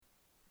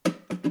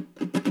We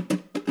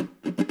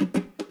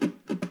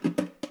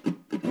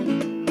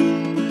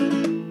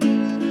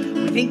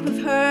think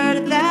we've heard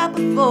of that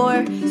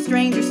before.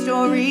 Stranger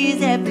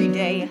stories every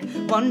day.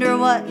 Wonder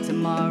what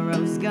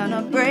tomorrow's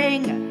gonna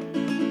bring.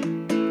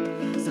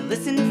 So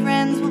listen,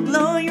 friends, we'll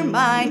blow your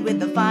mind with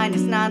the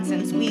finest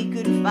nonsense we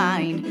could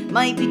find.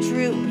 Might be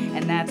true,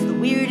 and that's the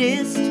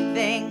weirdest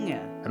thing.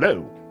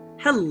 Hello.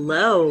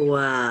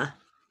 Hello.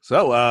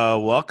 So,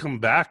 welcome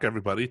back,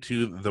 everybody,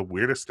 to The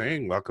Weirdest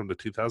Thing. Welcome to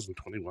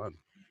 2021.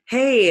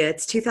 Hey,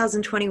 it's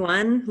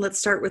 2021. Let's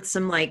start with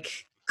some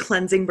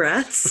cleansing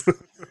breaths.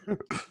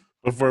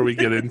 Before we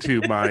get into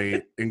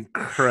my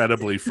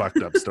incredibly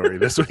fucked up story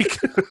this week.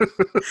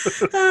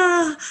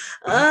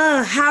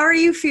 How are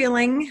you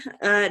feeling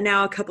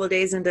now a couple of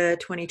days into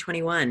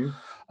 2021?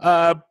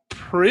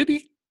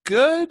 Pretty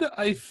good,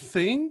 I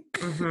think.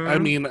 Mm-hmm. I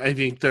mean, I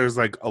think there's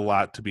a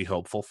lot to be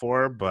hopeful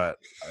for, but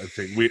I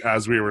think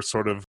as we were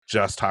sort of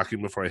just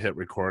talking before I hit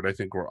record, I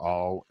think we're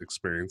all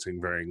experiencing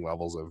varying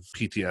levels of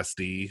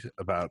PTSD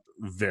about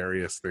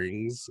various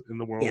things in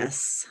the world.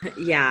 Yes.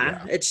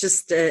 Yeah. It's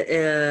just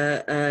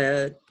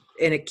an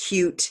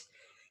acute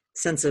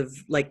sense of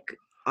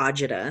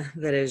agita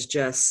that is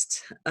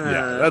just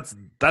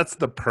that's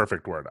the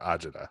perfect word,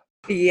 agita.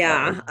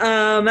 Yeah.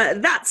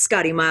 That's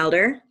Scotty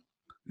Milder.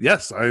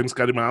 Yes, I am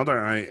Scotty Milder.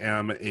 I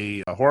am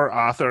a horror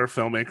author,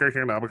 filmmaker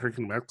here in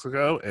Albuquerque, New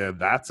Mexico, and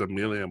that's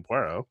Amelia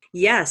Ampuero.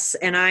 Yes,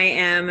 and I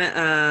am,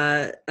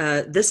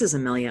 this is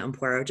Amelia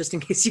Ampuero, just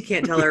in case you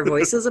can't tell our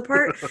voices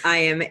apart. I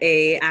am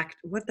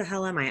what the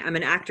hell am I? I'm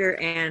an actor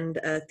and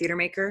a theater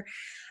maker.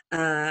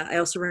 I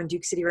also run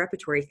Duke City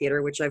Repertory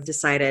Theater, which I've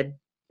decided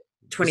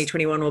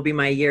 2021 will be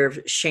my year of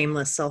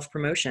shameless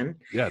self-promotion.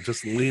 Yeah,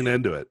 just lean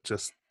into it.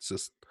 Just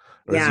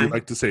or as you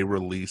like to say,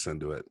 release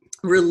into it.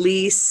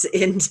 Release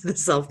into the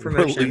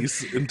self-promotion.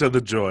 Release into the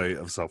joy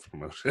of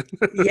self-promotion.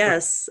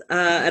 Yes.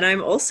 And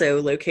I'm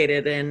also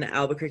located in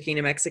Albuquerque,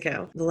 New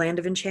Mexico, the land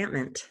of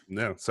enchantment.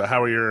 Yeah. So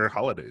how are your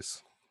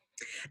holidays?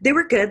 They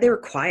were good. They were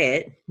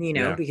quiet,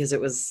 because it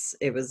was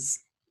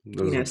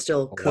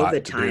still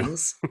COVID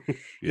times.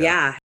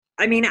 Yeah.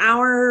 I mean,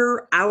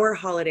 our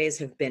holidays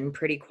have been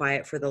pretty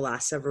quiet for the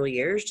last several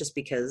years, just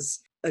because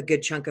a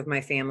good chunk of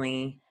my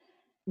family,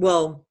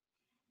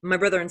 my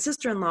brother and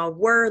sister-in-law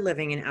were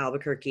living in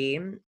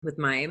Albuquerque with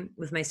my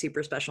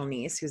super special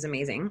niece, who's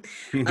amazing.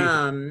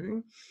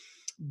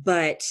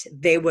 But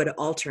they would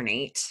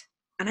alternate,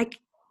 and I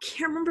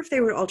can't remember if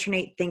they would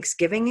alternate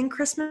Thanksgiving and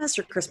Christmas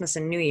or Christmas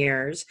and New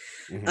Year's.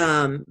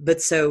 Mm-hmm.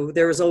 But so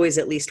there was always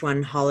at least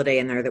one holiday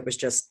in there that was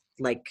just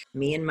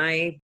me and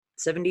my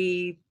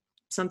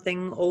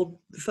 70-something old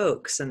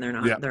folks, and they're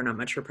not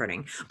much for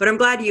partying. But I'm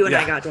glad you and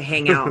I got to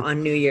hang out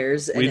on New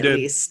Year's, and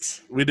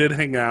least we did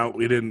hang out.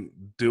 We didn't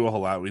do a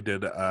whole lot. We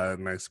did a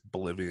nice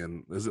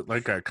Bolivian. Is it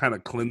like a kind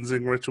of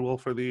cleansing ritual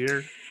for the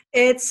year?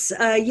 It's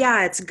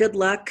it's good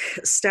luck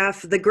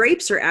stuff. The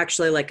grapes are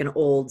actually like an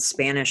old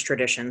Spanish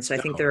tradition, so I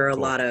think there are a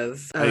lot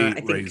of I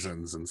ate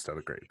raisins instead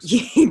of grapes.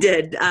 He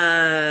did.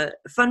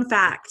 Fun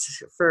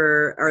fact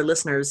for our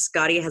listeners: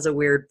 Scotty has a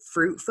weird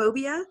fruit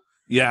phobia.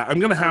 Yeah,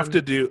 I'm gonna have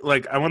to do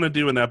I want to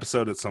do an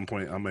episode at some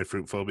point on my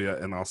fruit phobia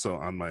and also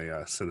on my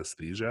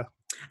synesthesia.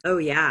 Oh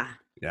yeah.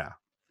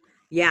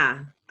 Yeah.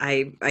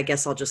 I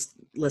guess I'll just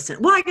listen.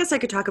 Well, I guess I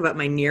could talk about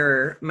my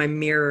mirror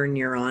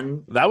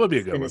neuron. That would be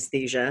a good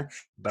synesthesia.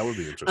 That would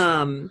be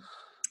interesting.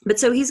 But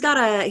so he's got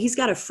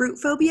a fruit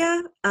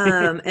phobia.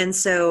 And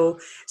so a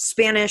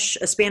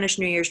Spanish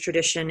New Year's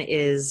tradition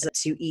is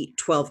to eat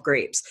 12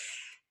 grapes.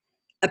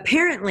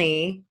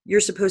 Apparently, you're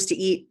supposed to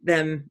eat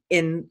them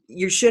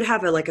you should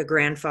have a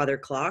grandfather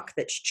clock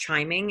that's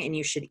chiming, and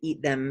you should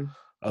eat them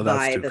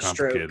by the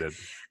stroke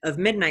of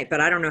midnight.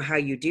 But I don't know how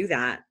you do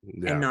that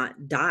and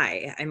not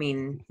die. I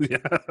mean,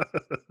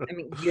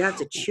 you have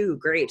to chew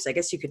grapes. I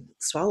guess you could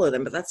swallow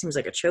them, but that seems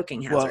like a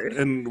choking hazard.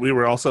 Well, and we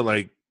were also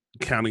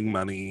counting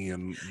money,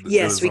 and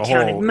yes, we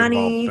counted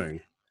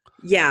money.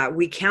 Yeah,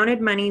 we counted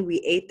money.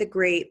 We ate the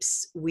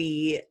grapes.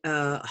 We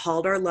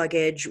hauled our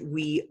luggage.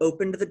 We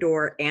opened the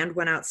door and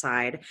went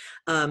outside.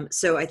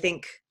 So I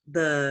think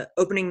the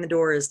opening the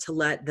door is to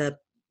let the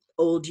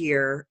old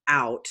year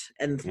out.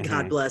 And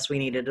God bless, we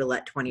needed to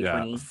let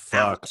 2020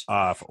 fuck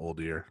off, old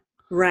year.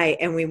 Right.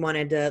 And we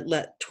wanted to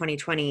let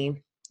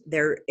 2020,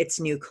 its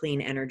new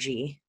clean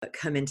energy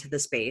come into the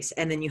space.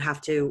 And then you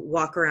have to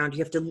walk around. You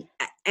have to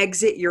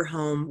exit your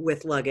home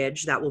with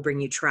luggage. That will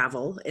bring you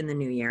travel in the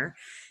new year.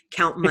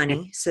 Count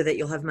money so that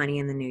you'll have money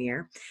in the new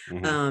year.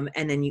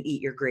 And then you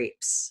eat your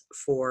grapes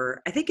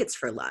I think it's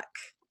for luck.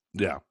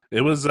 Yeah.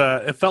 It was,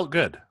 it felt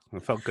good.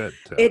 It felt good.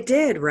 It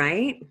did,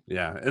 right?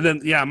 Yeah. And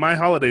then, my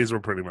holidays were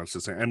pretty much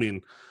the same. I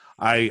mean,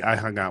 I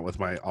hung out with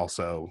my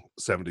also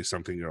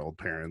 70-something-year-old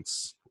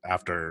parents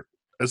after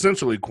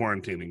essentially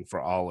quarantining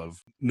for all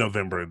of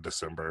November and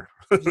December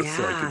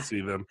so I could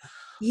see them.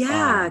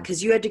 Yeah,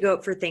 because you had to go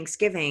up for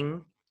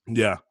Thanksgiving.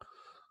 Yeah.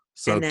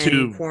 So and then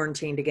you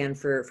quarantined again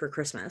for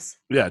Christmas.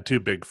 Yeah, 2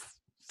 big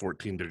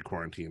 14-day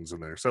quarantines in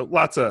there. So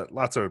lots of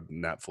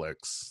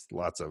Netflix,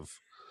 lots of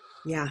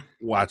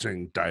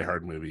watching Die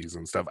Hard movies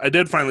and stuff. I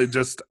did finally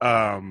just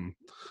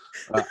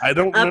I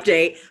don't remember.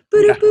 Update.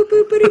 Yeah. Boop, boop,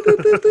 boop, boop, boop,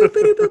 boop, boop,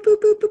 boop, boop,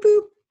 boop,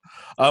 boop,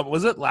 boop.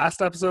 Was it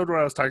last episode where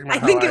I was talking about I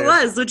how think it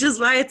was, which is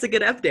why it's a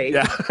good update.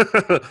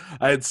 Yeah,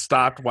 I had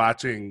stopped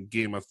watching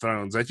Game of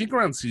Thrones. I think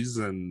around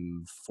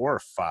season 4 or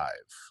 5,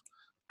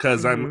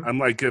 because Mhm. I'm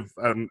like, if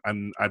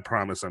I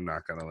promise I'm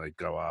not gonna like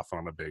go off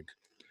on a big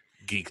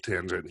geek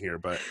tangent here,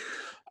 but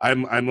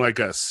I'm like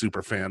a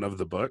super fan of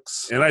the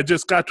books, and I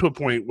just got to a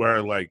point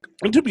where, like,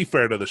 and to be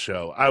fair to the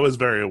show, I was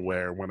very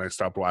aware when I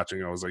stopped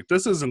watching. I was like,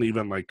 this isn't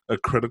even like a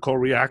critical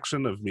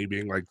reaction of me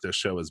being like, this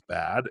show is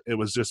bad. It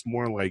was just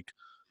more like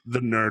the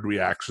nerd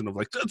reaction of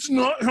like, that's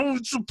not how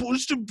it's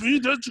supposed to be.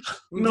 That's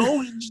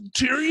no,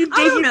 Tyrion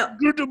doesn't. I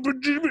don't know.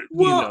 You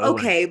Well, know,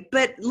 okay,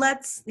 but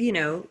let's,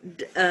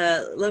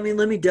 let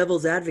me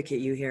devil's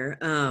advocate you here.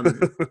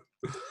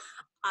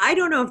 I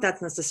don't know if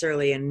that's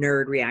necessarily a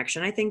nerd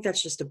reaction. I think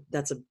that's just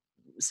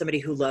somebody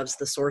who loves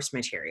the source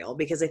material,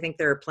 because I think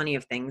there are plenty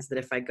of things that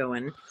if I go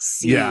and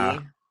see, Yeah.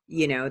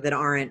 that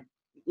aren't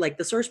like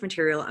the source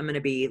material, I'm going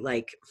to be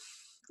like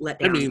let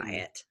down by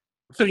it.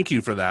 Thank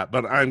you for that,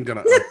 but I'm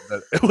gonna.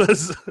 It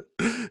was.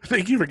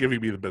 Thank you for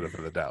giving me the benefit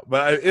of the doubt,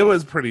 but it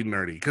was pretty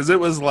nerdy because it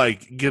was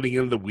like getting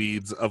in the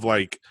weeds of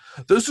like,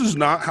 this is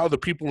not how the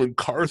people in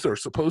Karth are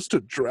supposed to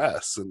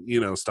dress,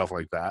 and stuff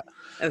like that.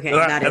 Okay,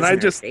 I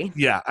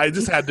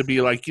just had to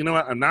be like, you know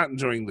what? I'm not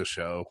enjoying the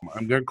show.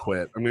 I'm gonna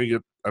quit.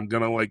 I'm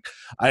gonna like.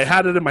 I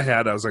had it in my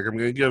head. I was like, I'm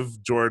gonna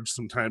give George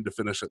some time to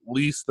finish at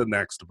least the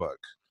next book.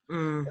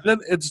 And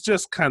then it's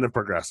just kind of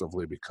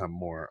progressively become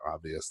more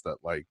obvious that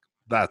like,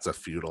 that's a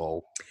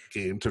futile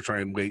game to try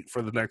and wait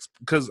for the next,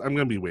 because I'm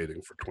going to be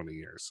waiting for 20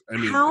 years. I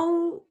mean,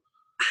 how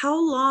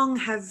long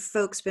have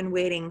folks been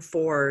waiting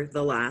for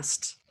the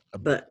last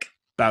book?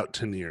 About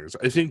 10 years.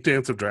 I think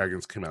Dance of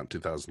Dragons came out in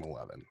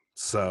 2011.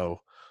 So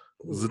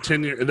it was a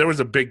 10-year, and there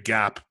was a big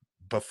gap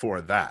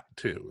before that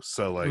too.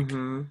 So like,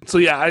 so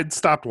yeah, I'd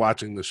stopped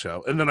watching the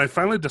show. And then I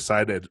finally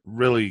decided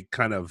really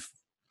kind of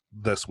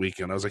this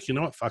weekend, I was like, you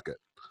know what? Fuck it.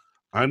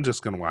 I'm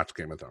just going to watch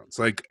Game of Thrones.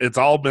 Like, it's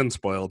all been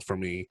spoiled for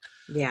me.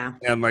 Yeah.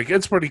 And, like,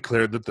 it's pretty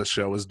clear that the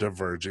show is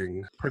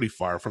diverging pretty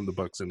far from the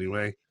books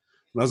anyway. And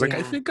I was like,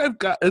 I think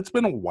it's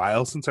been a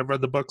while since I've read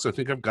the books. I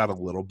think I've got a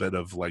little bit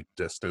of, like,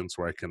 distance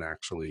where I can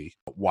actually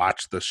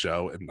watch the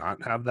show and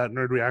not have that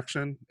nerd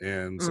reaction.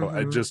 And so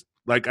I just,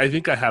 like, I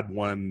think I had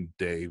one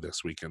day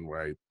this weekend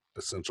where I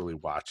essentially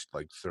watched,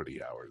 like,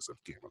 30 hours of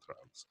Game of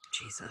Thrones.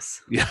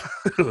 Jesus. Yeah,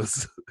 it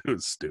was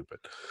stupid.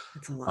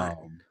 That's a lot.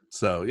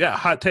 So yeah,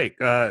 hot take.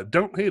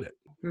 Don't hate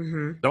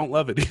it. Don't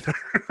love it either.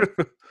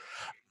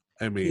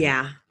 I mean,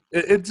 yeah,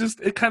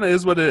 it kind of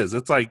is what it is.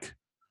 It's like,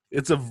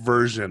 it's a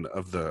version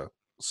of the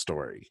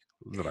story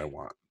that I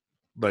want.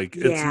 Like,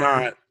 it's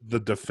not the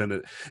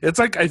definitive. It's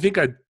like, I think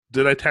I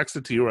text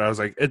it to you where I was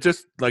like, it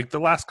just like the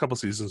last couple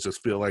seasons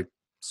just feel like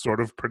sort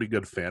of pretty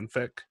good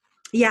fanfic.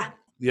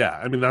 Yeah,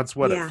 I mean, that's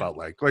what it felt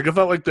like. Like, it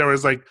felt like there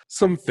was, like,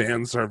 some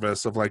fan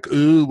service of, like,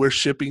 ooh, we're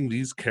shipping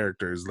these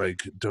characters.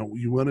 Like, don't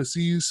you want to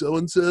see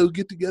so-and-so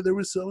get together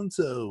with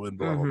so-and-so and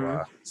blah, blah,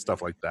 blah,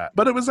 stuff like that.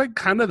 But it was, like,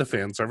 kind of the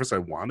fan service I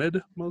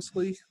wanted,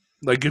 mostly.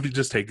 Like, if you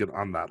just take it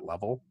on that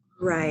level.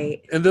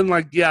 Right. And then,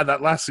 like, yeah,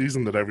 that last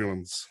season that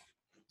everyone's,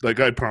 like,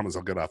 I promise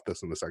I'll get off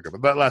this in a second,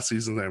 but that last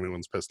season that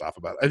everyone's pissed off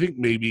about, I think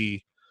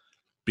maybe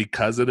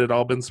because it had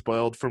all been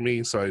spoiled for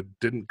me, so I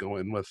didn't go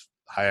in with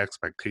high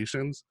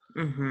expectations.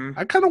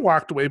 I kind of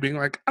walked away being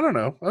like, I don't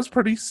know, I was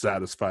pretty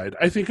satisfied.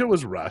 I think it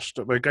was rushed.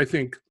 Like, I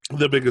think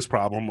the biggest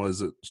problem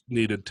was it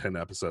needed 10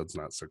 episodes,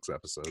 not 6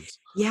 episodes.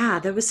 Yeah,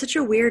 that was such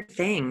a weird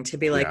thing to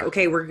be like,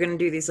 okay, we're going to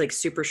do these like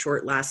super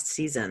short last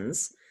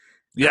seasons.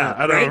 Yeah,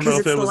 I don't know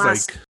if it was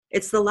last, like...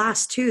 It's the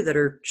last 2 that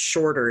are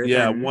shorter.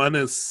 Yeah, one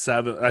is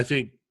 7. I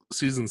think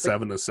season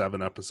 7 is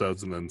 7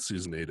 episodes, and then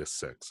season 8 is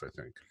 6, I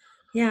think.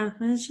 Yeah,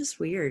 it's just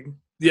weird.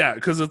 Yeah,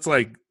 because it's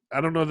like, I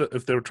don't know that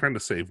if they were trying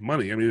to save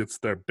money. I mean, it's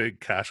their big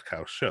cash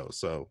cow show,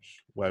 so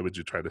why would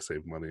you try to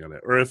save money on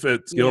it? Or if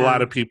it's, a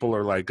lot of people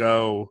are like,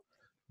 oh,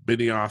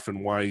 Benioff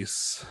and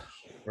Weiss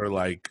are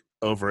like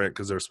over it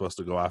because they're supposed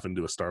to go off and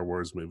do a Star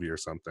Wars movie or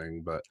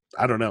something. But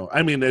I don't know.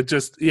 I mean, it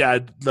just,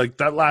 like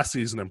that last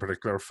season in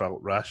particular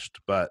felt rushed.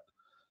 But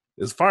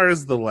as far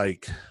as the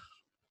like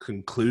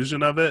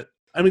conclusion of it,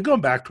 I mean,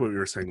 going back to what we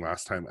were saying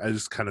last time, I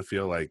just kind of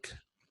feel like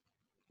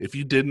if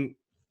you didn't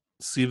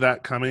see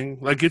that coming,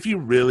 like if you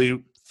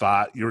really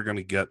thought you were going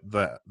to get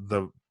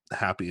the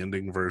happy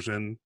ending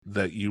version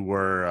that you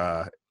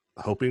were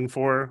hoping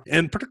for,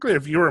 and particularly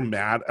if you were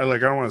mad, I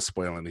don't want to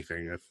spoil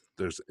anything if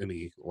there's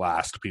any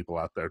last people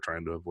out there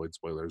trying to avoid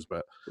spoilers,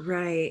 but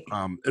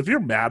if you're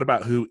mad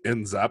about who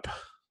ends up,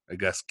 I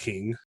guess,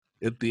 king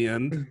at the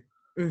end,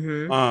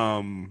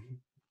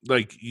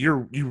 like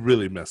you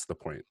really missed the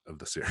point of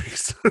the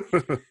series.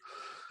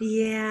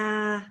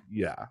 Yeah.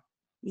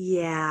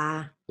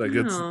 Like,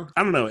 it's,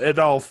 I don't know, it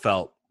all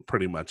felt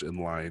pretty much in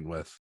line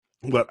with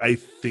what I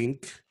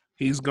think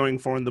he's going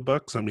for in the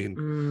books. I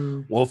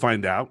mean, we'll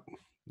find out,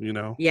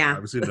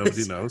 obviously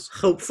nobody knows.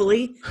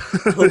 Hopefully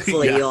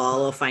you all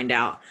will find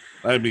out.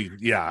 I mean,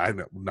 I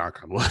know,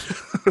 knock on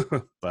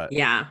wood. But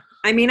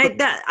I mean,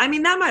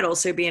 that might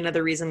also be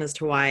another reason as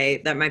to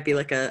why that might be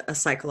like a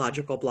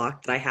psychological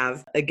block that I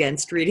have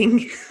against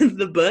reading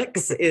the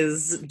books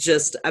is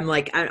just, I'm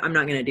like, I'm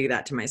not going to do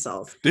that to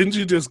myself. Didn't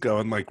you just go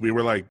and like, we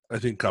were like, I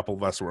think a couple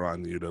of us were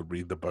on you to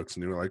read the books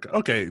and you were like,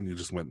 okay. And you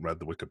just went and read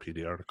the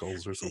Wikipedia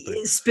articles or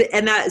something.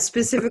 And that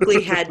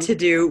specifically had to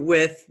do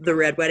with the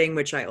Red Wedding,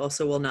 which I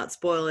also will not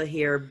spoil it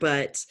here,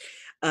 but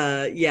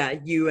yeah,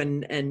 you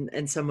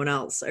and someone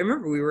else. I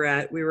remember we were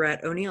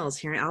at O'Neill's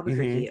here in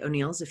Albuquerque. Mm-hmm.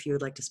 O'Neill's, if you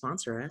would like to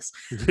sponsor us.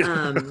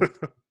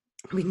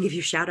 We can give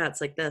you shout outs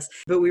like this.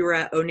 But we were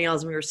at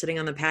O'Neill's and we were sitting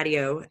on the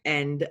patio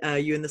and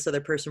you and this other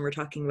person were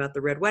talking about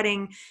the Red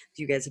Wedding.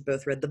 You guys had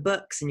both read the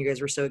books and you guys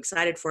were so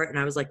excited for it. And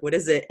I was like, what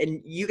is it? And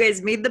you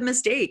guys made the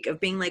mistake of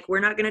being like, we're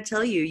not going to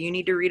tell you. You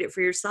need to read it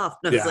for yourself.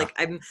 And I was like,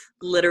 I'm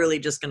literally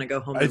just going to go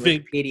home and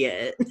Wikipedia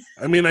it.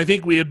 I mean, I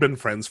think we had been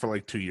friends for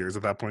like 2 years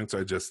at that point.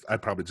 So I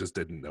probably just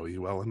didn't know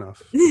you well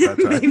enough at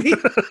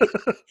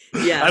that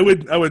time. Yeah. I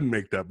wouldn't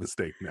make that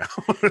mistake now.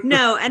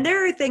 No. And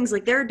there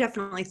are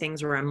definitely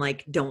things where I'm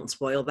like, don't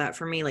spoil that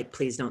for me. Like,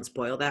 please don't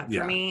spoil that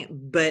for me.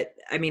 But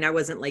I mean, I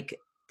wasn't like,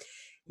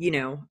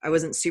 I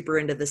wasn't super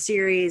into the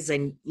series.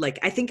 And like,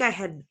 I think I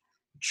had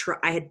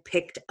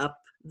picked up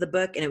the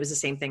book and it was the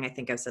same thing. I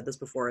think I've said this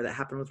before that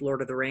happened with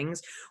Lord of the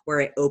Rings,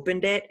 where I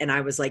opened it and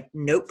I was like,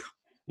 nope.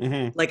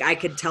 Mm-hmm. Like I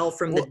could tell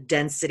from the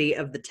density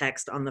of the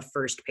text on the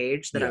first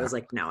page that I was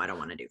like, no, I don't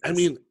want to do this. I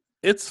mean,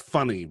 it's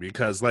funny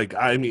because like,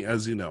 I mean,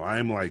 as you know,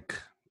 I'm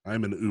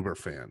an uber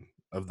fan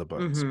of the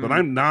books, but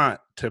I'm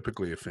not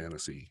typically a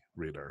fantasy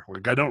reader.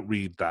 Like I don't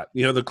read that.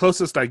 The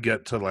closest I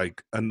get to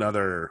like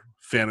another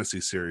fantasy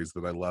series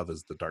that I love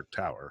is The Dark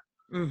Tower,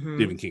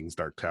 Stephen King's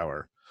Dark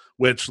Tower,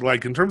 which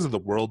like in terms of the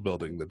world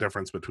building, the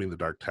difference between The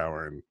Dark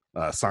Tower and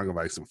Song of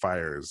Ice and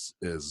Fire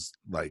is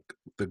like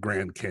the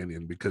Grand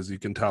Canyon, because you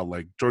can tell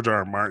like George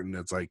R.R. Martin,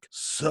 it's like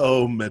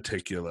so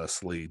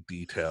meticulously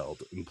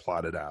detailed and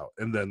plotted out.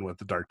 And then with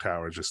The Dark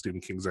Tower, just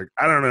Stephen King's like,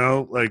 I don't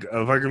know, like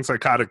a fucking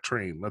psychotic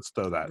train. Let's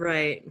throw that.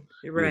 Right.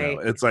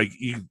 It's like,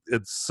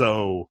 it's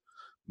so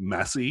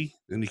messy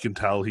and you can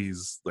tell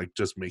he's like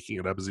just making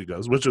it up as he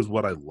goes, which is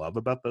what I love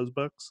about those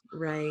books.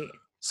 Right.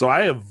 So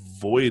I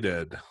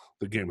avoided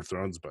the Game of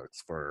Thrones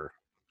books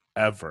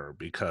forever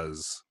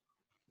because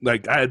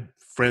like I had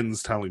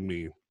friends telling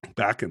me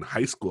back in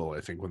high school,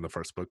 I think when the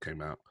first book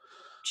came out,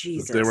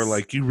 Jesus, they were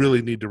like, you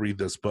really need to read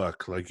this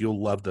book. Like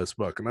you'll love this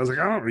book. And I was like,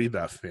 I don't read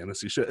that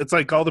fantasy shit. It's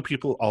like all the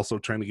people also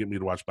trying to get me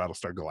to watch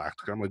Battlestar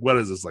Galactica. I'm like, what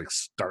is this, like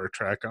Star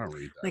Trek? I don't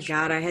read that. My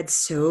God, I had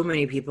so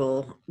many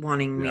people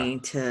wanting me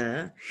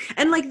to,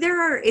 and like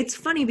it's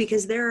funny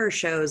because there are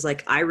shows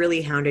like I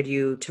really hounded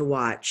you to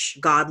watch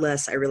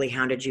Godless. I really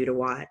hounded you to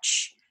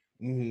watch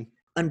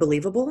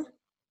Unbelievable.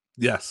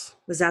 Yes.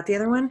 Was that the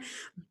other one?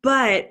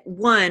 But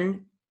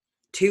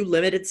 2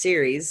 limited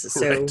series.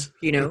 So,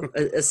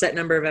 a set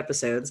number of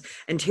episodes.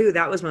 And 2,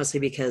 that was mostly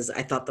because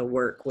I thought the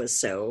work was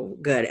so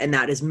good. And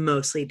that is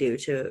mostly due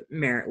to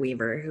Merritt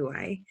Weaver, who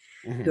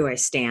I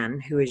stan,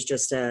 who is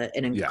just an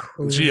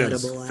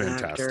incredible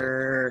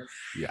actor.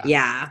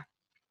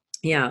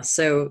 Yeah.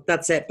 So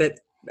that's it. But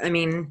I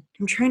mean,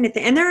 I'm trying to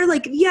think. And there are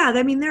like,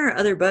 there are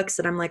other books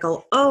that I'm like,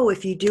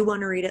 if you do want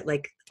to read it,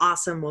 like,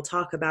 awesome, we'll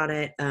talk about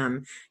it.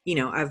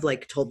 I've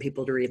like told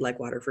people to read like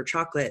Water for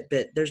Chocolate,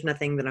 but there's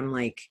nothing that I'm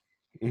like,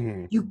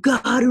 you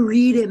gotta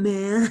read it,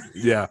 man.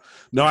 Yeah.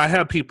 No, I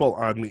had people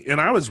on me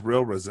and I was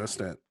real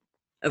resistant.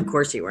 Of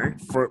course you were.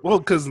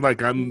 Because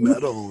like I'm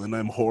metal and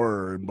I'm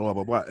horror and blah,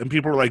 blah, blah. And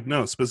people were like,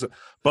 no,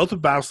 both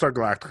of Battlestar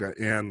Galactica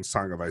and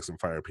Song of Ice and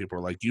Fire, people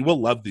were like, you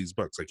will love these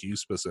books. Like you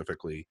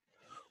specifically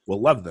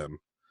will love them.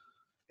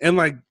 And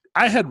like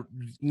I had,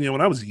 when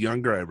I was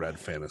younger, I read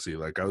fantasy.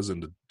 Like I was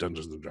into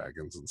Dungeons and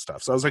Dragons and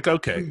stuff. So I was like,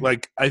 okay,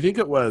 like I think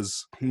it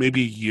was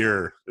maybe a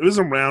year. It was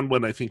around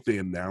when I think they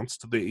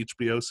announced the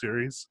HBO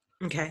series.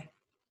 Okay.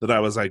 That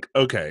I was like,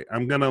 okay,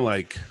 I'm going to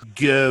like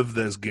give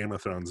this Game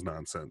of Thrones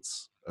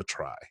nonsense a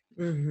try.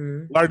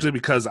 Largely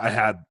because I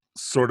had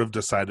sort of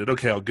decided,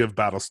 okay, I'll give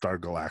Battlestar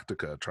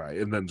Galactica a try,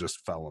 and then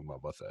just fell in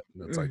love with it.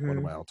 And it's like one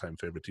of my all-time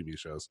favorite TV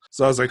shows.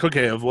 So I was like,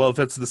 okay, well, if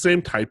it's the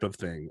same type of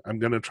thing, I'm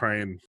going to try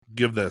and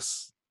give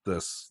this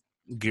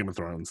Game of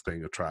Thrones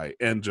thing a try.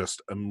 And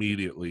just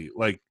immediately,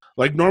 like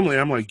normally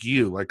I'm like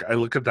you, like I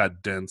look at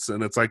that dense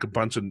and it's like a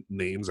bunch of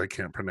names I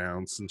can't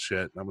pronounce and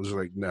shit. And I was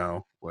like,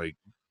 no, like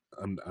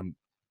I'm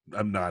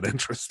not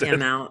interested.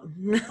 I'm out.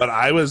 But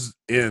I was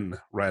in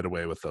right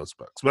away with those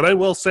books. But I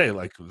will say,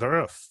 like, they're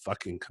a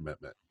fucking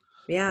commitment.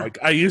 Yeah. Like,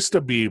 I used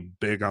to be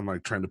big on,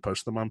 like, trying to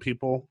push them on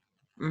people.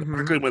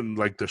 Particularly when,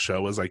 like, the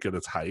show was, like, at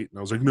its height. And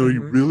I was like, no,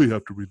 you really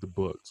have to read the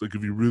books. Like,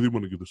 if you really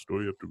want to get the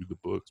story, you have to read the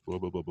books, blah,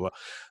 blah, blah, blah.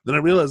 Then I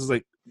realized,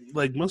 like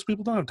most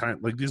people don't have time.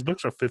 Like, these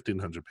books are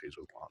 1,500 pages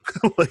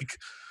long. Like,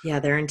 yeah,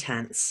 they're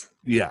intense.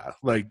 Yeah,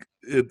 like,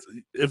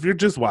 if you're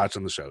just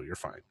watching the show, you're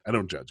fine. I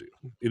don't judge you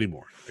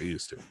anymore. I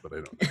used to, but I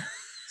don't.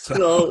 So.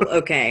 Well,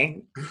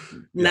 okay.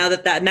 Now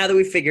that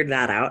we figured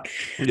that out.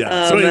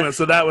 Yeah. So anyway,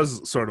 so that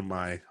was sort of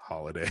my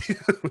holiday.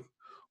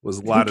 Was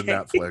a lot of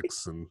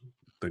Netflix and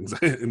things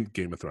in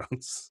Game of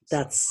Thrones.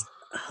 That's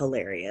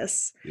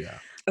hilarious. Yeah.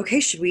 Okay,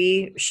 should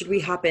we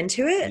hop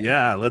into it?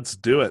 Yeah, let's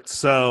do it.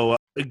 So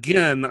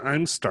again,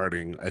 I'm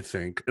starting, I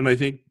think. And I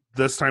think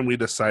this time we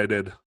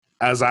decided,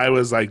 as I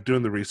was like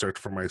doing the research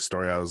for my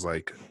story, I was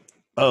like,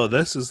 oh,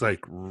 this is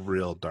like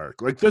real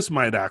dark. Like this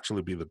might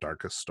actually be the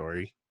darkest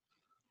story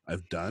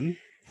I've done.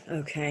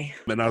 Okay.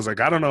 And I was like,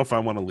 I don't know if I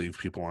want to leave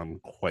people on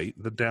quite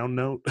the down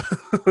note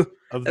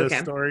of this Okay.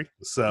 story.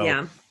 So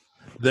Yeah.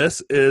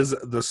 this is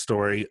the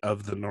story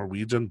of the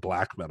Norwegian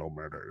black metal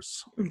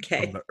murders from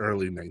Okay. the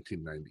early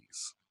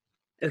 1990s.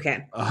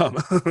 Okay.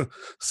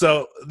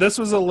 So this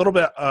was a little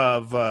bit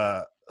of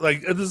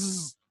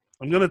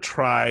I'm going to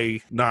try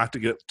not to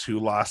get too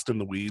lost in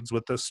the weeds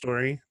with this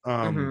story.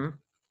 Mm-hmm.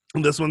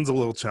 This one's a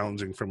little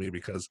challenging for me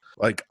because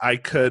like I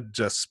could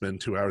just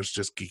spend 2 hours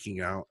just geeking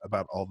out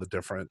about all the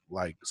different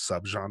like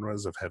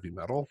subgenres of heavy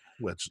metal,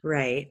 which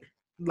Right.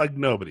 like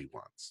nobody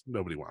wants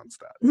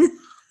that.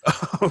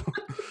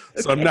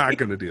 So I'm not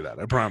going to do that.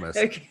 I promise.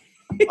 Okay.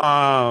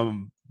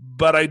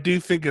 But I do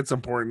think it's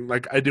important.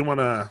 Like I do want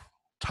to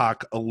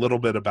talk a little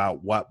bit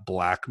about what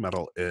black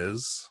metal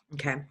is.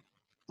 Okay.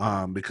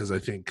 Because I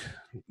think,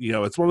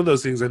 it's one of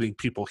those things I think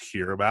people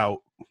hear about.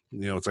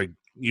 It's like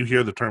you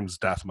hear the terms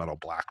death metal,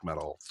 black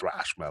metal,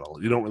 thrash metal.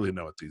 You don't really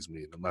know what these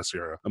mean unless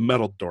you're a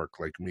metal dork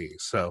like me.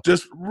 So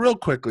just real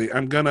quickly,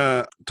 I'm going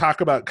to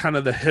talk about kind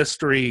of the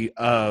history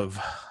of,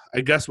 I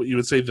guess what you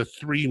would say, the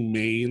three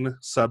main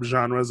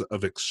subgenres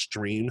of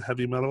extreme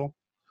heavy metal,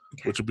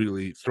 which would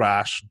be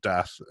thrash,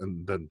 death,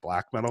 and then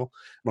black metal.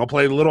 And I'll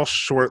play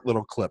short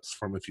little clips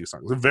from a few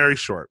songs. They're very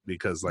short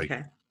because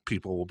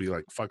people will be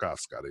like, fuck off,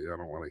 Scotty. I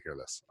don't want to hear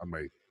this on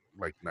my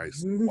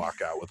nice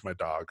walk out with my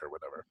dog or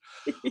whatever.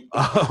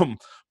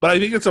 But I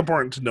think it's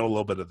important to know a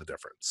little bit of the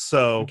difference.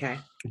 So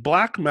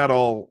black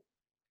metal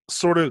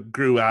sort of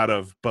grew out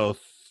of both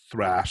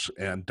thrash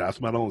and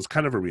death metal. Is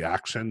kind of a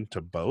reaction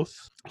to both.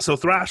 So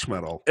thrash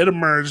metal, it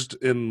emerged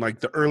in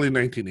the early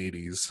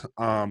 1980s.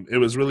 It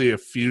was really a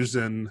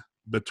fusion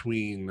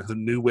between the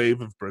new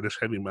wave of British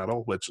heavy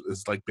metal, which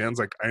is like bands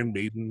like Iron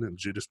Maiden and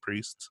Judas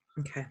Priest.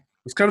 Okay.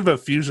 It's kind of a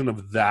fusion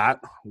of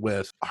that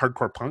with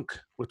hardcore punk,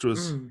 which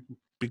was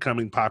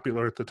becoming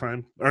popular at the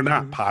time. Or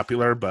not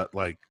popular, but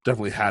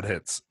definitely had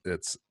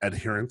its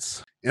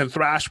adherents. And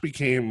thrash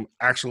became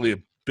actually a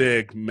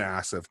big,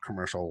 massive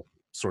commercial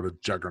sort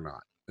of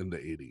juggernaut in the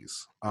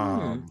 80s.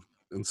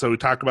 And so we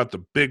talk about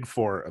the big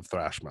four of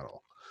thrash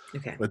metal,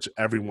 which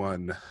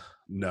everyone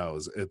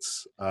knows.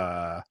 It's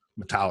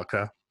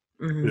Metallica,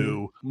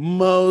 who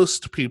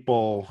most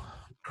people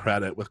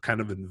credit with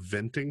kind of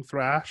inventing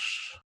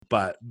thrash.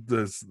 But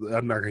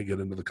I'm not going to get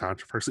into the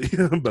controversy,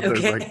 but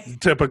there's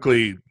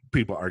typically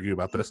people argue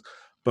about this.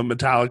 But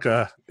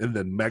Metallica, and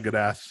then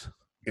Megadeth,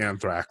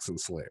 Anthrax, and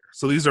Slayer.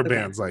 So these are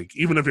bands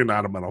even if you're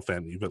not a metal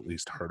fan, you've at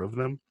least heard of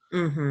them.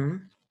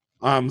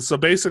 So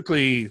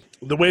basically,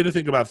 the way to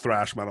think about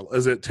thrash metal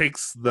is it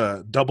takes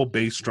the double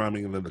bass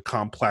drumming and then the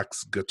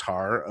complex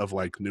guitar of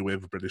new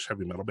wave British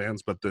heavy metal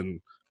bands, but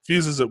then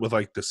fuses it with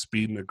the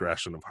speed and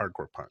aggression of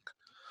hardcore punk.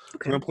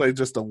 I'm going to play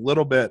just a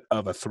little bit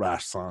of a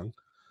thrash song.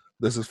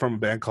 This is from a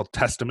band called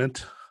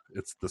Testament.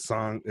 It's the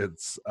song.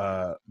 It's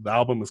the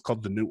album is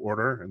called The New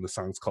Order, and the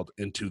song's called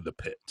Into the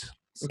Pit.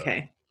 So.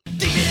 Okay.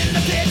 Deep in the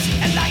pit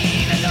and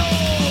lying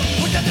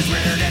alone, with this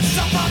weirdness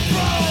of our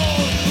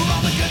throne,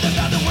 all the good, the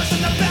bad, the worst,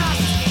 and the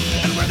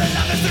best, and where the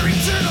love is their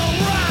eternal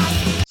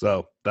wrath.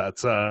 So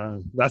that's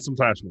some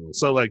thrash metal.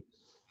 So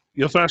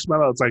thrash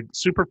metal, it's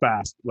super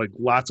fast,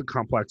 lots of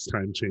complex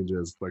time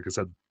changes. Like I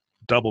said,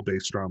 double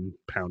bass drum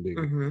pounding,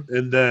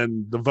 and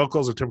then the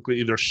vocals are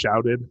typically either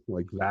shouted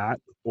like that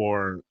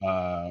or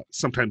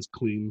sometimes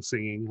clean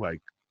singing,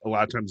 a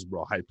lot of times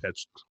real high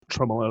pitched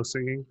tremolo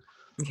singing.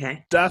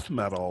 Death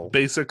metal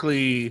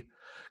basically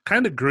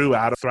kind of grew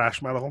out of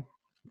thrash metal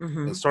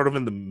sort of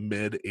in the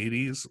mid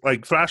 80s.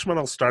 Thrash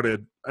metal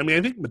started, I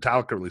think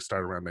Metallica really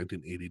started around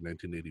 1980,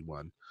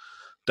 1981.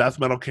 Death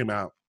metal came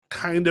out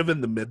kind of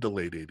in the mid to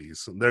late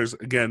 80s. And there's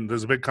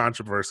a big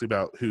controversy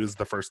about who is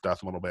the first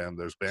death metal band.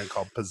 There's a band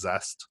called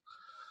Possessed.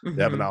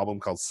 They have an album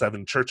called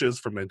Seven Churches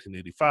from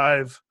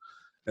 1985.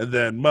 And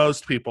then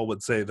most people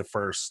would say the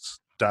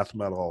first death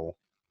metal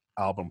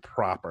album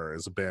proper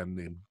is a band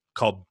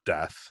called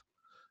Death.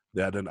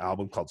 They had an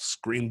album called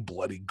Scream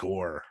Bloody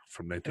Gore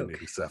from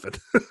 1987.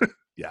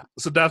 Yeah.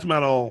 So death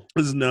metal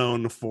is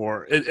known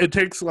for, it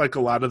takes a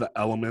lot of the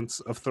elements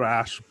of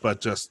thrash,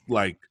 but just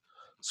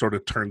sort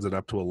of turns it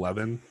up to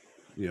 11.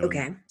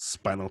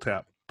 Spinal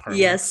Tap.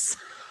 Yes.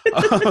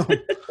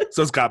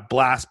 So it's got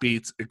blast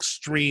beats,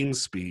 extreme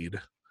speed,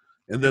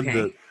 and then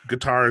the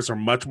guitars are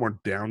much more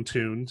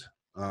down-tuned,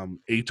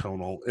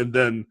 atonal. And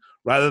then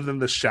rather than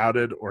the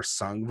shouted or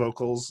sung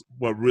vocals,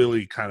 what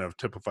really kind of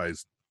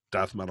typifies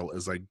death metal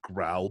is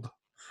growled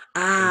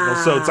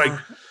So it's like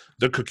Ah,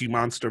 the Cookie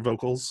Monster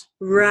vocals.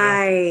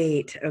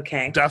 right.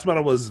 Okay. Death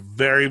metal was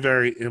very,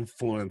 very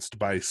influenced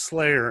by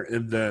Slayer,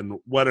 and then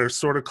what are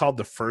sort of called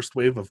the first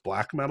wave of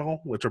black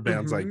metal, which are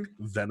bands like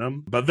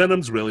Venom. But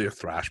Venom's really a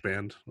thrash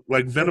band.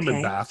 Like Venom and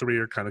Okay. Bathory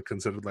are kind of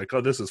considered like,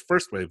 oh, this is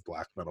first wave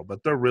black metal,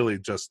 but they're really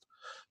just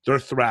they're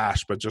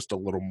thrash, but just a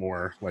little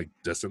more like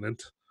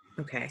dissonant.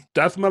 Okay.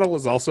 Death metal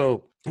is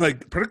also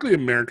like, particularly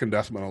American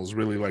death metal is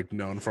really like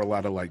known for a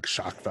lot of like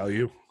shock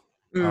value.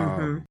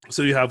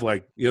 So you have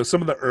like,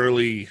 some of the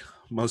early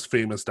most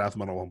famous death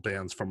metal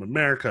bands from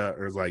America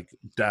are like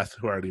Death,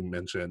 who I already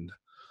mentioned,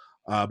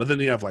 but then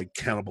you have like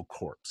Cannibal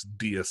Corpse,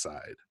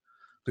 Deicide,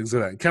 things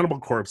like that. And Cannibal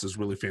Corpse is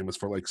really famous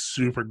for like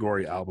super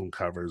gory album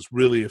covers,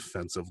 really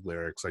offensive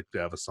lyrics. Like they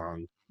have a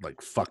song like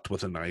 "Fucked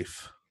with a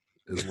Knife"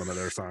 is one of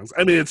their songs.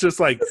 I mean, it's just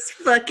like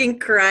Fucking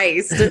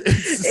Christ.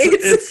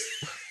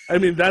 it's I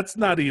mean, that's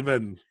not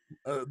even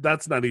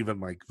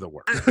like the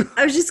word.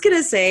 I was just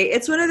gonna say,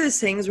 it's one of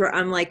those things where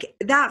I'm like,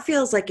 that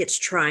feels like it's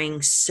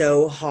trying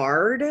so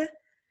hard.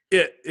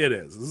 It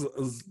is. So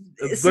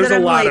There's that a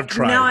I'm lot like, of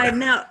trying.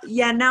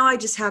 now I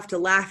just have to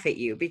laugh at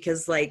you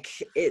because like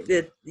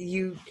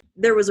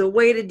there was a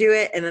way to do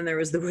it, and then there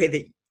was the way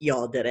that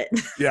y'all did it.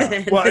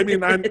 Yeah. Well, I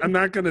mean, I'm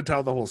not going to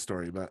tell the whole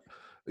story, but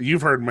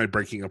you've heard my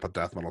breaking up a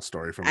death metal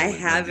story from the I late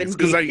have 90s,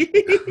 because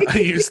indeed. I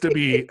used to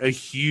be a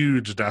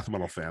huge death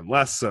metal fan,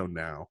 less so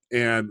now.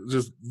 And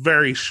just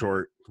very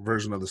short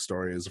version of the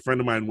story is a friend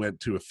of mine went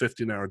to a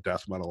 15-hour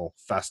death metal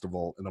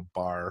festival in a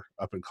bar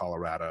up in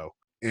Colorado.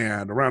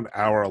 And around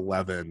hour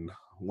 11,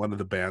 one of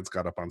the bands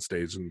got up on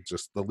stage, and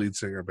just the lead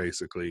singer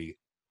basically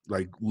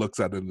like looks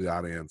out into the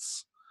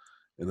audience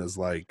and is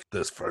like,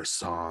 "This first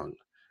song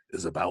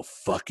is about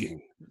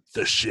fucking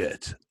the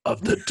shit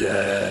of the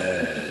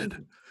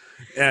dead."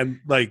 And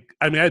like,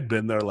 I mean, I'd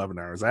been there 11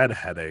 hours. I had a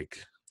headache.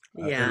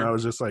 Yeah. And I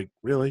was just like,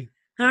 really?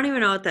 I don't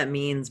even know what that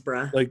means,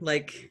 bruh.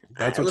 Like,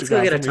 that's what let's you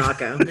go got get a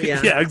for me? taco.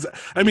 Yeah. Yeah,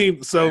 I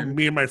mean, so Yeah.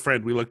 me and my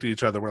friend, we looked at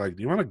each other. We're like,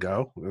 "Do you want to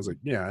go?" And I was like,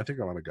 "Yeah, I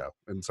think I want to go."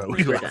 And so I we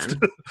think we're left.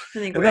 done. I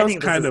think And that was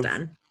this kind is of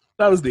done.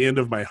 that was the end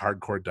of my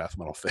hardcore death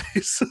metal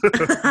phase.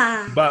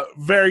 But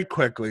very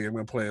quickly, I'm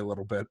going to play a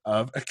little bit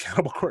of a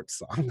Cannibal Corpse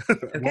song. I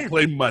Okay. won't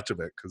play much of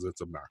it because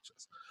it's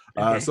obnoxious.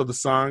 Okay. So the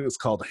song is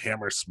called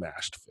 "Hammer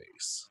Smashed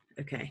Face."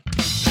 Okay.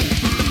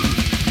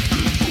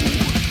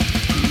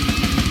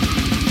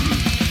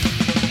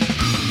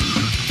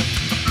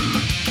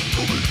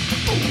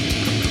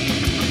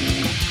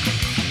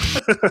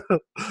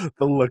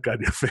 The look on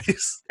your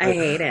face. I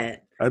hate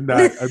it. I'm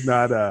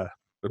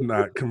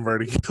not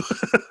converting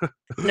you.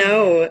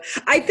 No,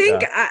 I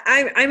think Yeah.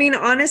 I mean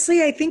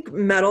honestly, I think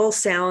metal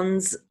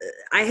sounds.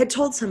 I had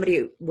told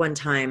somebody one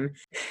time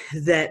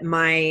that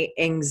my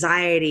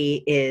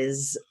anxiety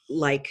is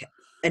like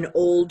an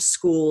old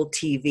school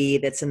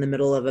TV that's in the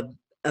middle of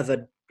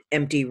a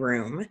empty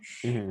room,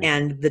 Mhm.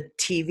 and the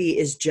TV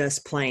is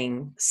just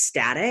playing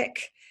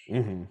static.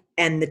 Mhm.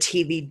 And the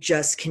TV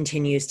just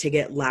continues to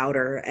get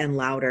louder and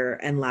louder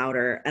and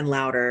louder and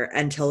louder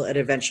until it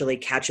eventually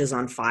catches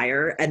on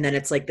fire. And then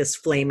it's like this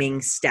flaming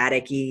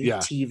staticky Yeah.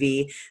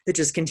 TV that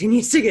just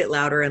continues to get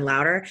louder and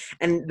louder.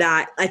 And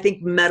that, I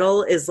think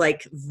metal is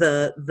like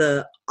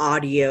the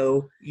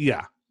audio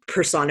Yeah.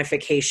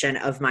 personification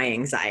of my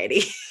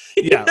anxiety.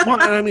 Yeah. Well,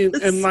 I mean,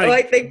 and So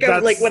like, I think of,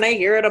 like, that's- when I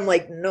hear it, I'm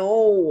like,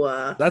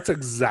 no. That's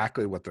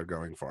exactly what they're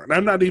going for. And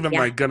I'm not even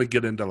Yeah. like going to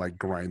get into like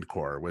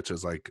grindcore, which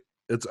is like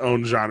its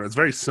own genre. It's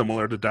very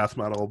similar to death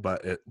metal,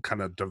 but it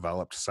kind of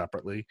developed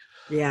separately.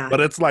 Yeah. But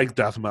it's like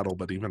death metal,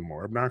 but even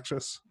more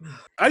obnoxious.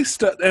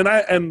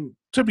 And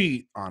to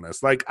be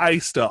honest, like I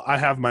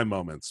have my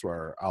moments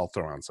where I'll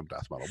throw on some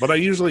death metal, but I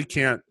usually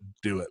can't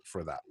do it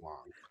for that long.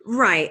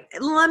 Right.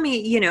 Let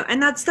me,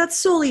 and that's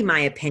solely my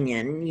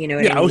opinion. You know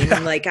what Yeah, I mean? yeah.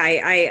 Like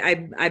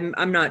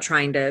I'm not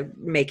trying to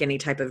make any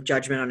type of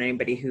judgment on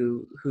anybody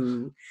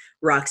who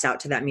rocks out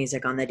to that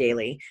music on the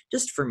daily.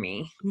 Just for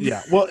me.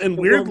 Yeah. Well, and It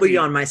won't weirdly, be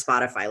on my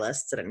Spotify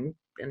lists at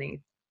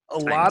any a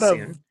time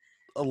soon.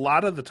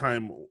 lot of the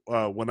time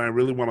when I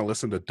really want to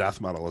listen to death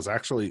metal is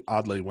actually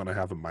oddly when I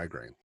have a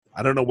migraine.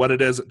 I don't know what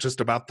it is,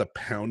 just about the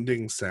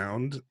pounding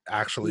sound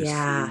actually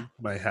soothes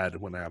my head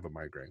when I have a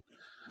migraine.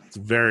 It's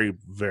very,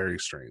 very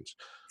strange.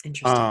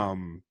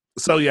 Interesting.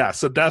 So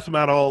death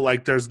metal,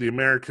 like there's the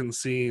American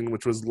scene,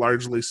 which was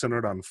largely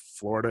centered on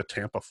Florida,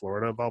 Tampa,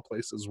 Florida, of all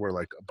places, where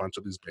like a bunch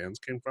of these bands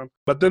came from.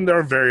 But then there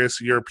are various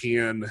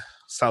European,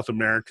 South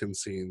American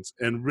scenes,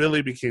 and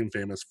really became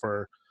famous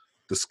for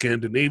the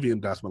Scandinavian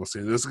death metal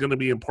scene. This is going to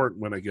be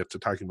important when I get to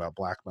talking about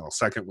black metal,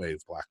 second wave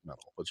black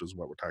metal, which is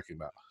what we're talking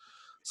about.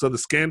 So the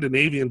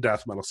Scandinavian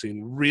death metal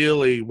scene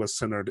really was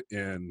centered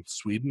in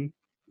Sweden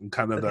in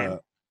kind of the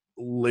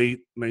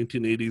late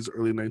 1980s,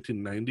 early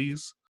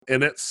 1990s.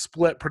 And it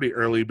split pretty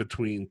early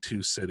between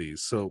two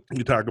cities. So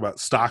you talk about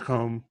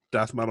Stockholm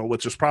death metal,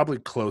 which is probably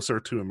closer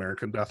to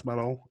American death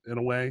metal in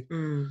a way.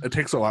 It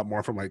takes a lot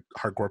more from like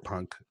hardcore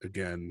punk,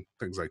 again,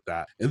 things like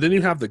that. And then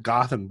you have the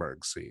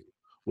Gothenburg scene,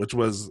 which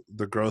was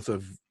the growth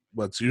of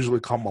what's usually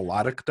called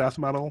melodic death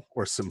metal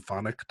or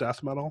symphonic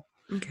death metal.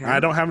 Okay. I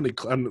don't have any,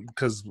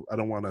 because I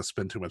don't want to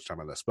spend too much time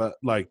on this, but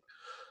like,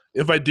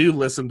 if I do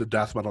listen to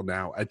death metal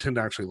now, I tend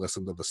to actually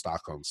listen to the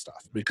Stockholm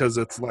stuff because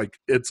it's like,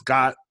 it's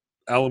got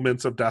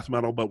elements of death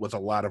metal, but with a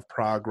lot of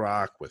prog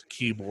rock, with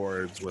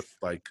keyboards, with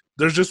like,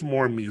 there's just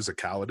more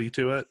musicality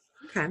to it.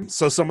 Okay.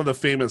 So some of the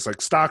famous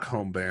like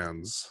Stockholm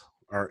bands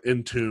are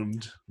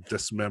Entombed,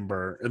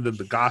 Dismember, and then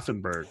the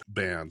Gothenburg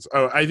bands.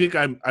 Oh, I think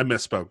I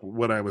misspoke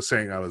when I was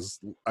saying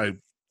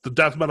the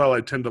death metal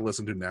I tend to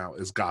listen to now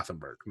is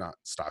Gothenburg, not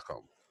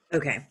Stockholm.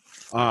 Okay.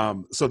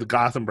 So the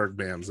Gothenburg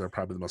bands, they're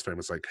probably the most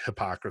famous, like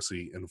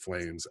Hypocrisy, In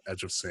Flames,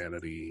 Edge of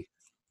Sanity,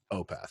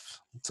 Opeth.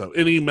 So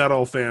any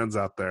metal fans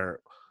out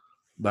there,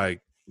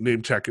 like,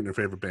 name checking your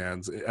favorite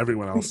bands.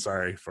 Everyone else,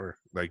 sorry for,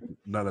 like,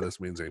 none of this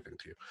means anything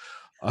to you.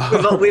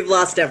 We've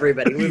lost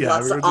everybody. We've Yeah,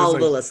 lost everyone's all just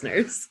the like-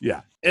 listeners.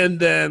 Yeah. And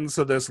then,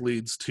 so this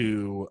leads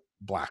to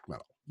black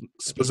metal,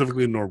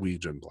 specifically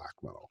Norwegian black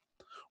metal,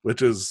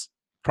 which is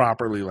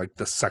properly like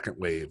the second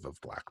wave of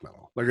black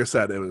metal. Like I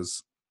said, it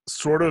was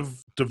sort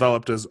of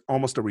developed as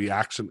almost a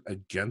reaction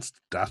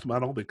against death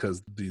metal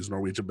because these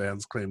Norwegian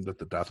bands claimed that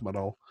the death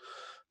metal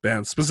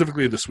bands,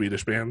 specifically the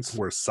Swedish bands,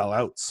 were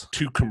sellouts,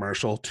 too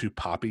commercial, too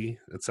poppy,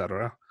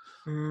 etc.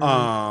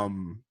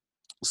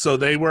 So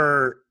they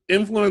were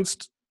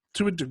influenced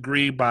to a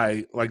degree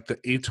by like the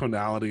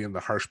atonality and the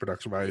harsh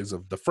production values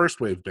of the first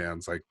wave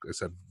bands, like I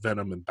said,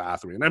 Venom and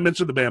Bathory. And I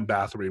mentioned the band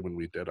Bathory when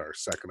we did our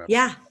second episode,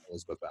 Yeah.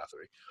 Elizabeth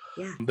Bathory.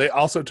 Yeah. They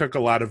also took a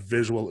lot of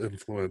visual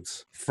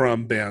influence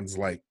from bands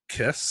like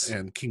Kiss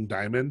and King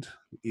Diamond,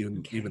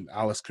 even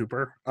Alice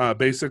Cooper,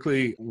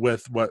 basically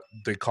with what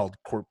they called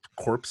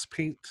corpse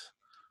paint,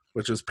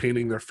 which is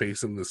painting their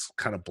face in this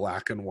kind of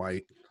black and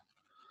white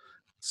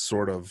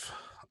sort of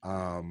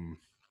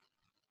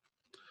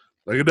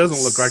like it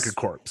doesn't look like a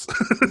corpse.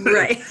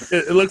 Right.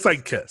 It looks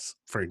like Kiss,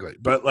 frankly,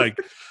 but like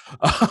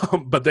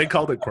but they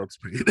called it corpse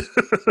paint.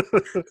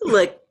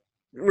 Look,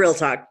 real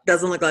talk,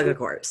 doesn't look like a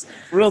corpse.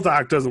 Real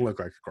talk, doesn't look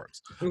like a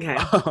corpse. Okay.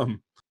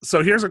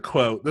 So here's a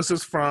quote. This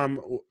is from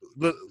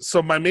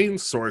so my main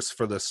source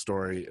for this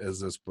story is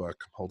this book.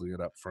 I'm holding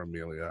it up for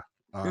Amelia.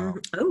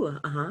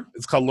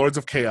 It's called Lords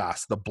of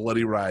Chaos, The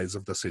Bloody Rise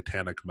of the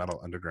Satanic Metal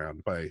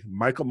Underground by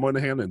Michael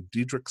Moynihan and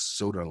Diedrich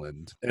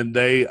Soderlund. And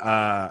they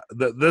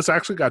this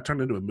actually got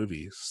turned into a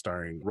movie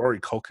starring Rory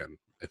Culkin,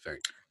 I think.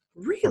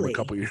 Really? From a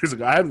couple years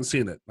ago. I haven't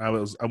seen it. I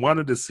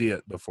wanted to see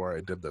it before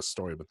I did this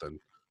story, but then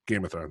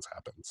Game of Thrones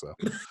happened.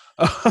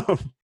 So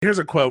here's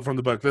a quote from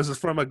the book. This is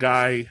from a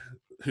guy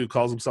who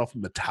calls himself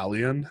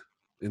Metallian,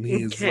 and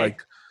he's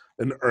like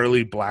an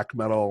early black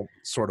metal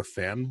sort of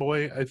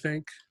fanboy, I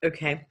think.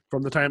 Okay.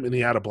 From the time, and he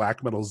had a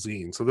black metal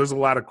zine. So there's a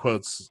lot of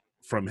quotes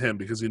from him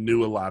because he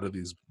knew a lot of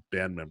these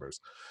band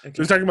members. Okay.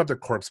 So he's talking about the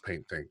corpse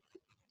paint thing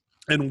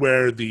and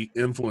where the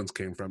influence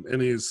came from.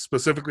 And he's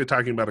specifically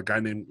talking about a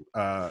guy named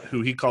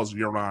who he calls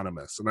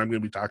Euronymous. And I'm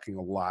going to be talking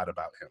a lot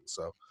about him.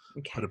 So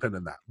put a pin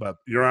in that. But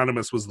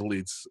Euronymous was the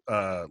lead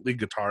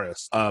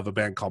guitarist of a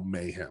band called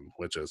Mayhem,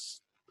 which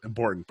is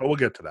important, but we'll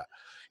get to that.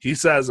 He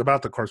says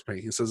about the corpse paint,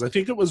 he says, I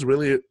think it was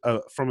really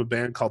from a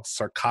band called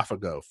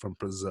Sarcophago from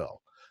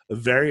Brazil, a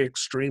very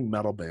extreme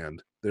metal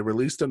band. They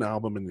released an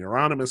album and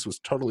Euronymous was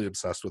totally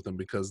obsessed with them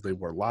because they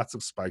wore lots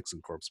of spikes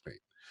and corpse paint.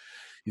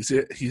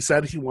 He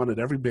said he wanted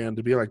every band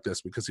to be like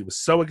this because he was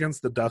so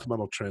against the death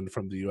metal trend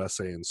from the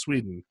USA and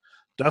Sweden.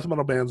 Death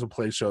metal bands would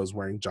play shows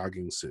wearing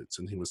jogging suits,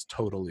 and he was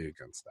totally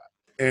against that.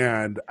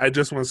 And I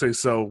just want to say,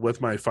 so with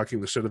my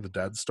fucking the shit of the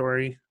dead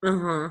story,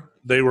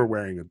 they were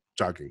wearing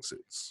jogging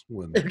suits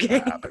when that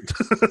happened.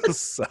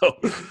 So,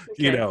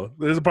 you know,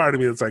 there's a part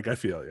of me that's like, I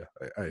feel you.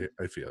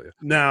 I feel you.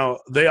 Now,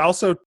 they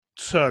also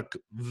took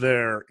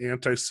their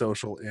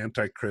antisocial,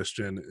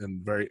 anti-Christian,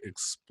 and very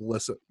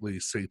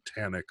explicitly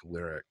satanic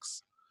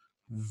lyrics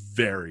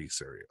very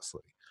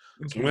seriously.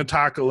 So I'm going to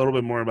talk a little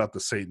bit more about the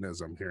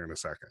Satanism here in a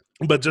second.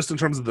 But just in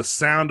terms of the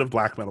sound of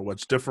black metal,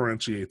 which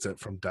differentiates it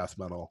from death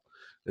metal,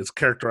 it's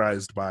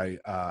characterized by,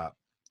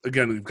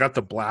 again, we've got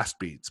the blast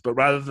beats, but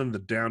rather than the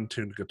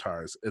down-tuned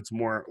guitars, it's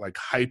more like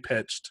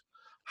high-pitched,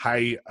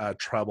 high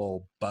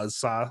treble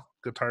buzzsaw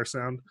guitar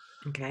sound.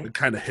 Okay. It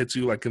kind of hits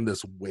you like in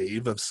this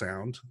wave of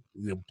sound,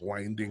 you know,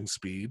 blinding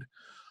speed.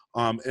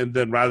 And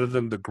then rather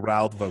than the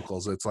growled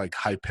vocals, it's like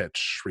high-pitched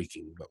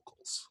shrieking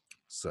vocals.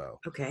 So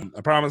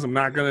I promise I'm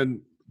not going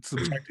to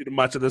subject you to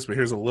much of this, but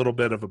here's a little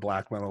bit of a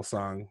black metal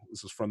song.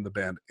 This is from the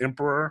band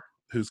Emperor,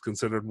 who's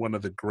considered one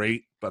of the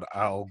great, but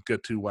I'll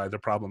get to why they're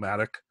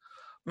problematic,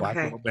 black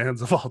metal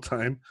bands of all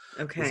time.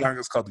 The song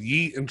is called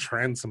Ye in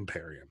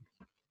Transimperium.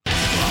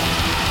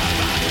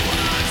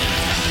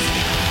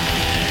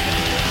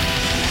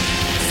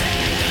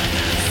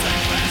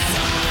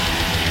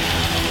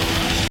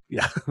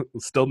 Yeah,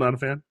 still not a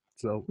fan.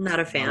 So not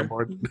a fan.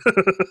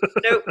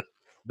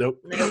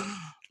 Nope.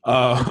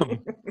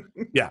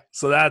 Yeah,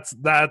 so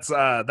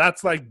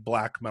that's like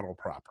black metal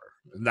proper,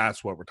 and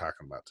that's what we're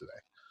talking about today.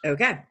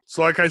 Okay.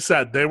 So like I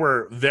said, they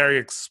were very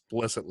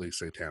explicitly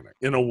satanic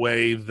in a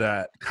way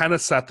that kind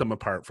of set them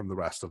apart from the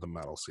rest of the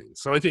metal scene.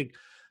 So I think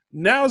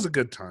Now is a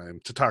good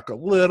time to talk a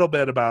little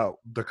bit about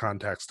the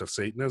context of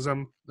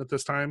Satanism at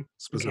this time,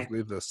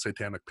 specifically the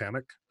Satanic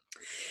Panic.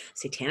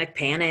 Satanic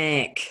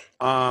Panic.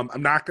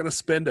 I'm not going to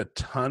spend a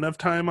ton of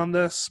time on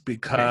this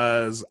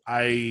because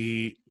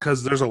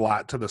there's a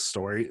lot to the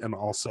story, and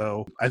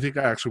also I think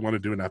I actually want to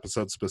do an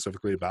episode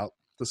specifically about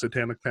the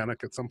Satanic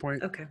Panic at some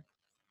point. Okay.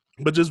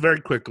 But just very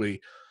quickly,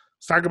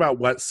 let's talk about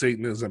what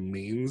Satanism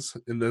means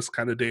in this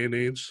kind of day and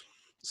age.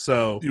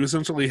 So you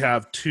essentially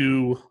have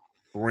two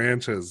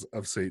branches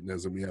of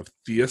Satanism. You have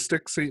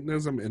theistic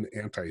Satanism and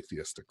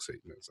anti-theistic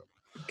Satanism.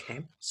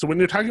 Okay. So when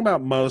you're talking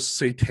about most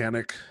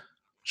satanic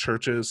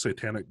churches,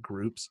 satanic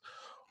groups,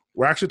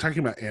 we're actually talking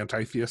about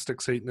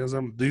anti-theistic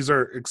Satanism. These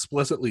are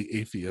explicitly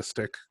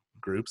atheistic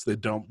groups. They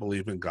don't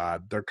believe in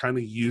God. They're kind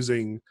of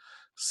using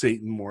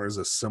Satan more as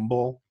a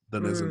symbol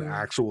than as an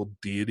actual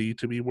deity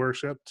to be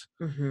worshipped.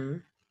 Mm-hmm.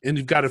 And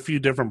you've got a few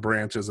different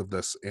branches of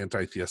this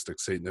anti-theistic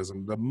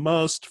Satanism. The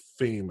most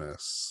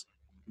famous,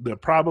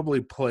 that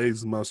probably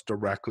plays most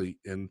directly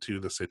into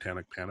the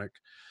Satanic Panic,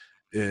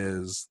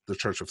 is the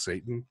Church of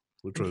Satan,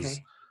 which was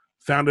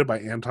founded by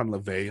Anton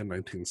LaVey in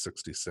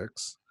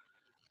 1966.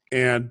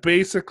 And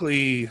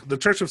basically, the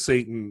Church of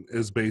Satan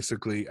is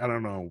basically, I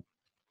don't know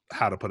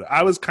how to put it.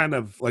 I was kind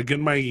of, like,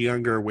 in my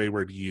younger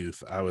wayward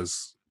youth, I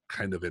was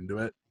kind of into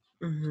it.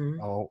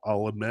 Mm-hmm.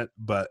 I'll admit,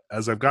 but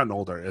as I've gotten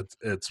older,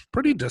 it's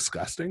pretty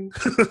disgusting.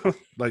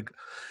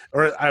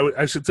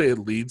 I should say, it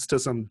leads to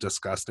some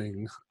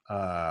disgusting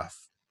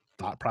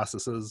thought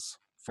processes,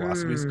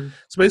 philosophies.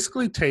 It's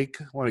basically take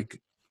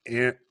like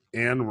Ayn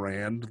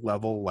Rand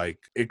level, like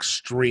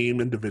extreme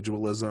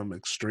individualism,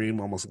 extreme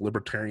almost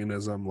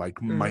libertarianism,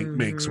 like might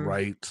makes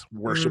right,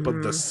 worship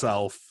of the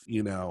self,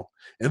 and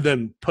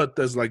then put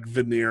this like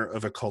veneer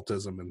of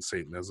occultism and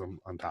Satanism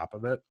on top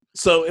of it.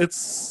 So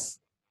it's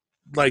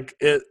like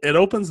it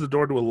opens the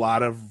door to a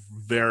lot of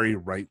very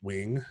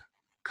right-wing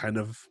kind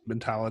of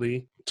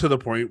mentality, to the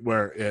point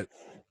where it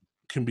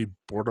can be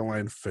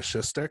borderline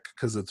fascistic,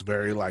 because it's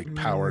very like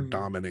power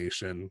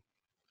domination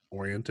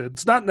oriented.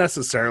 It's not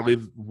necessarily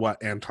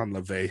what Anton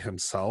LaVey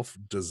himself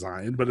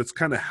designed, but it's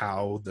kind of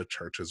how the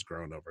church has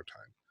grown over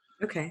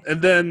time. Okay.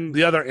 And then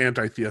the other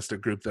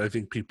anti-theistic group that I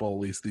think people, at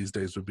least these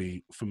days, would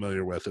be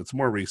familiar with, it's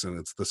more recent,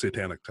 it's the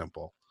Satanic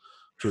Temple,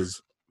 which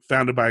was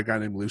founded by a guy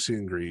named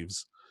Lucian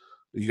Greaves.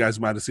 You guys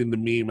might have seen the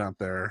meme out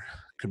there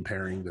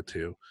comparing the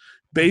two.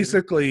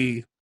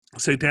 Basically,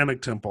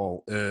 Satanic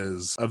Temple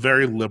is a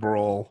very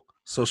liberal,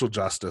 social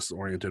justice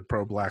oriented,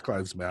 pro Black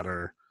Lives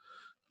Matter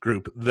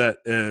group that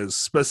is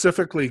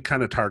specifically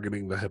kind of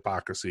targeting the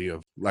hypocrisy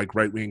of like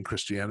right-wing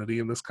Christianity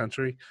in this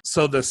country.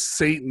 So the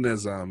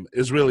Satanism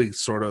is really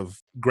sort of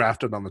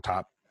grafted on the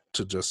top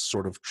to just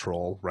sort of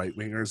troll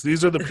right-wingers.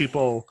 These are the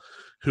people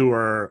who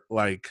are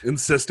like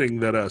insisting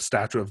that a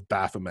statue of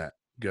Baphomet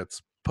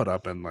gets put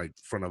up in like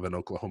front of an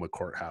Oklahoma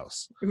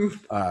courthouse,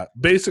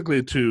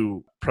 basically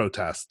to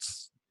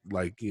protests,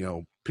 like,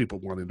 people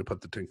wanting to put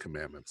the 10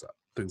 Commandments up,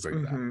 things like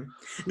that.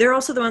 They're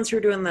also the ones who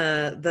are doing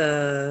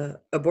the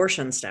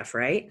abortion stuff,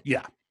 right?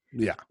 Yeah.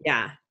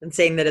 And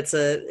saying that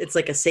it's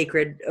like a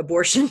sacred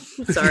abortion.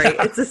 It's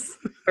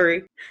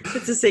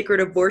a sacred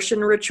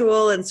abortion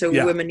ritual, and so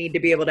women need to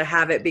be able to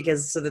have it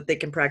so that they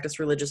can practice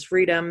religious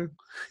freedom.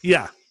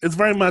 Yeah, it's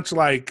very much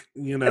like,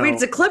 I mean,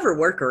 it's a clever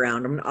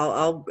workaround.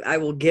 I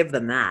will give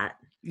them that.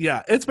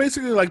 Yeah, it's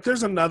basically like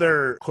there's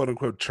another quote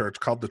unquote church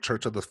called the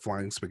Church of the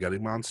Flying Spaghetti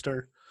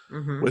Monster,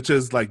 which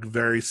is like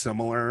very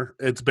similar.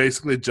 It's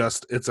basically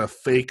it's a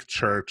fake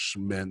church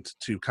meant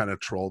to kind of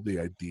troll the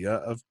idea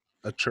of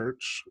a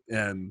church,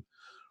 and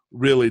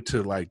really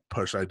to like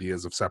push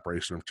ideas of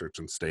separation of church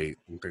and state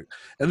and things.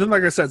 And then,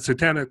 like I said,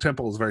 Satanic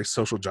Temple is very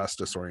social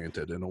justice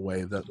oriented in a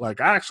way that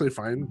like I actually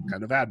find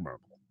kind of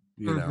admirable.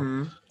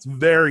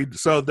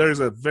 It's there's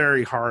a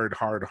very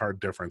hard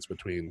difference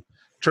between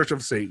Church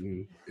of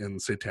Satan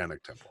and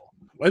Satanic Temple.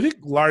 I think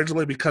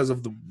largely because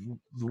of the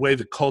way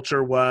the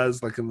culture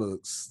was, like in the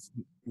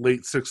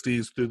late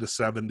 60s through the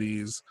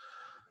 70s,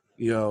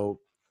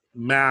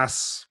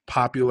 mass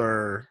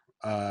popular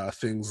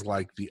things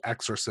like The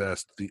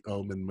Exorcist, the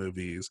Omen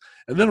movies,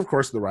 and then of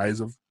course the rise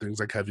of things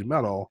like heavy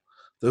metal.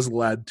 This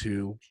led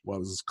to what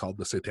was called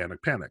the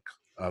Satanic Panic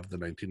of the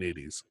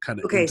 1980s, kind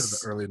of into the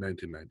early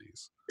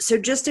 1990s. So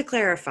just to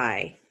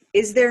clarify,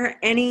 is there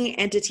any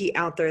entity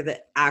out there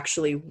that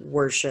actually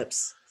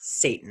worships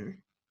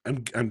Satan?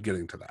 I'm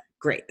getting to that.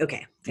 Great.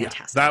 Okay.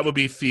 Fantastic. Yeah, that would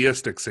be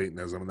theistic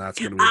Satanism, and that's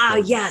going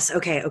to be yes.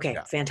 Okay.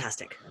 Yeah.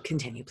 Fantastic.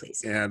 Continue,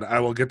 please. And I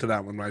will get to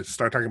that when I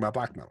start talking about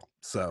black metal.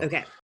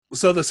 Okay.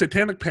 So the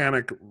Satanic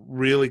Panic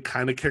really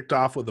kind of kicked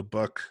off with a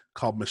book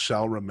called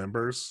Michelle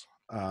Remembers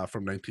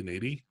from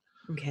 1980.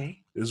 Okay.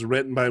 It was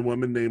written by a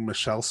woman named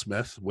Michelle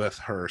Smith with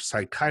her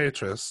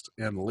psychiatrist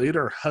and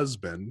later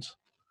husband,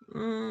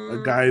 a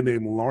guy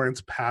named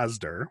Lawrence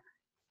Pasder.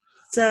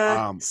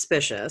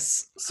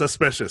 Suspicious.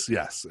 Suspicious,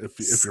 yes. If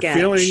you're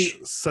feeling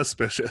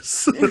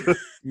suspicious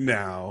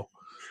now,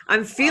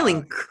 I'm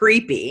feeling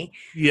creepy.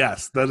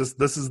 Yes, this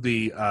is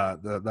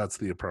that's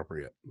the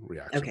appropriate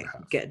reaction. Okay,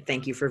 good.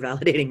 Thank you for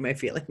validating my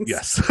feelings.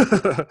 Yes.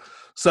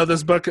 So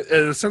this book, it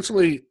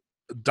essentially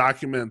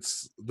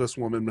documents this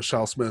woman,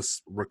 Michelle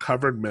Smith's,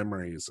 recovered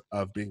memories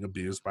of being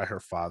abused by her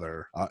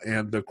father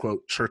and the,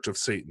 quote, Church of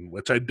Satan,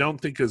 which I don't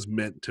think is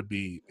meant to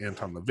be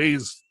Anton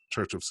LaVey's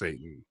Church of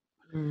Satan,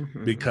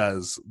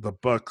 because the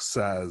book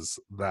says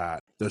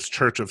that this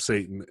Church of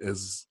Satan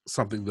is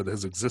something that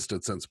has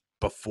existed since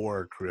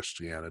before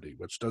Christianity,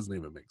 which doesn't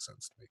even make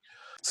sense to me.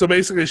 So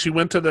basically, she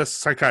went to this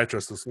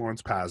psychiatrist, this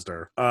Lawrence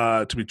Pasder,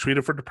 to be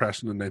treated for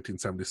depression in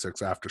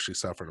 1976 after she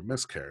suffered a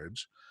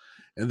miscarriage.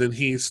 And then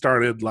he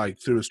started, like,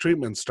 through his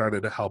treatment,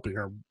 started helping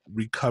her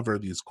recover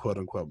these quote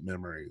unquote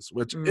memories,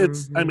 which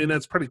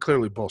it's pretty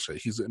clearly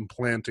bullshit. He's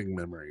implanting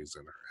memories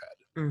in her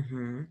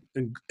head.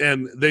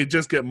 And they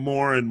just get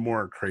more and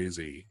more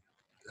crazy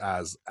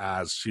as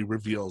she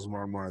reveals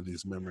more and more of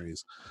these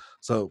memories.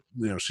 So,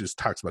 she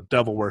talks about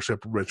devil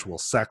worship, ritual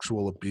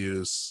sexual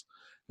abuse,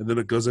 and then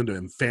it goes into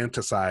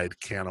infanticide,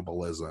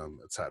 cannibalism,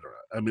 etc.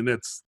 I mean,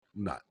 it's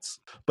nuts.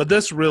 But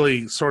this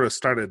really sort of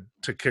started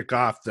to kick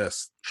off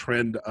this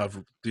trend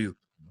of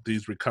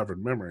these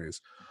recovered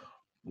memories,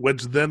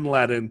 which then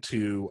led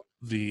into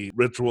the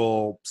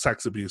ritual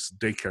sex abuse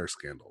daycare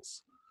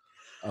scandals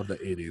of the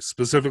 80s,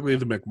 specifically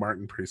the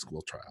McMartin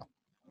preschool trial.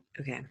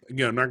 Okay. I'm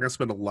not going to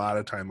spend a lot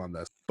of time on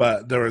this,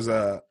 but there was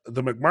the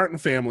McMartin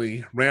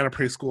family ran a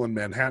preschool in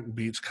Manhattan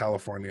Beach,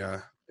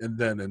 California, and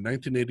then in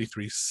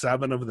 1983,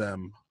 7 of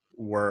them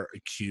were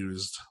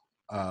accused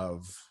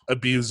of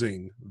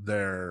abusing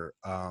their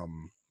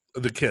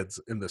the kids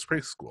in this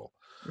preschool.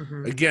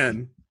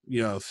 Again,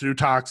 through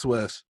talks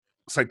with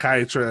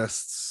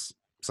psychiatrists,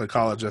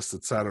 psychologists,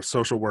 etc.,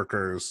 social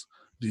workers,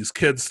 these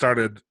kids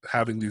started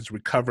having these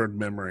recovered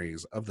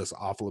memories of this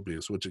awful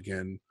abuse, which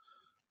again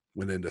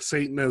went into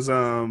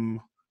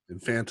Satanism,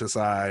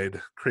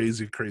 infanticide,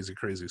 crazy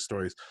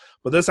stories.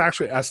 But this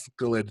actually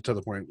escalated to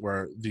the point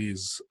where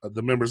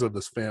the members of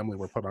this family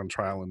were put on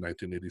trial in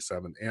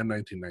 1987 and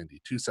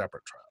 1990, 2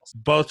 separate trials.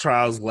 Both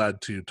trials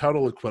led to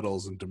total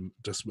acquittals and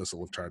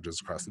dismissal of charges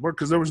across the board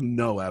because there was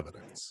no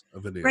evidence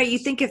of any. Right. You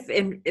think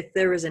if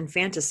there was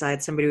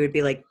infanticide, somebody would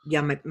be like,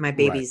 yeah, my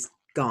baby's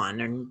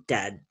gone and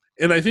dead.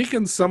 And I think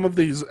in some of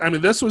these, I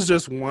mean, this was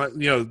just one,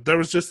 there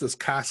was just this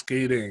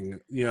cascading,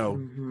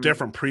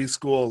 different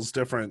preschools,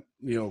 different,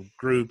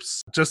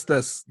 groups, just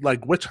this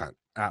like witch hunt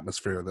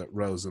atmosphere that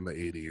rose in the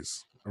 80s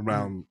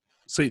around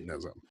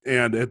Satanism.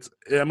 And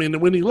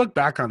when you look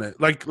back on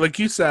it, like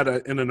you said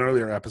in an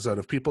earlier episode,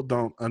 if people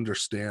don't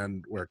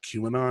understand where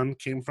QAnon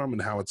came from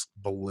and how it's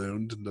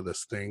ballooned into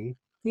this thing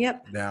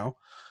now,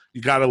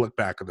 you got to look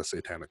back at the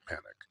Satanic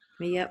Panic.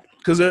 Yep.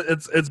 Because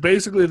it's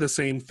basically the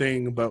same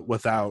thing, but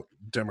without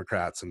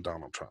Democrats and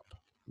Donald Trump.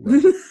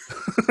 Right?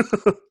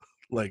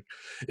 Like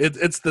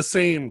it's the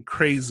same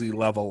crazy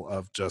level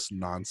of just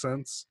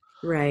nonsense.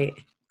 Right.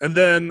 And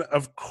then,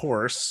 of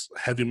course,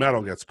 heavy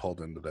metal gets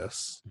pulled into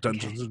this.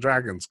 Dungeons and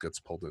Dragons gets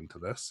pulled into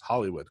this.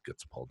 Hollywood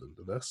gets pulled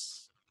into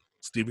this.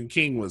 Stephen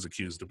King was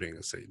accused of being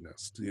a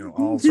Satanist.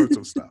 All sorts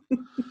of stuff.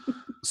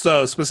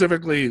 So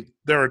specifically,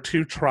 there are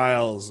 2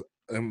 trials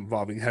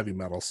involving heavy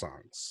metal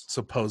songs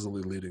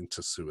supposedly leading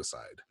to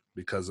suicide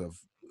because of,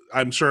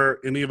 I'm sure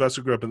any of us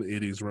who grew up in the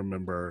 80s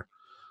remember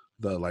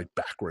the like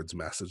backwards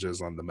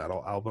messages on the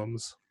metal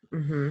albums.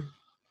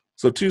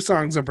 So 2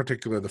 songs in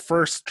particular. The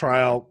first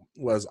trial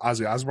was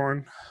Ozzy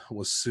Osbourne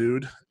was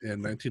sued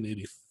in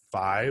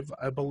 1985,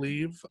 I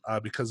believe,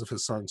 because of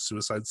his song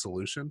Suicide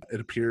Solution.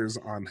 It appears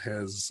on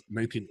his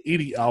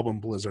 1980 album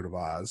Blizzard of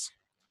Oz.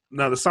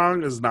 Now the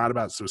song is not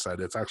about suicide.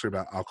 It's actually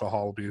about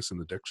alcohol abuse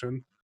and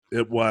addiction.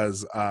 It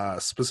was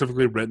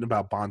specifically written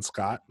about Bon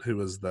Scott, who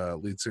was the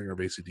lead singer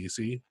of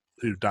AC/DC,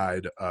 who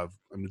died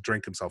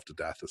drank himself to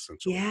death,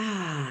 essentially.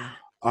 Yeah.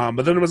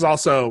 But then it was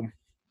also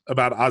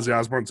about Ozzy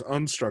Osbourne's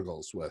own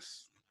struggles with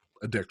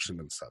addiction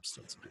and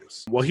substance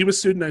abuse. Well, he was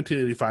sued in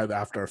 1985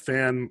 after a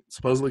fan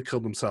supposedly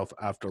killed himself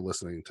after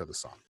listening to the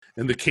song.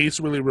 And the case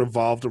really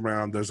revolved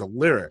around, there's a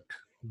lyric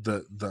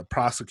that the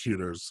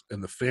prosecutors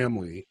and the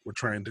family were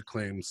trying to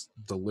claim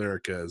the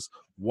lyric is,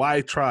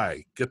 "Why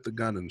try? Get the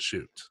gun and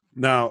shoot."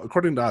 Now,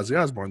 according to Ozzy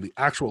Osbourne, the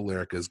actual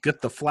lyric is,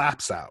 "Get the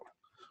flaps out,"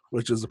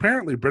 which is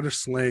apparently British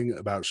slang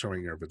about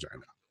showing your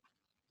vagina.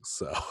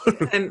 So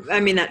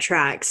that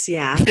tracks.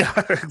 Yeah.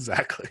 Yeah,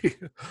 exactly.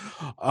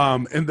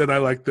 And then I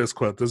like this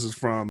quote. This is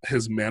from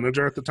his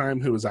manager at the time,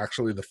 who was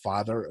actually the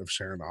father of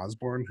Sharon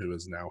Osbourne, who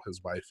is now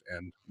his wife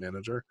and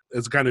manager.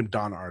 It's a guy named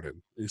Don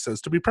Arden. He says,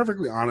 "To be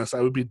perfectly honest,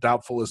 I would be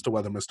doubtful as to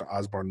whether Mr.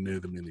 Osbourne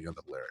knew the meaning of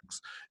the lyrics,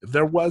 if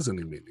there was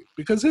any meaning,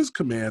 because his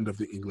command of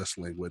the English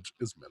language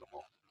is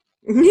minimal."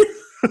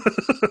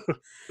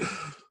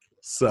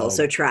 So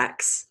also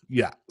tracks.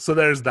 Yeah. So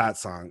there's that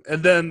song.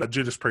 And then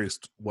Judas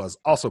Priest was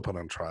also put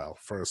on trial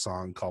for a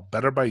song called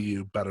Better by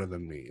You, Better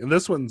Than Me. And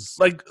this one's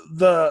like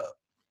the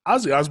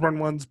Ozzy Osbourne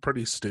one's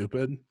pretty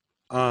stupid.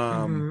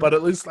 But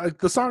at least like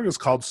the song is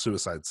called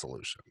Suicide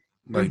Solution.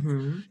 Like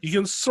you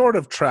can sort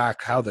of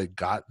track how they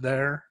got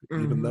there,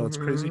 even though it's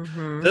crazy.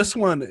 This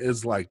one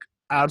is like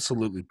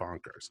absolutely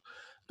bonkers.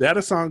 They had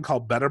a song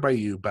called Better by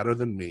You, Better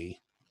Than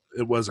Me.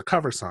 It was a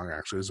cover song,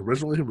 actually. It was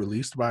originally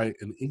released by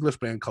an English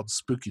band called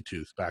Spooky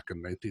Tooth back in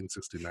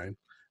 1969.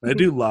 And I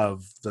do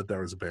love that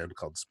there was a band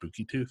called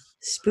Spooky Tooth.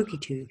 Spooky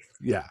Tooth.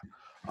 Yeah.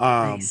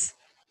 Nice.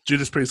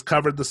 Judas Priest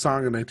covered the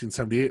song in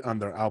 1978 on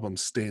their album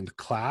Stained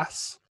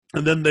Class.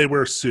 And then they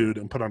were sued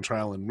and put on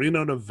trial in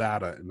Reno,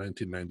 Nevada in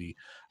 1990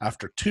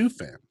 after 2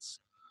 fans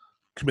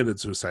committed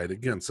suicide,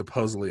 again,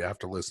 supposedly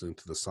after listening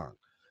to the song.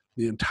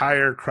 The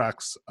entire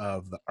crux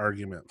of the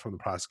argument from the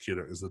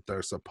prosecutor is that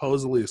there's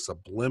supposedly a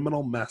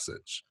subliminal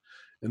message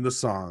in the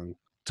song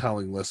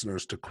telling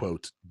listeners to,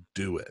 quote,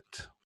 do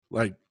it.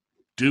 Like,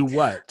 do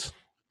what?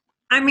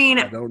 I mean,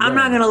 I'm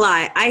not going to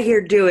lie. I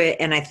hear do it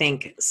and I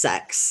think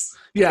sex.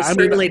 Yeah, I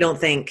certainly don't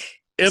think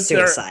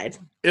suicide.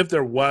 If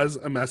there was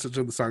a message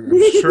in the song,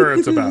 I'm sure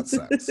it's about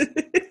sex.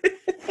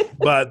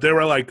 But they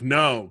were like,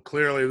 no,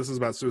 clearly this is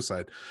about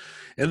suicide.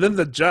 And then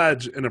the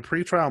judge in a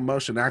pretrial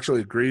motion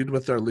actually agreed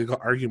with their legal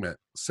argument,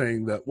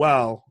 saying that,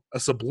 well, a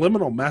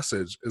subliminal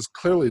message is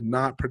clearly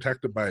not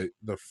protected by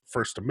the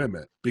First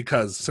Amendment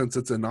because since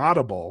it's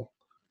inaudible,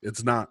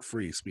 it's not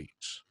free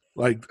speech.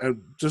 Like,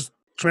 just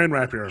try and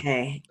wrap your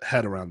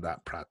head around that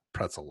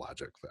pretzel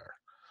logic there.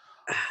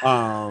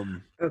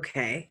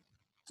 Okay.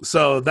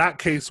 So that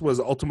case was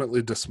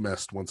ultimately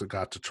dismissed once it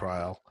got to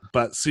trial,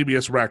 but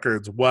CBS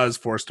Records was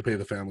forced to pay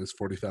the families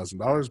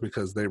 $40,000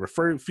 because they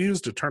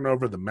refused to turn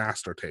over the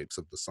master tapes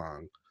of the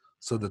song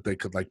so that they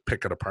could like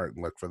pick it apart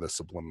and look for the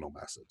subliminal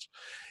message.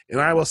 And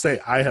I will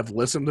say, I have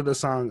listened to the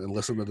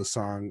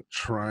song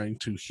trying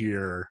to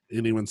hear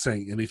anyone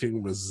saying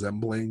anything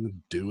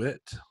resembling do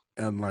it.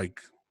 And like,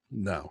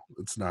 no,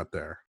 it's not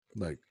there.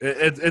 Like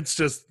it's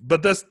just,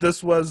 but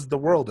this was the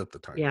world at the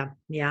time. Yeah.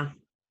 Yeah.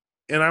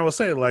 And I will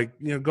say, like,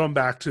 you know, going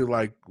back to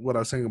like what I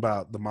was saying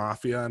about the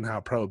mafia and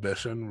how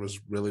prohibition was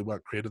really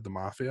what created the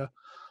mafia,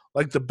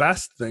 like the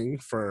best thing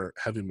for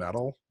heavy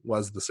metal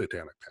was the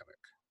Satanic Panic.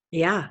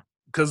 Yeah.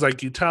 Because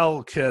like you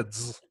tell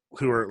kids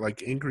who are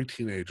like angry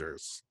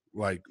teenagers,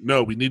 like,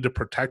 no, we need to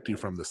protect you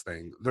from this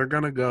thing. They're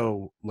going to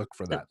go look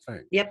for that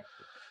thing. Yep.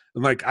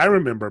 And like, I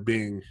remember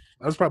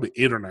I was probably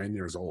 8 or 9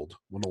 years old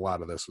when a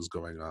lot of this was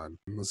going on.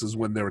 And this is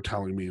when they were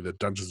telling me that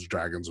Dungeons and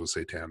Dragons was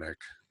satanic,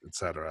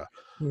 etc.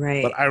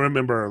 Right. But I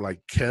remember like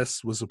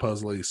KISS was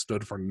supposedly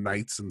stood for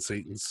Knights in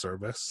Satan's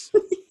Service.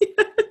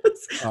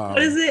 Yes.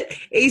 What is it?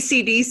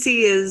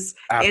 AC/DC is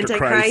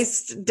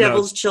Antichrist,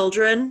 Devil's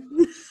Children.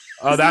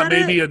 Oh, that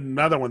may be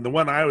another one. The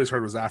one I always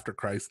heard was After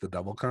Christ, the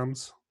Devil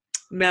Comes.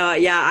 No,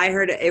 yeah, I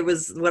heard it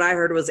was what I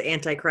heard was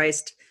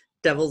Antichrist,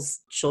 Devil's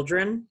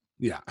Children.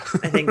 Yeah.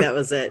 I think that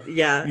was it.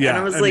 Yeah. Yeah. And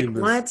I was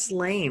what's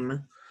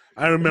lame?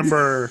 I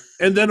remember,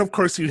 and then of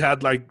course you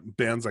had like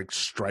bands like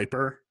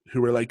Stryper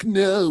who were like,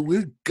 no,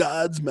 we're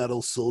God's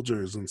metal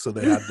soldiers. And so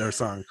they had their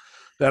song.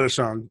 They had a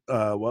song,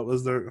 what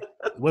was their,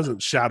 it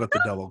wasn't Shout at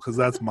the Devil, because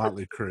that's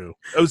Motley Crue.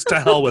 It was To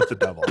Hell with the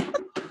Devil.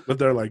 With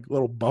their like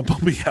little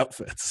bumblebee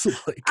outfits.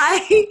 Like,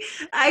 a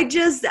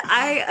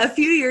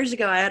few years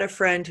ago, I had a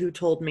friend who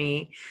told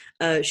me,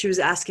 she was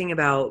asking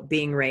about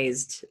being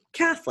raised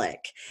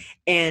Catholic.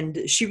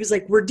 And she was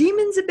like, were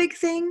demons a big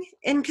thing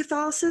in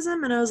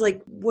Catholicism? And I was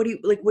like, what do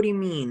you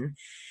mean?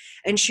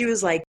 And she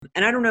was like,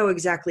 and I don't know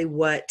exactly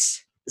what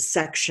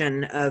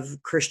section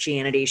of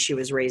Christianity she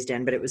was raised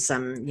in, but it was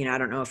some, I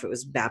don't know if it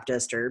was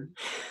Baptist or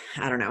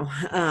I don't know.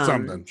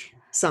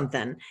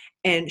 Something.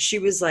 And she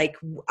was like,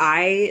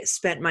 I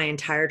spent my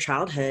entire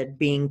childhood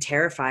being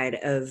terrified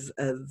of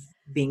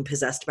being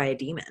possessed by a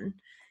demon.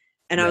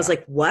 And I was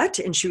like, what?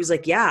 And she was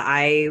like, yeah,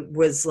 I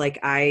was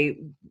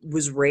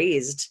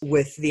raised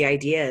with the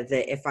idea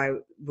that if I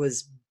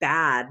was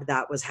bad,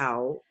 that was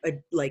how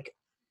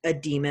a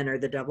demon or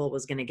the devil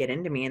was going to get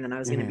into me, and then I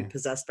was going to be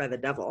possessed by the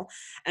devil.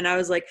 And I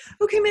was like,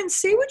 okay, man,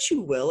 say what you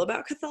will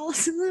about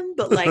Catholicism,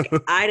 but like,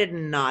 I did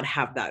not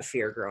have that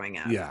fear growing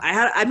up. Yeah. I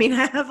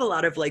have a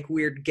lot of like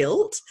weird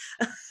guilt.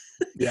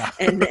 Yeah.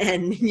 and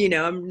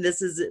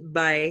this is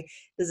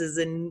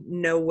in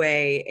no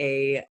way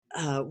a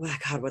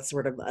what's the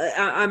word?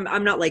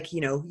 I'm not like,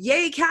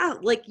 yay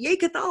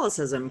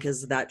Catholicism,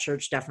 because that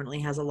church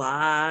definitely has a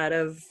lot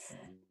of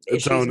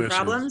issues and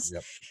problems.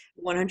 Yep.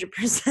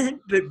 100%.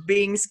 But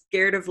being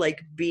scared of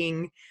like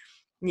being,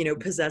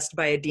 possessed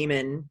by a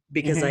demon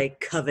because I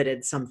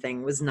coveted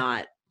something was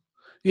not.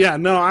 Yeah,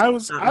 no, I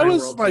was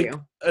like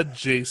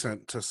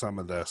adjacent to some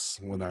of this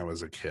when I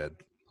was a kid.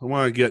 I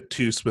want to get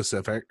too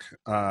specific,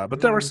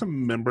 but there were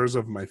some members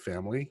of my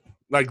family,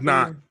 like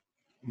not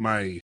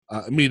my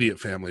immediate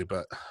family,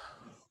 but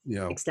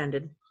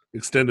extended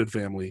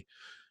family,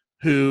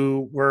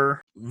 who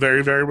were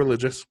very, very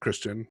religious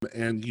Christian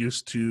and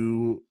used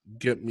to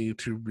get me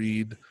to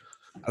read.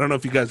 I don't know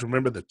if you guys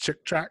remember the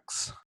Chick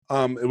Tracts.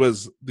 It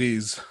was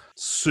these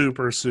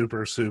super,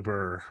 super,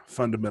 super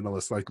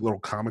fundamentalist, like little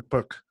comic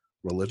book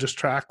religious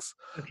tracts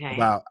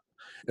about.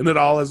 And it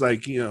all is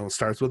like,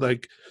 starts with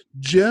like,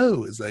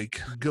 Joe is like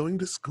going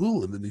to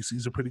school and then he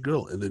sees a pretty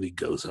girl and then he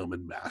goes home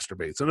and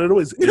masturbates. And it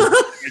always is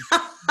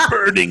like,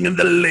 burning in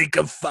the lake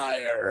of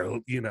fire, Oh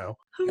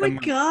my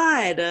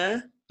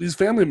God. These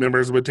family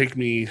members would take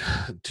me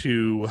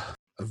to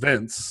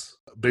events,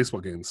 baseball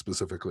games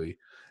specifically,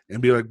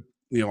 and be like,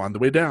 on the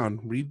way down,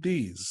 read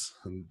these,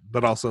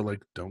 but also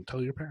like, don't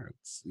tell your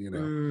parents,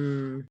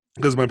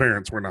 because my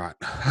parents were not,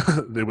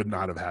 they would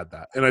not have had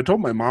that. And I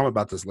told my mom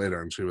about this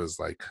later, and she was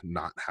like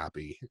not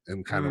happy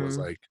and kind of was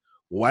like,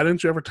 why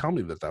didn't you ever tell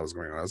me that was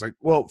going on? I was like,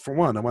 well, for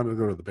one, I wanted to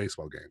go to the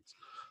baseball games,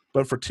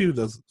 but for two,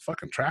 those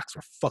fucking tracks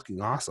were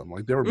fucking awesome.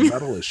 Like, they were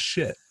metal as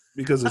shit,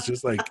 because it's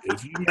just like,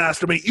 if you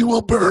masturbate, you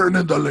will burn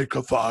in the lake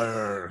of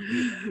fire.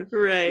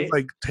 Right. It's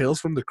like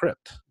Tales from the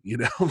Crypt,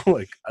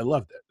 like, I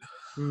loved it.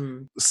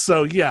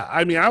 So yeah,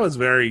 I mean, I was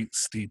very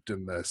steeped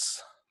in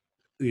this.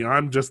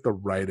 I'm just the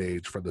right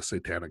age for the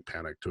Satanic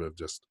Panic to have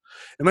just,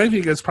 and I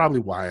think it's probably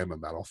why I'm a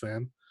metal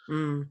fan.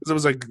 Because it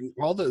was like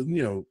all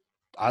the,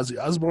 Ozzy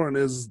Osbourne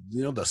is,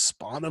 the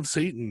spawn of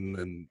Satan,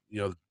 and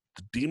the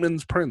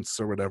demon's prince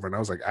or whatever, and I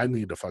was like, I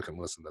need to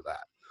fucking listen to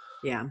that.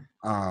 Yeah.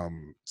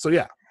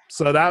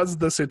 So that was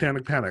the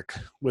Satanic Panic,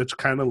 which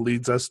kind of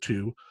leads us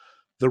to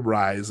the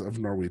rise of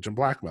Norwegian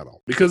black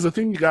metal. Because the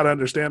thing you got to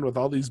understand with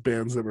all these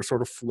bands that were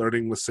sort of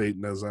flirting with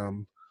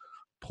Satanism,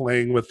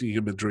 playing with the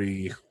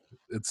imagery,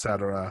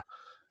 etc.,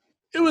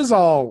 it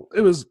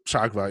was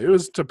shock value. It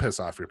was to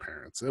piss off your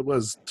parents. It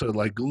was to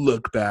like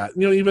look bad.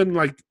 Even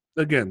like,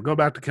 again, go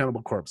back to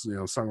Cannibal Corpse,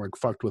 song like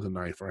Fucked with a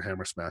Knife or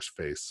Hammer Smash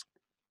Face.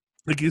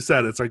 Like you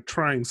said, it's like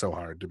trying so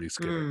hard to be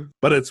scary,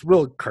 but it's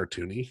real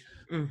cartoony.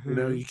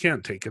 You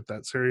can't take it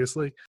that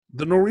seriously.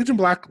 The Norwegian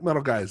black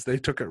metal guys, they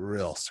took it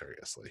real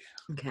seriously.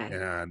 Okay.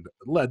 And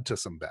led to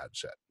some bad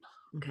shit.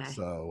 Okay.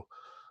 So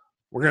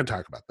we're going to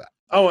talk about that.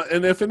 Oh,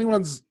 and if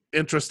anyone's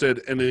interested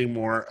in any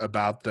more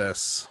about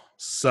this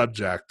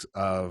subject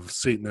of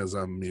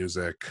Satanism,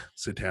 music,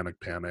 Satanic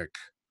Panic,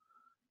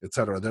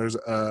 etc., there's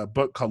a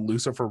book called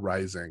Lucifer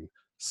Rising,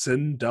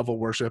 Sin, Devil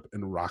Worship,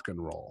 and Rock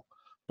and Roll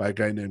by a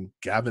guy named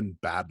Gavin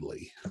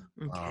Badley.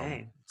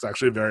 Okay. It's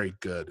actually a very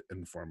good,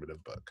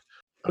 informative book.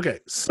 Okay,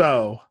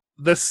 so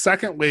the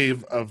second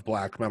wave of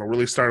black metal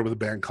really started with a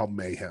band called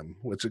Mayhem,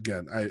 which,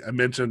 again, I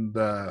mentioned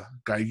the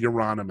guy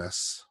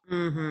Euronymous.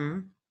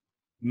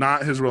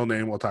 Not his real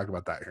name. We'll talk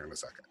about that here in a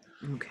second.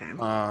 Okay.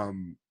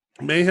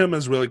 Mayhem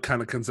is really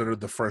kind of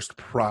considered the first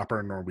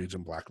proper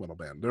Norwegian black metal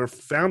band. They were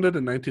founded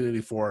in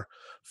 1984,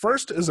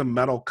 first as a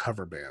metal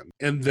cover band,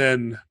 and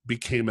then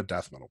became a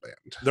death metal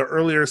band. Their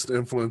earliest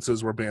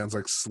influences were bands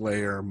like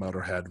Slayer,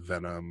 Motorhead,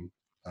 Venom,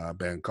 a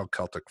band called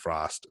Celtic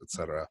Frost,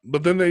 etc.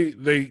 But then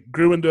they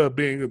grew into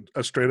being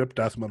a straight up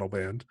death metal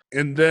band.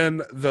 And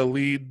then the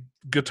lead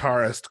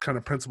guitarist, kind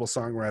of principal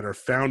songwriter,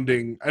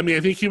 I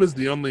think he was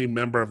the only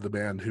member of the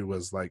band who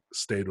was like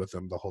stayed with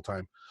them the whole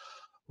time,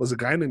 was a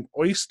guy named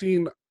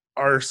Oystein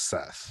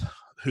Arseth,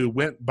 who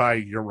went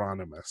by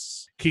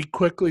Euronymous. He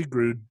quickly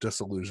grew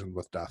disillusioned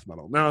with death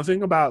metal. Now, the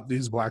thing about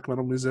these black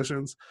metal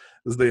musicians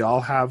is they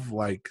all have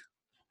like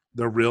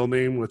their real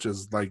name, which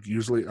is like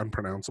usually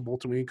unpronounceable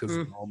to me because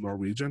they're all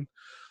Norwegian.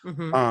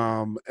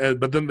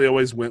 But then they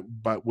always went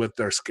with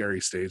their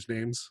scary stage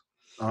names.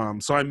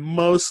 So I'm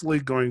mostly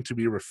going to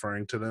be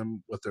referring to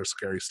them with their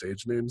scary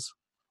stage names,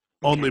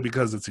 only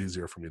because it's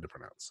easier for me to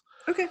pronounce.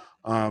 Okay.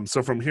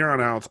 So from here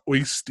on out,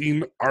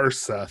 Oystein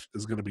Arseth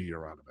is going to be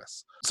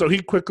Euronymous. So he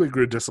quickly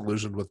grew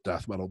disillusioned with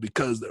death metal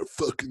because they're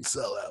fucking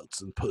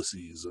sellouts and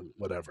pussies and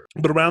whatever.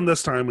 But around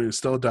this time, when he was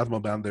still a death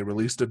metal band, they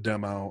released a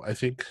demo, I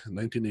think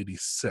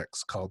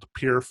 1986, called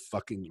Pure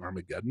Fucking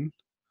Armageddon.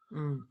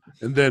 And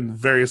then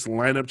various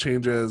lineup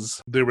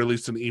changes. They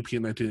released an EP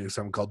in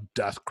 1987 called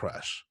Death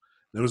Crush.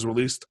 It was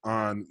released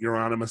on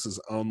Euronymous'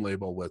 own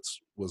label,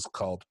 which was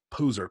called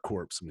Poser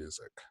Corpse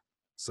Music.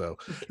 So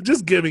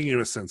just giving you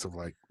a sense of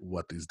like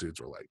what these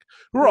dudes were like.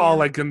 Who were all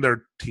like in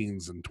their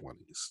teens and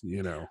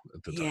 20s,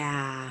 at the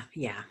time.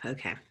 Yeah.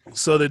 Okay.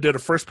 So they did a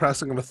first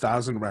pressing of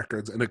 1,000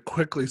 records, and it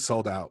quickly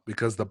sold out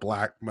because the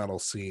black metal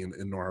scene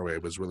in Norway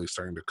was really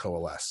starting to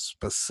coalesce,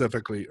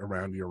 specifically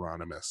around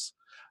Euronymous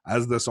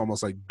as this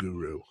almost like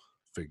guru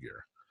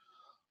figure.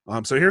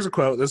 So here's a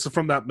quote. This is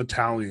from that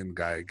Metallian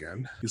guy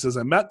again. He says,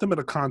 "I met them at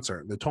a concert,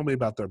 and they told me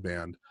about their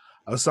band.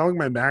 I was selling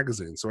my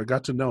magazine, so I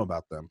got to know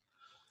about them.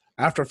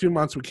 After a few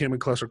months, we came in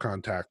closer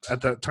contact.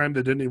 At that time,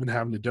 they didn't even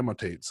have any demo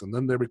tapes, and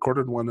then they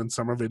recorded one in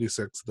summer of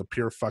 '86, the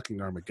Pure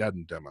Fucking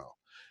Armageddon demo.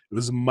 It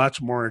was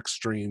much more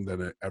extreme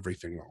than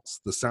everything else.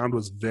 The sound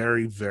was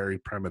very, very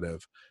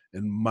primitive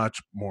and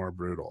much more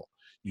brutal.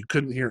 You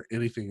couldn't hear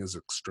anything as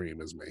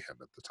extreme as Mayhem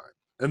at the time."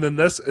 And then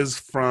this is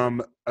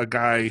from a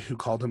guy who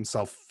called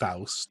himself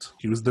Faust.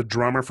 He was the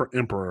drummer for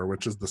Emperor,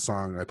 which is the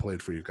song I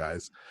played for you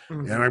guys.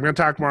 And I'm going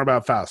to talk more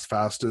about Faust.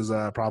 Faust is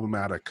a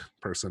problematic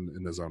person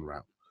in his own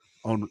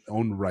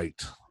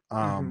right.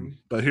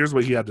 But here's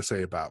what he had to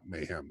say about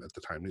Mayhem at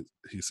the time.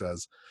 He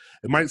says,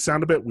 "It might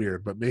sound a bit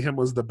weird, but Mayhem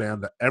was the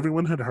band that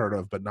everyone had heard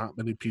of, but not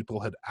many people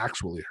had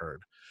actually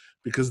heard,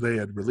 because they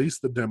had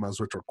released the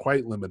demos, which were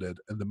quite limited,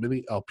 and the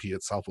mini LP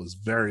itself was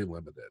very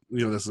limited."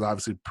 This is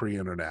obviously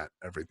pre-internet,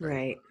 everything.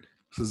 Right.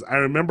 He says, "I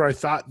remember I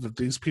thought that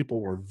these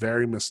people were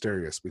very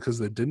mysterious because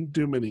they didn't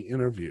do many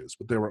interviews,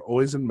 but they were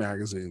always in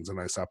magazines, and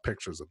I saw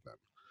pictures of them.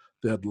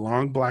 They had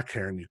long black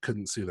hair, and you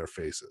couldn't see their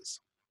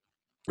faces.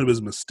 It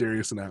was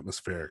mysterious and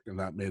atmospheric, and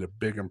that made a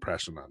big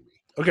impression on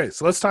me." Okay,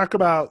 so let's talk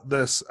about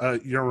this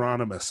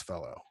Euronymous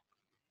fellow,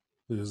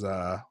 who's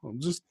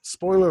just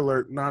spoiler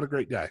alert, not a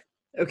great guy.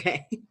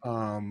 Okay.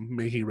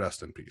 May he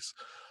rest in peace.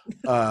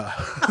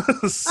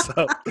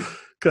 So,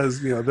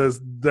 because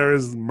there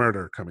is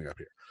murder coming up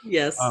here.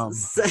 Yes.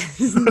 So-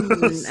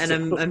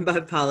 And I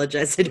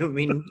apologize. I don't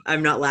mean,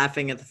 I'm not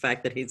laughing at the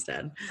fact that he's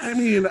dead. I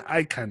mean,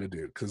 I kind of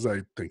do because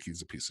I think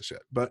he's a piece of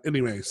shit. But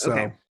anyway, so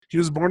Okay. he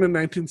was born in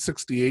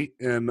 1968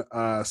 in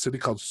a city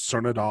called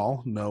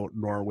Surnadal,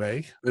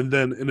 Norway. And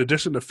then, in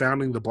addition to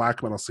founding the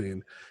black metal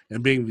scene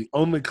and being the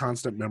only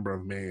constant member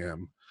of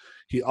Mayhem,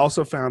 he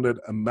also founded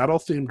a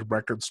metal-themed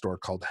record store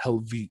called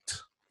Helvete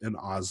in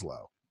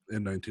Oslo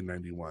in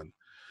 1991.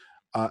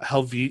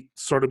 Helvete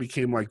sort of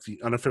became like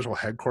the unofficial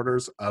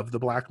headquarters of the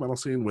black metal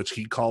scene, which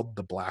he called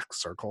the Black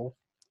Circle.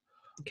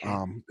 Okay.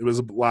 It was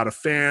a lot of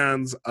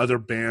fans, other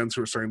bands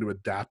who were starting to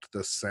adapt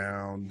the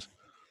sound,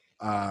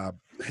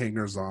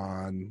 hangers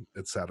on,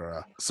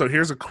 etc. So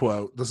here's a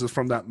quote. This is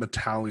from that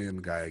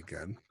Metallian guy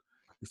again.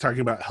 He's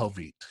talking about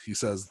Helvete. He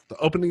says, the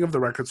opening of the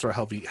record store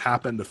Helvete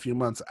happened a few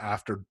months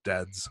after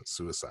Dead's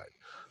suicide.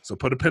 So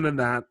put a pin in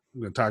that.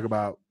 I'm going to talk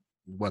about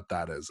what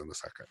that is in a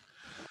second.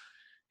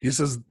 He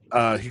says,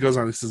 he goes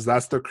on, he says,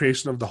 that's the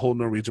creation of the whole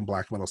Norwegian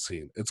black metal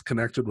scene. It's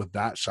connected with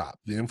that shop,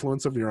 the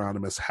influence of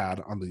Euronymous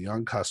had on the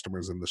young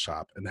customers in the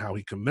shop, and how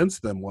he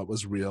convinced them what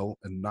was real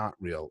and not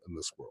real in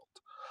this world.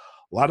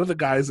 A lot of the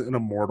guys in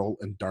Immortal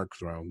and Dark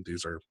Throne,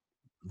 these are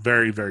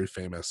very, very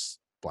famous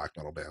black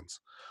metal bands,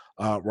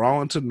 were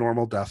all into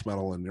normal death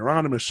metal, and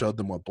Euronymous showed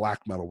them what black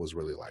metal was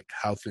really like,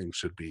 how things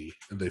should be,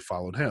 and they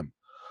followed him.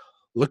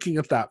 Looking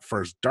at that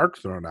first Dark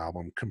Throne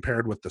album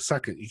compared with the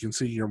second, you can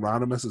see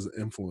Euronymous'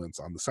 influence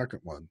on the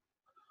second one.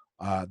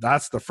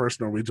 That's the first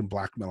Norwegian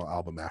black metal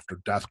album after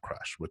Death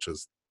Crush, which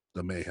is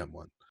the Mayhem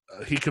one.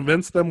 He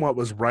convinced them what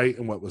was right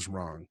and what was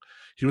wrong.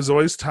 He was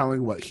always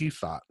telling what he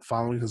thought,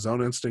 following his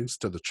own instincts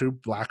to the true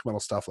black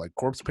metal stuff like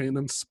corpse paint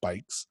and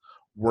spikes,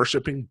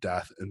 worshiping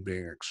death, and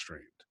being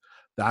extreme.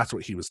 That's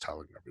what he was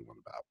telling everyone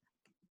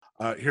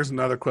about. Here's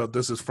another quote.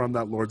 This is from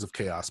that Lords of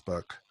Chaos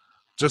book.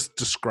 Just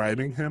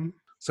describing him.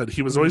 Said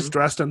he was always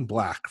dressed in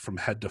black from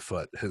head to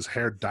foot, his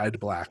hair dyed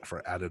black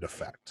for added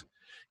effect.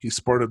 He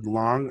sported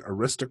long,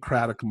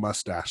 aristocratic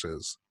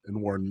mustaches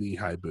and wore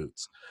knee-high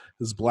boots.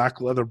 His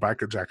black leather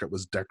biker jacket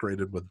was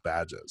decorated with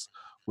badges.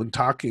 When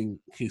talking,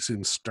 he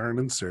seemed stern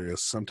and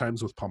serious,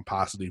 sometimes with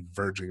pomposity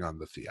verging on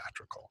the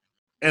theatrical.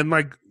 And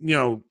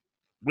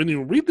when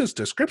you read this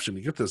description,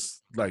 you get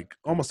this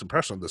almost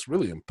impression of this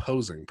really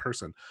imposing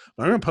person.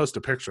 But I'm going to post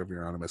a picture of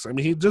Euronymous. I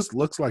mean, he just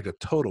looks like a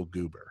total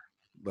goober.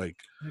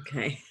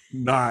 Okay.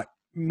 Not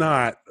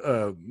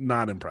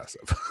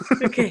impressive.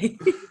 Okay.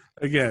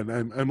 Again,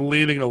 I'm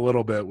leaning a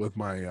little bit with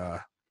my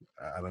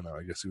I don't know,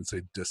 I guess you would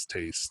say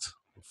distaste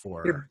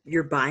for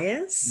your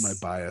bias. My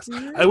bias.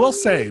 Yeah. I will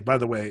say, by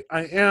the way,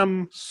 I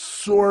am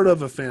sort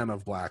of a fan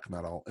of black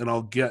metal, and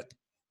I'll get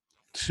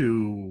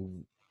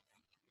to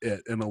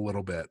it in a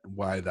little bit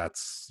why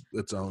that's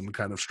its own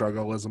kind of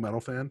struggle as a metal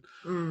fan.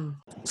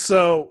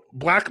 So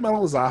black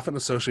metal is often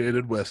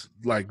associated with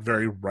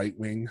very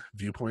right-wing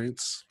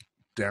viewpoints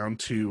down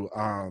to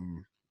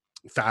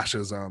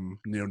fascism,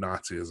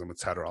 neo-Nazism,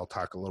 etc. I'll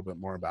talk a little bit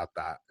more about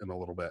that in a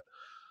little bit.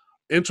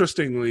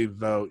 Interestingly,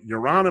 though,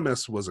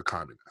 Euronymous was a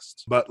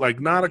communist, but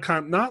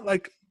not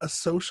like a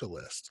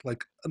socialist,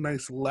 like a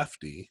nice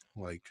lefty,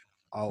 like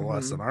all of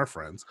us and our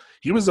friends.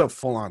 He was a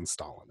full-on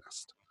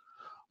Stalinist.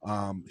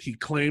 He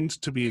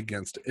claimed to be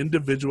against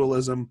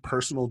individualism,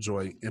 personal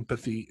joy,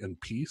 empathy,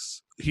 and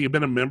peace. He had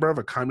been a member of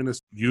a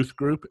communist youth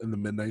group in the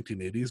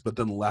mid-1980s, but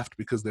then left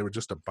because they were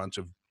just a bunch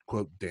of,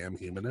 quote, damn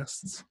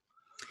humanists.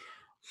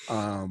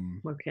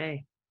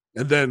 Okay.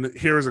 And then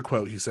here is a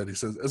quote he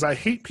says, as I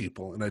hate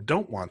people and I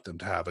don't want them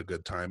to have a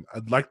good time,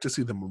 I'd like to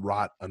see them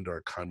rot under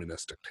a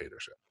communist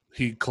dictatorship.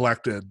 He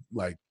collected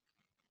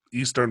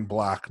Eastern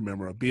Bloc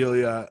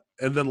memorabilia,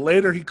 and then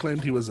later he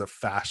claimed he was a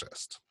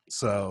fascist.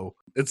 So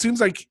it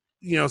seems like,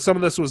 some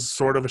of this was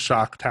sort of a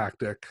shock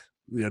tactic,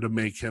 to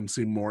make him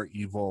seem more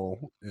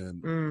evil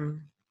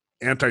and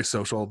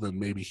antisocial than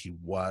maybe he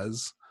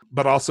was.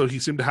 But also he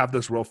seemed to have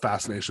this real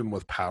fascination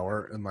with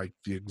power and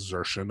the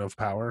exertion of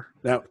power.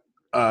 Now,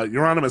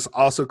 Euronymous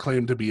also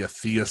claimed to be a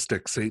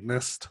theistic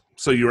Satanist.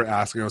 So you were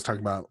asking, I was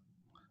talking about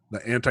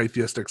the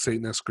anti-theistic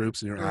Satanist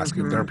groups, and you're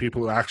asking if there are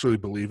people who actually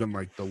believe in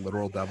the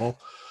literal devil.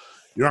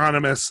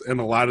 Euronymous and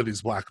a lot of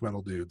these black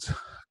metal dudes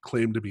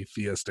claim to be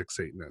theistic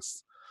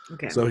Satanists.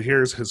 Okay. So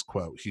here's his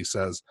quote. He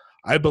says,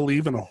 I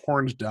believe in a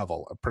horned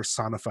devil, a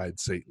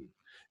personified Satan.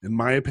 In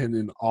my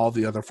opinion, all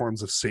the other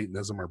forms of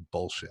Satanism are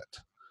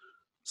bullshit.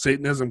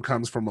 Satanism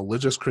comes from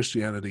religious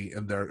Christianity,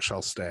 and there it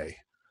shall stay.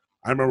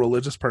 I'm a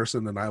religious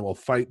person, and I will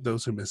fight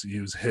those who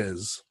misuse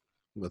his,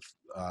 with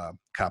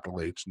capital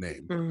H,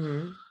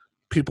 name.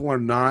 People are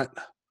not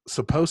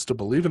supposed to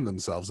believe in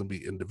themselves and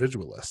be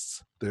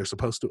individualists. They're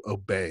supposed to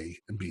obey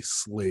and be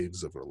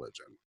slaves of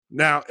religion.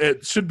 Now,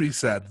 it should be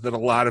said that a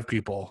lot of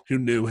people who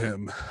knew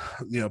him,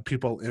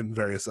 people in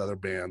various other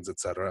bands,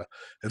 etc.,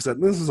 have said,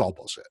 this is all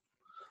bullshit.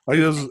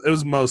 It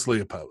was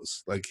mostly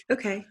opposed.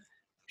 Okay.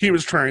 he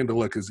was trying to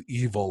look as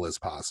evil as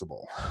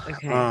possible.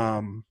 Okay.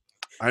 I'm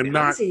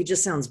not. Honestly, he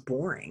just sounds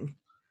boring.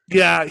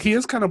 Yeah, he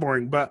is kind of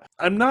boring, but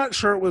I'm not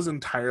sure it was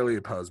entirely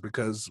opposed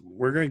because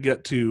we're going to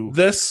get to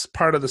this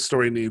part of the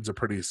story needs a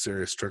pretty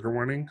serious trigger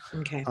warning.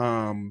 Okay.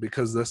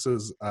 Because this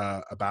is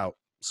about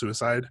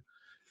suicide.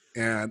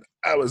 And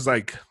I was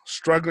like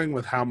struggling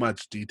with how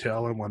much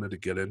detail I wanted to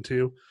get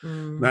into.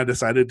 And I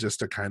decided just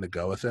to kind of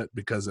go with it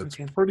because it's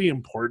pretty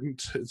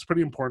important. It's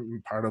pretty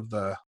important part of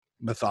the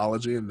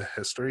mythology and the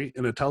history.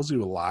 And it tells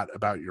you a lot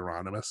about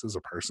Euronymous as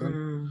a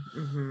person.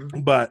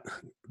 But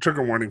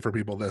trigger warning for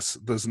people,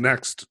 this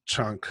next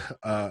chunk,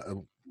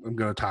 I'm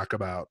going to talk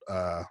about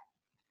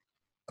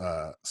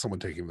someone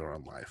taking their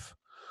own life.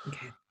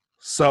 Okay.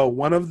 So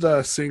one of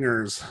the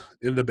singers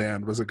in the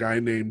band was a guy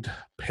named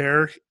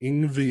Per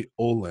Yngve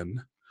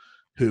Olin,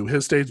 who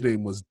his stage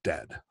name was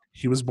Dead.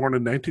 He was born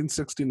in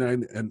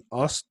 1969 in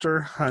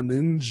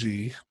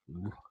Österhaninge,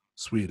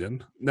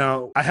 Sweden.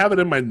 Now, I have it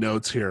in my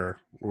notes here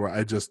where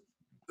I just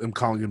am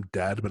calling him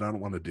Dead, but I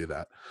don't want to do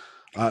that.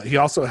 He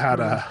also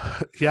had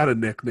a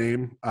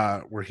nickname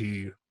where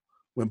he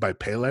went by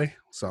Pele,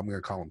 so I'm going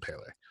to call him Pele.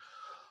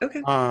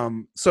 Okay.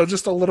 So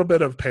just a little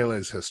bit of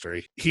Pele's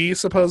history. He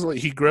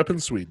grew up in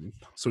Sweden,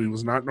 so he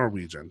was not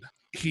Norwegian.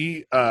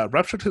 He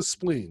ruptured his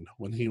spleen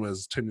when he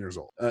was 10 years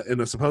old in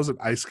a supposed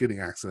ice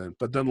skating accident.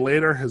 But then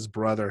later his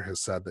brother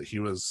has said that he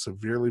was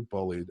severely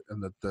bullied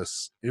and that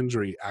this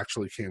injury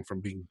actually came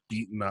from being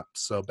beaten up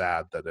so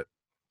bad that it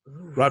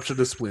ruptured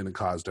his spleen and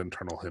caused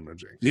internal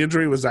hemorrhaging. The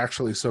injury was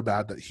actually so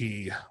bad that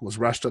he was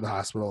rushed to the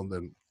hospital and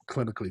then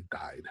clinically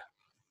died.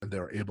 And they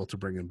were able to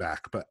bring him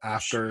back. But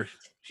after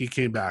he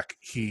came back,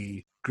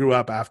 he grew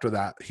up after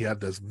that. He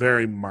had this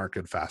very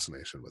marked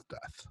fascination with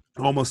death,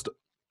 almost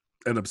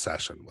an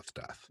obsession with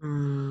death.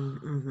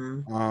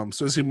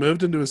 So as he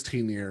moved into his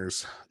teen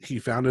years, he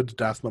founded a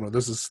death metal.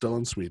 This is still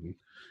in Sweden.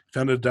 He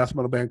founded a death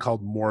metal band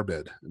called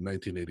Morbid in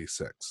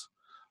 1986.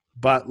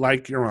 But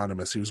like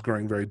Euronymous, he was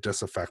growing very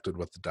disaffected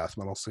with the death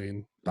metal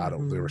scene. Thought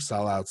they were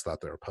sellouts,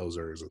 thought they were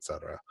posers,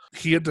 etc.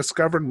 He had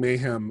discovered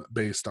Mayhem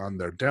based on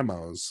their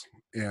demos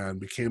and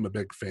became a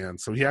big fan.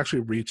 So he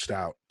actually reached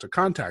out to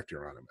contact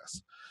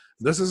Euronymous.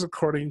 This is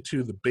according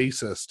to the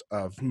bassist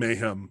of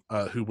Mayhem,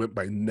 who went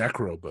by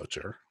Necro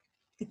Butcher.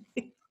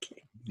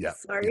 Yeah.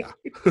 Sorry.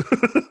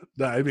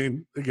 Yeah. I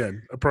mean,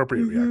 again,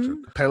 appropriate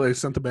reaction. Pele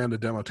sent the band a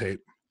demo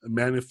tape, a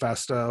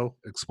manifesto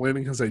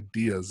explaining his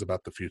ideas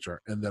about the future,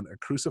 and then a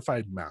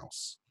crucified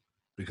mouse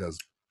because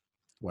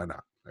why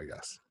not, I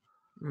guess.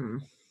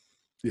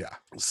 Yeah.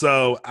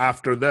 So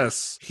after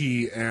this,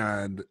 he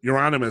and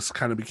Euronymous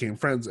kind of became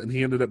friends, and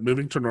he ended up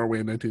moving to Norway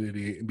in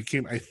 1988 and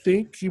became, I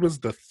think he was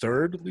the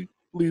third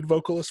lead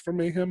vocalist for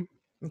Mayhem.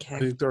 Okay. I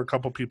think there were a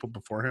couple people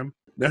before him.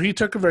 Now, he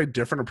took a very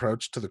different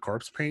approach to the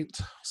corpse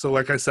paint. So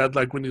like I said,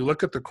 like when you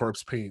look at the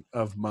corpse paint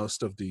of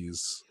most of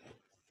these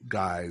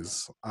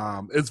guys,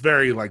 it's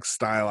very like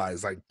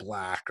stylized, like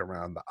black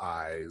around the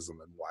eyes and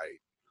then white.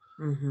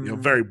 You know,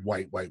 very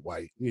white.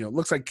 You know, it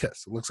looks like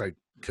Kiss. It looks like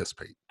Kiss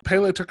paint.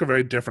 Pele took a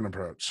very different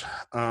approach.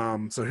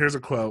 So here's a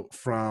quote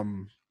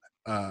from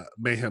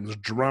Mayhem's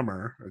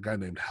drummer, a guy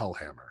named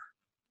Hellhammer,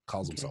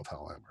 calls himself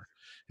Hellhammer.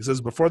 He says,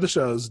 before the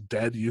shows,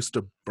 Dead used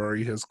to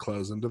bury his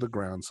clothes into the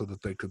ground so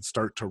that they could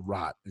start to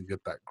rot and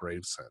get that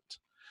grave scent.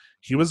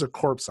 He was a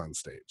corpse on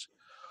stage.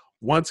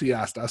 Once he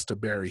asked us to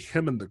bury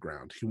him in the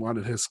ground. He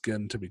wanted his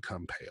skin to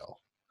become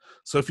pale.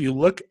 So if you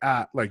look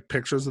at like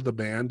pictures of the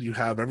band, you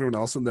have everyone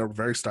else in their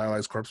very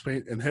stylized corpse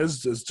paint, and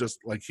his is just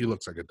like he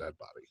looks like a dead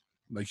body.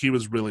 Like he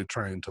was really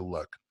trying to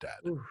look dead.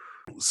 Ooh.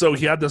 So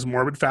he had this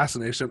morbid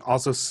fascination.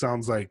 Also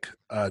sounds like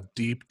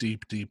deep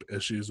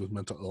issues with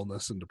mental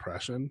illness and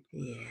depression.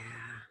 Yeah.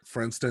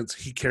 For instance,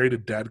 he carried a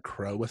dead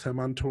crow with him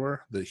on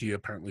tour that he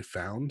apparently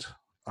found.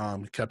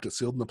 He kept it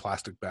sealed in a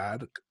plastic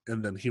bag,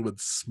 and then he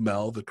would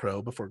smell the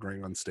crow before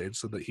going on stage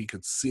so that he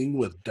could sing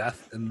with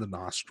death in the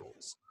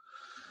nostrils.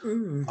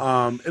 And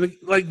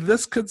like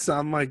this could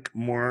sound like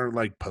more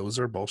like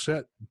poser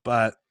bullshit,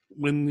 but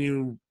when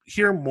you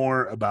hear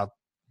more about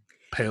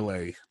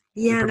Pele,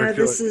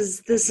 this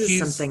is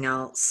something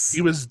else.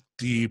 He was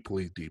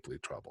deeply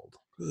troubled.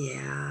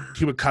 Yeah.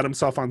 He would cut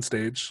himself on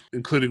stage,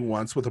 including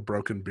once with a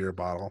broken beer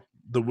bottle.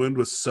 The wound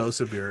was so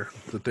severe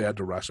that they had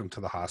to rush him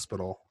to the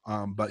hospital.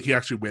 But he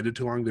actually waited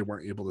too long. They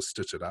weren't able to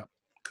stitch it up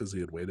because he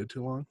had waited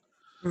too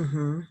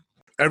long.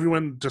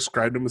 Everyone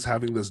described him as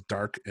having this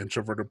dark,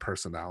 introverted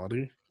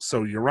personality.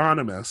 So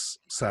Euronymous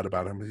said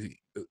about him,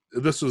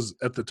 this was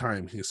at the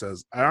time, he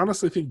says, I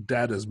honestly think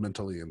Dead is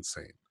mentally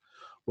insane.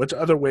 Which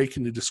other way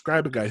can you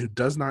describe a guy who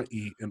does not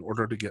eat in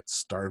order to get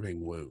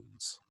starving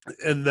wounds?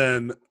 And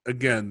then,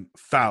 again,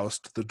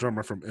 Faust, the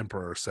drummer from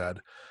Emperor, said,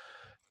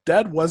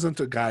 Dead wasn't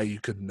a guy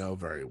you could know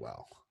very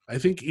well. I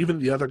think even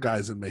the other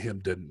guys in Mayhem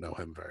didn't know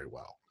him very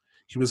well.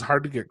 He was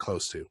hard to get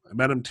close to. I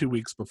met him 2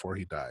 weeks before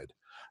he died.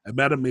 I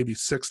met him maybe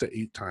 6 to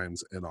 8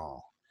 times in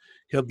all.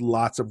 He had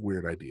lots of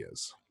weird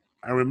ideas.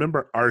 I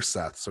remember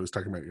Arseth, so he's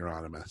talking about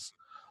Euronymous,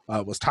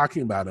 was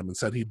talking about him and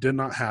said he did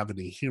not have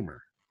any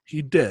humor.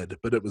 He did,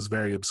 but it was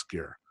very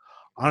obscure.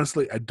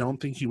 Honestly, I don't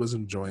think he was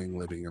enjoying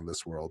living in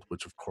this world,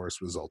 which of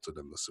course resulted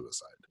in the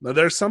suicide. Now,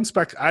 there's some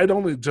I'd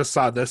only just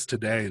saw this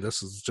today.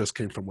 Just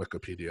came from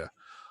Wikipedia.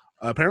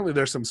 Apparently,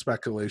 there's some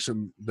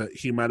speculation that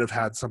he might have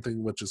had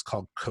something which is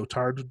called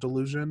Cotard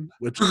delusion,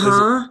 which is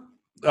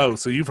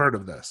so you've heard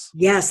of this?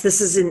 Yes, this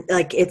is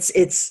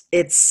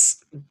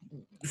it's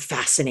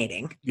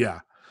fascinating. Yeah.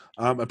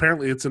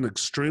 Apparently, it's an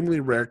extremely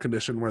rare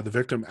condition where the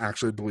victim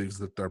actually believes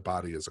that their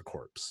body is a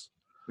corpse.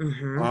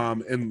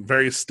 And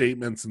various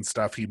statements and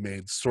stuff he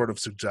made sort of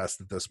suggest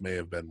that this may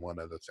have been one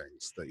of the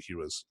things that he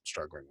was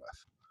struggling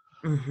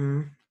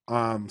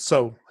with.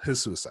 So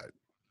his suicide.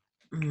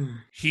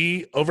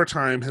 He, over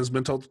time, his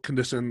mental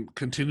condition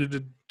continued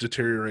to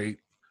deteriorate.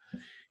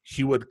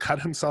 He would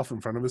cut himself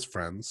in front of his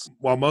friends.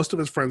 While most of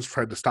his friends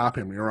tried to stop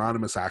him,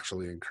 Euronymous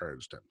actually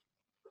encouraged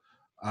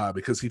him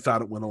because he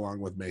thought it went along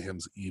with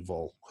Mayhem's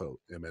evil, quote,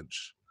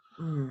 image.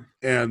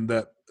 And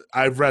that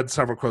I've read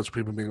several quotes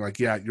from people being like,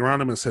 yeah,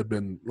 Euronymous had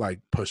been like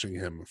pushing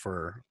him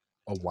for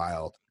a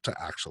while to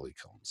actually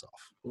kill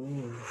himself.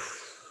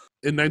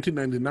 In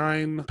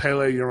 1999,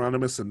 Pele,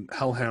 Euronymous, and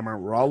Hellhammer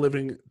were all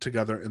living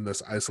together in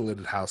this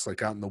isolated house,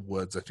 like out in the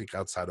woods, I think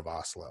outside of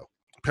Oslo.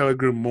 Pele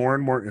grew more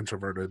and more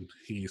introverted.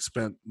 He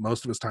spent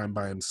most of his time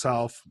by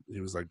himself.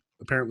 He was like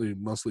apparently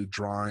mostly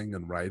drawing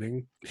and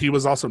writing. He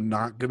was also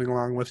not getting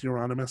along with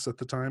Euronymous at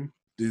the time.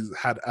 These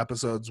had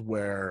episodes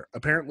where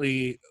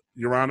apparently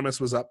Euronymous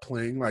was up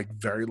playing like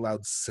very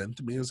loud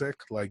synth music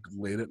like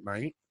late at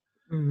night.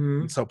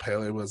 And so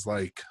Pele was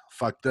like,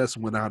 fuck this,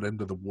 went out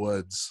into the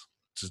woods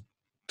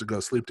to go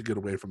sleep to get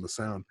away from the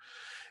sound.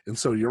 And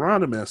so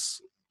Euronymous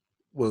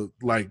was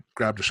like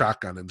grabbed a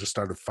shotgun and just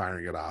started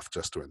firing it off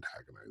just to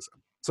antagonize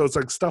him. So it's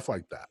like stuff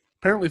like that.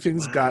 Apparently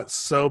things got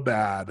so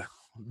bad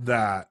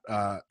that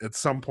at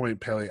some point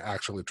Pele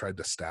actually tried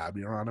to stab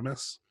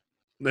Euronymous.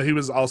 Now, he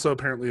was also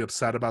apparently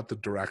upset about the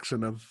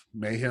direction of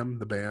Mayhem,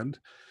 the band,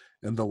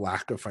 and the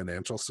lack of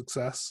financial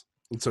success.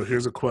 And so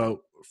here's a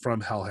quote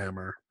from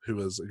Hellhammer, who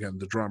is, again,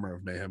 the drummer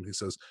of Mayhem. He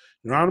says,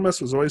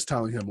 Euronymous was always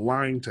telling him,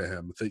 lying to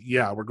him, that,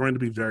 yeah, we're going to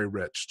be very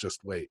rich,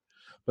 just wait.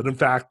 But in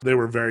fact, they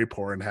were very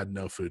poor and had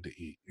no food to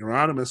eat.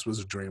 Euronymous was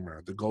a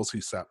dreamer. The goals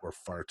he set were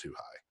far too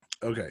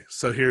high. Okay,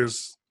 so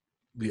here's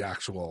the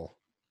actual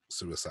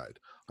suicide.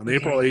 On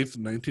April 8th,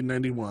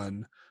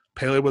 1991,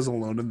 Pele was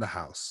alone in the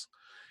house.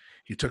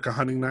 He took a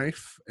hunting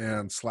knife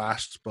and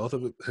slashed both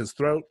of his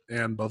throat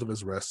and both of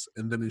his wrists,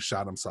 and then he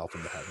shot himself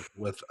in the head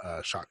with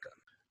a shotgun.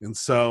 And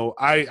so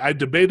I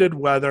debated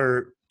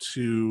whether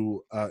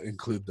to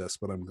include this,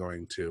 but I'm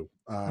going to.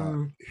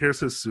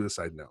 Here's his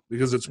suicide note,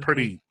 because it's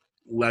pretty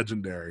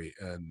legendary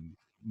in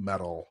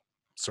metal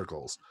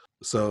circles.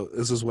 So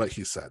this is what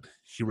he said.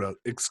 He wrote,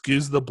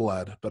 "Excuse the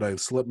blood, but I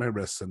have slit my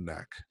wrists and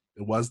neck.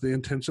 It was the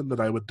intention that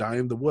I would die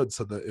in the woods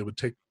so that it would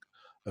take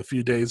a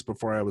few days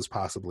before I was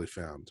possibly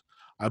found.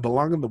 I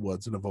belong in the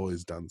woods and have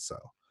always done so.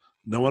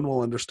 No one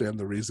will understand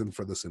the reason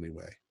for this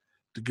anyway.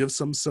 To give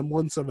some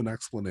semblance of an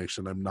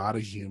explanation, I'm not a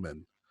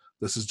human.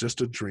 This is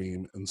just a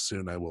dream, and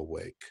soon I will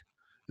wake.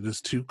 It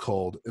is too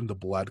cold, and the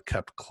blood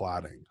kept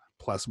clotting.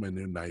 Plus, my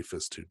new knife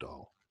is too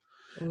dull.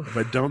 If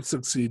I don't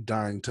succeed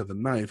dying to the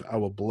knife, I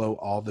will blow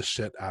all the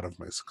shit out of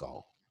my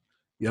skull.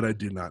 Yet I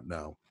do not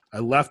know. I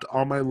left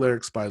all my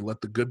lyrics by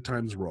Let the Good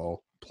Times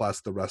Roll,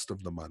 plus the rest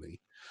of the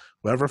money.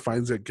 Whoever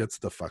finds it gets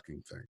the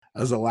fucking thing.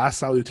 As a last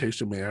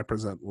salutation, may I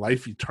present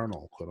life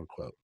eternal, quote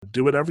unquote.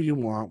 Do whatever you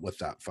want with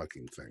that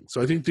fucking thing."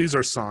 So I think these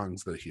are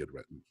songs that he had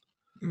written.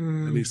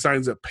 And he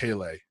signs it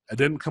Pele. I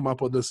didn't come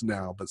up with this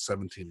now, but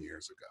 17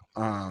 years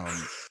ago.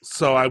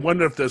 So I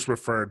wonder if this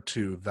referred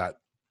to that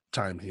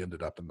time he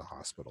ended up in the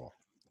hospital.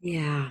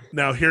 Yeah.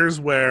 Now here's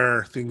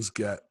where things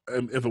get,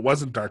 if it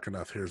wasn't dark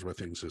enough, here's where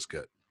things just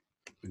get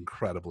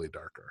incredibly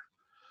darker.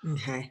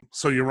 Okay.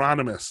 So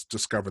Euronymous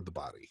discovered the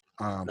body.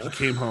 He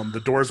came home.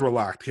 The doors were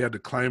locked. He had to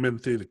climb in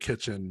through the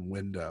kitchen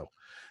window.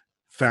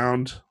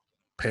 Found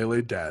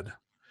Pele dead.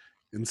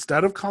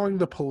 Instead of calling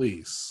the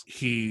police,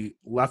 he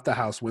left the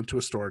house, went to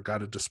a store,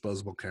 got a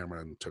disposable camera,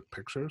 and took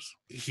pictures.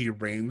 He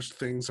arranged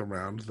things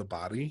around the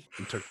body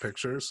and took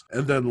pictures.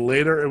 And then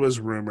later it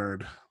was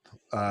rumored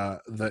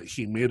that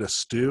he made a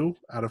stew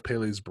out of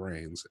Pele's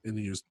brains and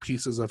used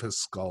pieces of his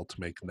skull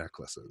to make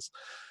necklaces.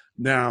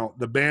 Now,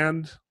 the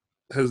band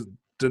has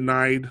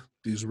denied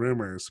these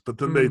rumors, but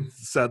then they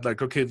said,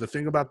 like, okay, the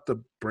thing about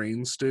the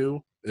brain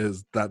stew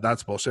is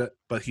that's bullshit,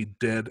 but he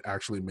did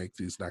actually make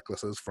these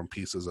necklaces from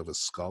pieces of his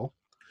skull,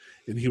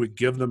 and he would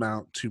give them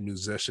out to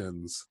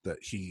musicians that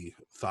he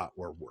thought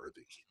were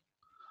worthy.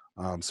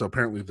 So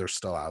apparently they're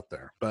still out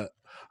there, but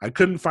I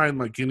couldn't find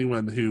like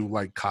anyone who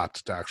like caught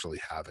to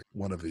actually having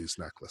one of these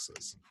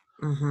necklaces.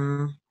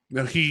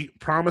 Now he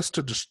promised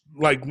to just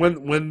like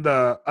when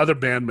the other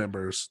band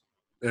members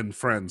and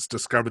friends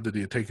discovered that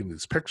he had taken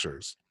these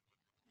pictures,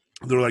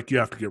 they were like, you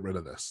have to get rid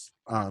of this.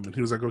 And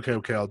he was like,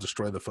 okay, I'll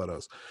destroy the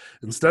photos.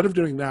 Instead of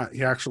doing that,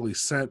 he actually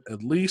sent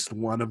at least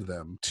one of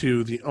them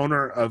to the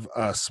owner of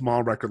a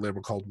small record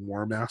label called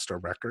War Master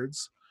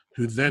Records,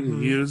 who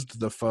then used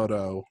the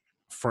photo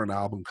for an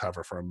album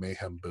cover for a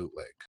Mayhem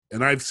bootleg.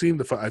 And I've seen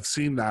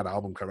that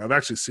album cover. I've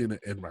actually seen it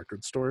in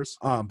record stores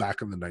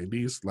back in the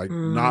 90s, like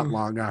not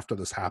long after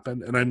this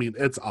happened. And I mean,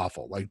 it's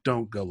awful. Like,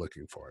 don't go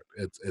looking for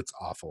it. It's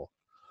awful.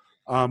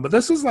 But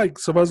this is like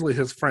supposedly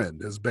his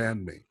friend, his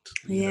bandmate.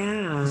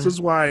 Yeah. This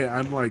is why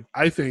I'm like,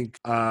 I think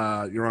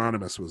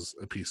Euronymous was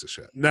a piece of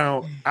shit.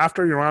 Now,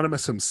 after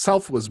Euronymous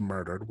himself was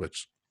murdered,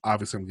 which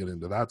obviously I'm getting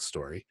into that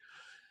story,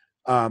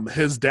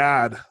 his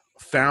dad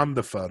found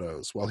the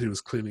photos while he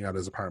was cleaning out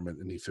his apartment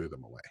and he threw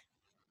them away.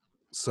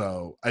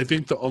 So I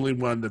think the only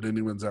one that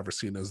anyone's ever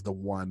seen is the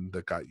one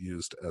that got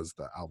used as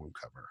the album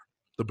cover,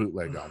 the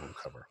bootleg album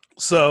cover.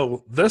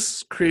 So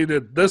this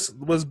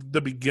was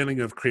the beginning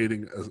of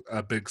creating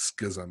a big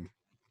schism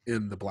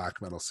in the black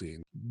metal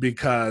scene,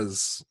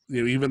 because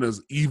even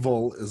as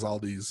evil as all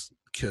these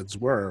kids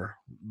were,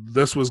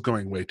 this was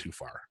going way too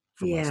far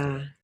for most of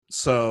it.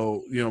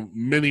 So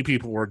many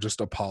people were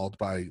just appalled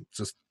by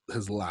just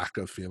his lack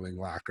of feeling,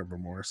 lack of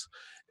remorse.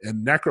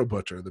 And Necro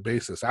Butcher, the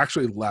bassist,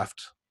 actually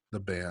left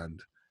the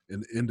band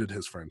and ended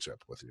his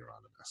friendship with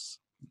Euronymous,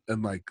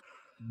 and like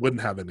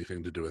wouldn't have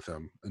anything to do with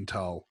him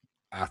until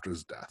after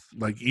his death.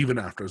 Like even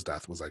after his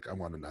death was like, I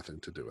wanted nothing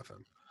to do with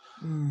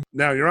him.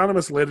 Now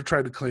Euronymous later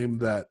tried to claim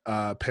that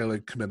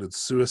Peleg committed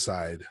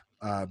suicide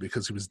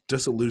because he was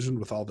disillusioned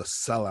with all the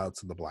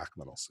sellouts in the black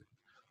metal scene.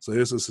 So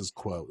this is his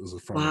quote. This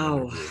is from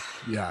an interview.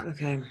 Yeah.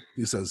 Okay.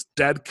 He says,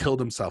 Dad killed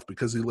himself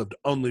because he lived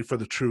only for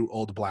the true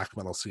old black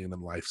metal scene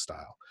and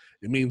lifestyle.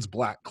 It means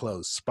black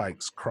clothes,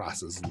 spikes,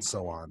 crosses, and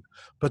so on.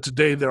 But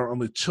today there are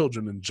only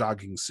children in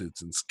jogging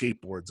suits and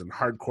skateboards and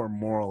hardcore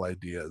moral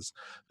ideas.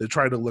 They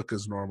try to look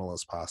as normal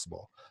as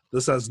possible.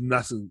 This has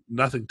nothing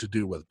to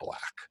do with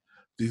black.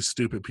 These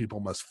stupid people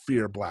must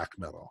fear black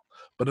metal.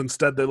 But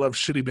instead they love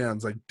shitty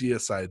bands like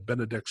Deicide,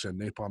 Benediction,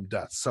 Napalm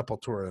Death,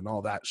 Sepultura, and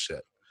all that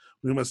shit.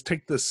 We must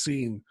take this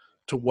scene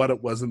to what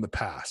it was in the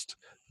past.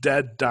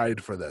 Dad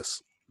died for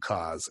this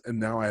cause, and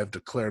now I have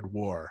declared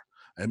war.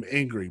 I'm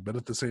angry, but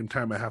at the same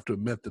time I have to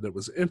admit that it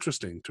was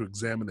interesting to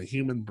examine the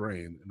human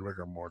brain in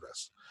rigor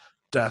mortis.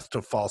 Death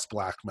to false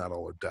black metal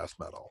or death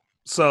metal.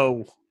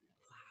 So,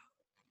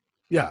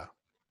 yeah.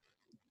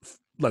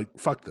 Like,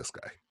 fuck this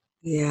guy.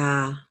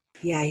 Yeah.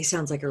 Yeah, he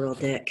sounds like a real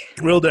dick.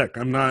 Real dick.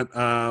 I'm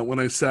not, when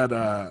I said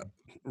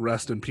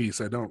rest in peace,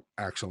 I don't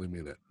actually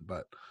mean it,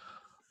 but...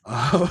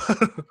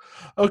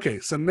 okay,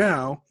 so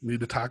now we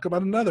need to talk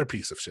about another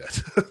piece of shit.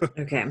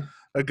 Okay.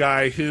 A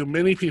guy who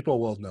many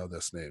people will know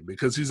this name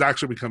because he's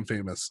actually become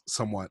famous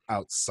somewhat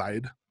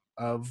outside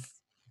of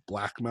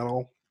black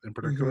metal in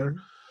particular. A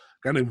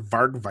guy named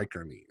Varg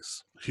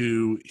Vikernes,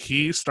 who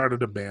he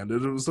started a band,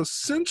 and it was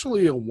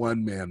essentially a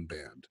one-man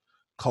band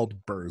called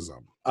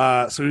Burzum.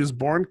 So he was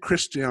born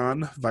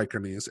Christian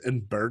Vikernes in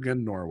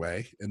Bergen,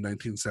 Norway in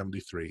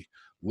 1973.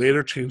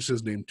 Later changed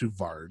his name to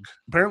Varg.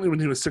 Apparently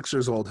when he was 6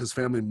 years old, his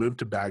family moved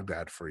to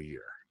Baghdad for a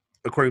year.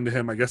 According to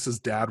him, I guess his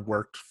dad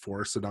worked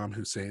for Saddam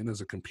Hussein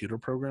as a computer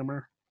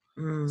programmer.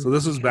 So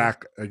this was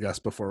back, I guess,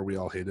 before we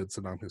all hated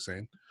Saddam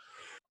Hussein.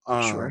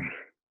 Sure.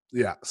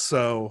 Yeah,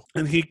 so,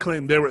 and he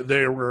claimed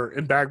they were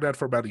in Baghdad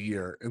for about a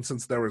year, and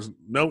since there was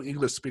no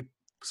English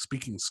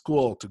speaking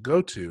school to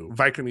go to,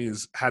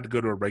 Vikernes had to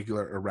go to a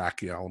regular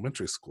Iraqi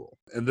elementary school.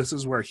 And this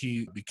is where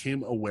he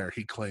became aware,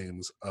 he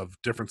claims, of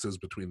differences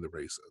between the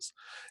races,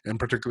 in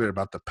particular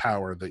about the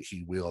power that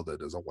he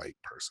wielded as a white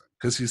person.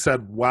 Because he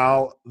said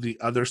while the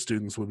other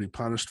students would be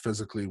punished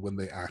physically when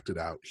they acted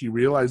out, he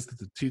realized that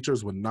the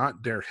teachers would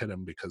not dare hit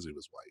him because he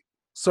was white.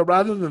 So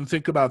rather than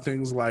think about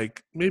things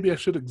like, maybe I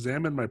should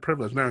examine my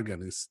privilege. Now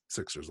again, he's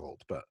 6 years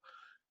old, but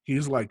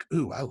he's like,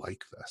 ooh, I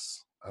like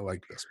this. I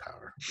like this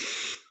power.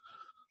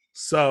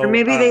 So, or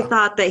maybe they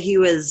thought that he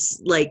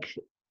was like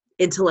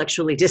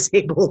intellectually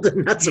disabled,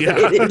 and that's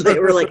why they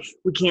were like,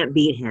 we can't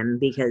beat him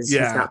because he's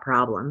got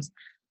problems.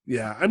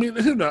 Yeah, I mean,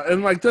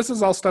 and like this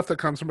is all stuff that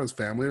comes from his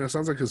family, and it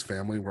sounds like his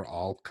family were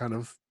all kind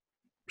of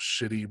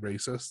shitty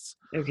racists.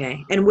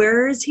 Okay, and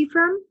where is he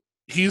from?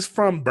 He's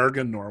from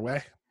Bergen,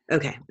 Norway.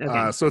 Okay.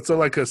 So it's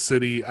like a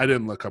city. I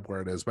didn't look up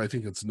where it is, but I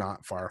think it's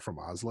not far from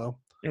Oslo.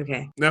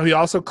 Okay. Now, he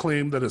also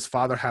claimed that his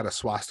father had a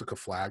swastika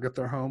flag at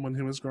their home when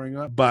he was growing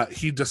up, but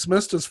he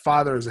dismissed his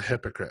father as a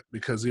hypocrite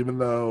because even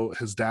though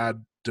his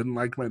dad didn't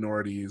like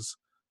minorities,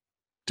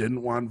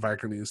 didn't want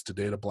Vikernes to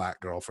date a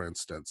black girl, for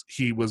instance,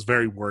 he was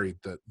very worried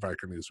that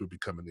Vikernes would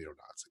become a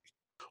neo-Nazi,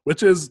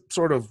 which is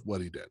sort of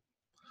what he did.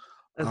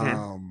 Okay.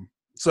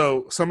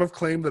 So some have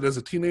claimed that as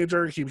a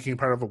teenager, he became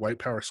part of a white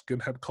power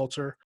skinhead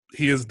culture.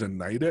 He has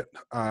denied it,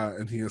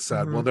 and he has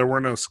said, well, there were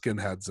no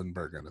skinheads in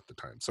Bergen at the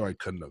time, so I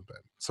couldn't have been.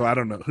 So I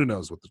don't know. Who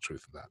knows what the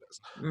truth of that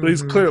is? But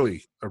he's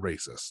clearly a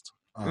racist.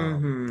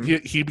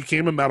 He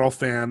became a metal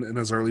fan in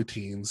his early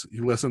teens.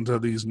 He listened to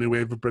these new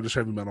wave of British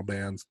heavy metal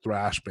bands,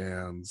 thrash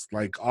bands,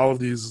 like all of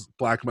these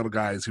black metal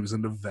guys. He was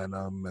into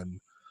Venom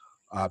and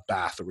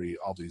Bathory,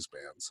 all these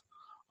bands.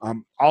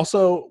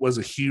 Also was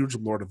a huge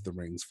Lord of the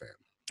Rings fan.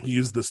 He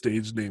used the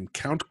stage name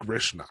Count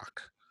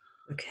Grishnak.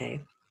 Okay.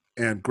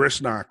 And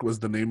Grishnak was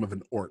the name of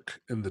an orc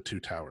in the Two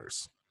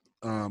Towers.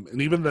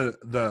 And even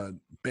the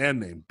band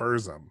name,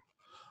 Burzum,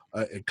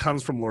 It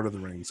comes from Lord of the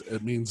Rings.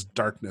 It means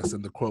darkness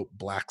in the quote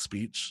black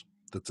speech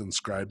that's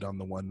inscribed on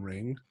the One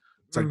Ring.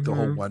 It's like the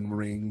whole One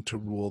Ring to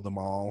rule them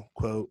all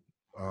quote.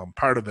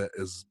 Part of it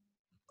is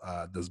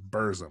this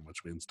Burzum,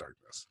 which means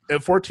darkness.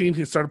 At 14,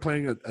 he started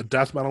playing a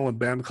death metal in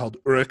band called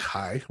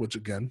Uruk-hai, which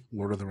again,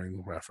 Lord of the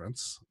Rings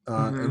reference.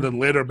 And then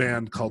later a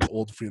band called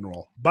Old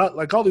Funeral. But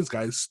like all these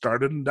guys,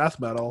 started in death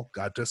metal,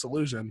 got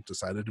disillusioned,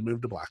 decided to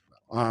move to black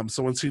metal.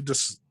 So once he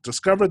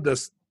discovered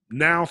this,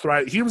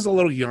 he was a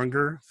little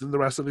younger than the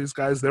rest of these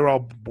guys. They were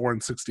all born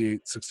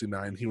 68,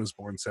 69. He was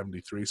born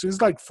 73. So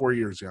he's like 4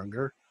 years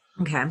younger.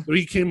 Okay. So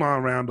he came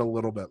around a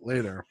little bit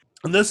later.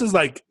 And this is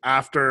like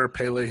after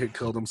Pele had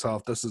killed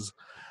himself. This is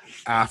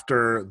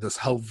after this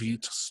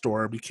Helvete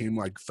store became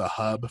like the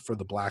hub for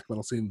the black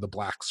metal scene, the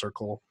Black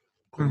Circle.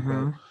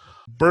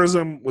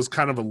 Burzum was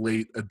kind of a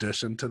late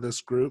addition to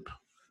this group,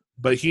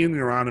 but he and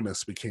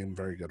Euronymous became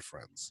very good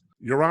friends.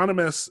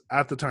 Euronymous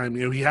at the time,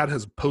 he had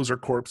his Poser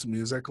Corpse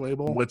music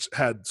label, which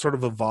had sort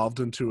of evolved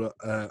into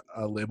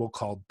a label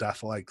called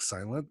Death Like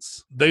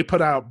Silence. They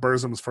put out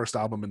Burzum's first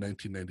album in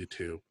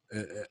 1992.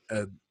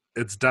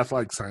 It's Death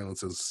Like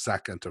Silence's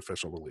second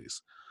official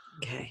release.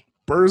 Okay.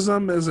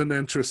 Burzum is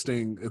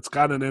it's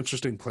got an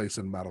interesting place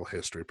in metal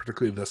history,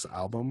 particularly this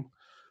album,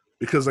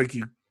 because like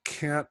you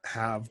can't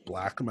have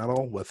black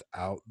metal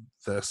without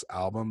this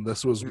album.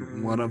 This was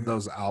one of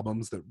those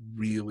albums that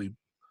really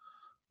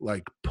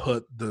like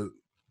put the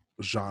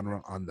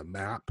genre on the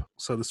map,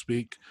 so to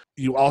speak.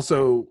 You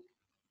also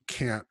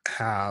can't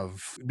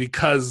have,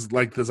 because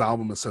like this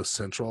album is so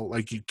central,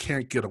 like you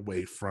can't get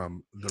away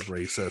from the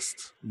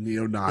racist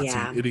neo-Nazi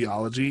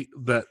ideology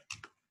that,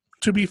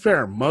 to be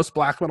fair, most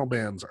black metal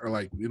bands are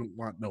like, we don't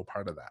want no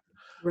part of that.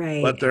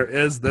 Right. But there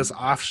is this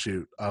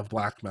offshoot of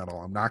black metal.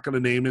 I'm not going to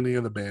name any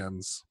of the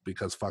bands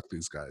because fuck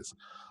these guys.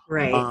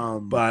 Right.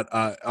 But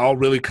all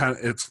really kind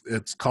of,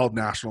 it's called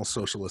National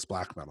Socialist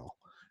Black Metal.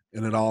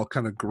 And it all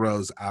kind of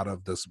grows out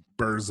of this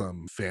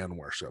Burzum fan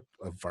worship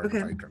of Varg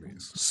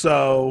Vikernes.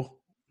 So,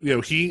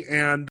 he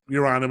and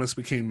Euronymous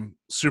became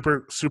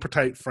super, super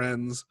tight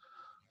friends.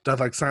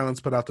 Death Like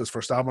Silence put out this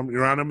first album.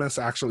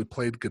 Euronymous actually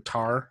played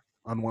guitar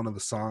on one of the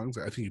songs.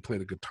 I think he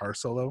played a guitar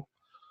solo.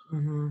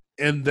 And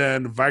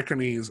then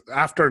Vikernes,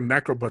 after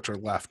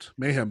Necrobutcher left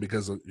Mayhem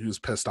because he was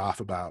pissed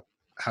off about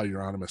how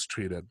Euronymous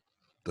treated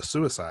the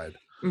suicide,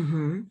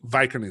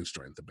 Vikernes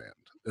joined the band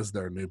as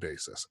their new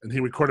bassist. And he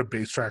recorded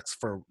bass tracks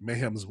for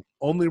Mayhem's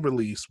only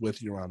release with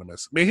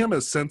Euronymous. Mayhem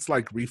has since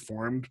like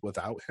reformed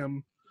without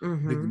him.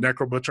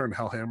 Necrobutcher and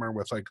Hellhammer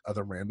with like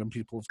other random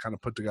people have kind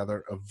of put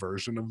together a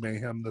version of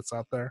Mayhem that's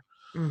out there.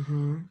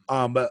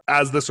 But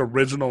as this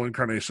original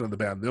incarnation of the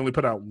band, they only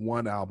put out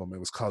one album. It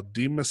was called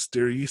De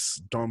Mysteriis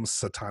Dom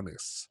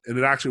Satanis, and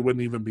it actually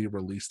wouldn't even be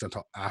released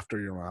until after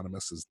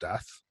Euronymous'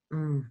 death.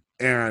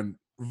 And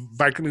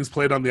Vikernes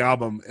played on the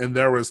album, and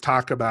there was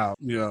talk about,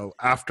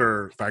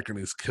 after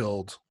Vikernes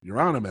killed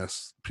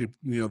Euronymous, people,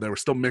 they were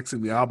still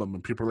mixing the album,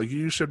 and people were like,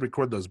 you should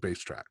record those bass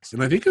tracks.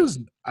 And I think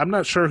I'm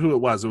not sure who it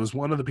was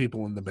one of the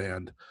people in the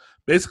band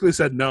basically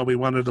said, no, we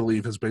wanted to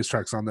leave his bass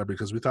tracks on there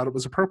because we thought it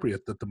was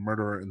appropriate that the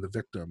murderer and the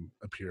victim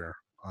appear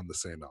on the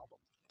same album.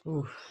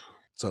 Ooh.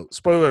 So,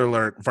 spoiler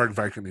alert, Varg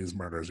Vikernes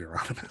murders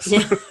Euronymous.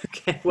 Yeah.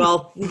 Okay.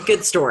 Well,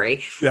 good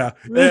story. Yeah.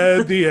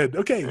 At the end.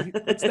 Okay.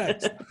 What's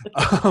next?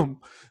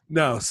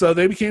 No. So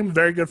they became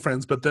very good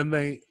friends, but then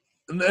and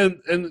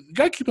you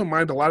got to keep in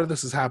mind, a lot of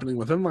this is happening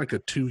within like a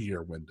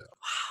 2-year window.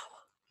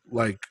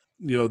 Wow. Like,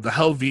 the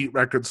Helvete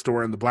record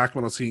store and the black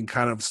metal scene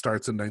kind of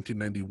starts in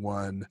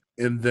 1991.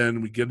 And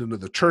then we get into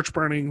the church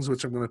burnings,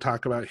 which I'm going to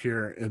talk about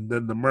here. And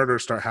then the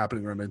murders start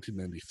happening around 92,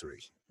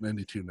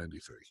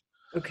 93.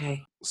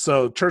 Okay.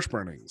 So church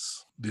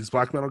burnings, these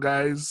black metal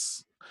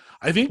guys,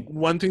 I think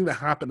one thing that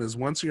happened is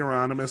once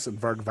Euronymous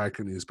and Varg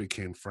Vikernes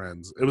became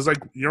friends, it was like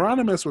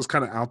Euronymous was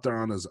kind of out there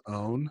on his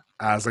own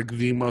as like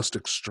the most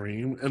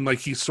extreme. And like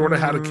he sort of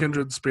had a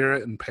kindred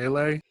spirit in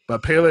Pele,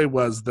 but Pele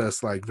was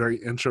this like very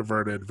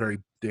introverted, very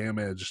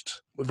damaged,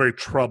 very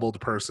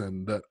troubled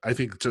person that I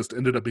think just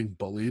ended up being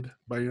bullied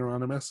by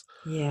Euronymous.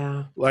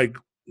 Yeah. Like,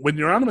 when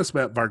Euronymous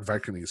met Varg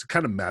Vikernes, it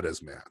kind of met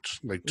his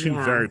match. Like two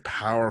very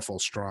powerful,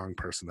 strong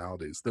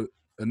personalities that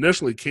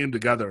initially came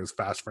together as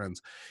fast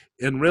friends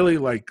and really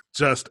like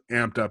just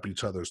amped up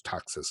each other's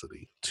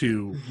toxicity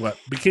to what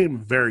became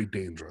very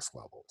dangerous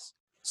levels.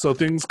 So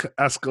things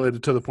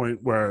escalated to the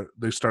point where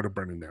they started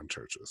burning down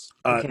churches.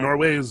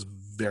 Norway is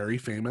very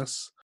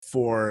famous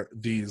for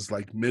these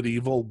like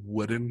medieval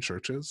wooden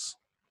churches.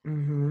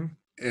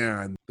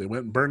 And they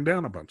went and burned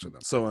down a bunch of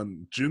them. So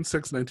on June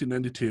 6,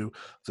 1992,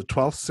 the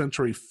 12th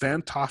century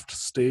Fantoft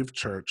Stave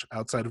Church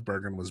outside of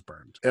Bergen was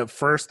burned. At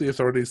first, the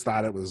authorities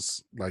thought it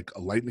was like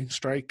a lightning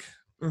strike,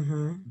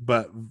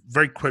 but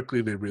very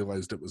quickly they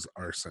realized it was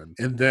arson.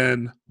 And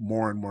then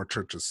more and more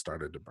churches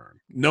started to burn.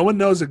 No one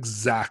knows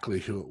exactly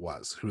who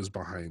was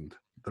behind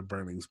the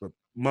burnings, but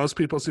most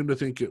people seem to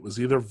think it was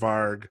either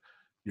Varg,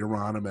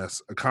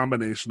 Euronymous, a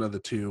combination of the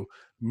two,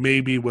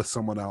 maybe with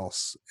someone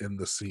else in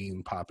the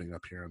scene popping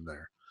up here and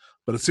there.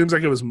 But it seems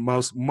like it was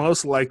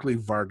most likely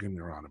Varg and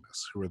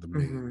Euronymous who were the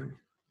main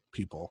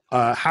people.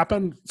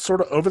 Happened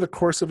sort of over the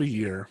course of a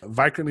year.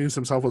 Vikernes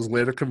himself was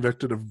later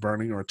convicted of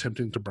burning or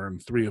attempting to burn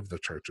 3 of the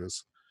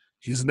churches.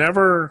 He's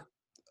never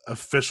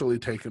officially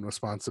taken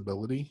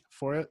responsibility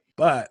for it,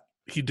 but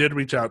he did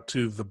reach out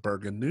to the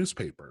Bergen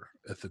newspaper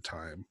at the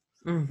time,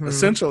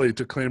 essentially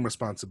to claim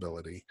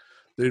responsibility.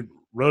 They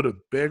wrote a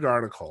big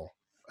article,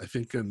 I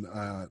think in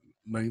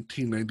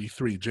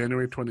 1993,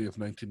 January 20th,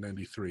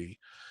 1993.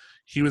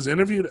 He was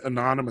interviewed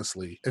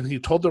anonymously, and he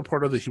told the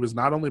reporter that he was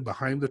not only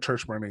behind the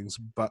church burnings,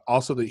 but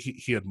also that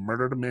he had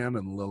murdered a man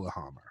in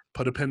Lillehammer.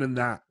 Put a pin in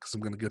that, because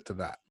I'm going to get to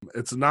that.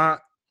 It's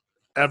not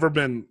ever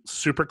been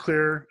super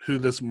clear who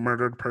this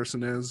murdered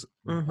person is,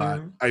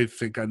 but I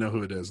think I know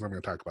who it is, and I'm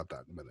going to talk about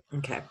that in a minute.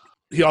 Okay.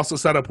 He also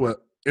set up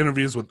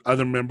interviews with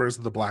other members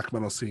of the black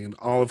metal scene,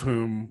 all of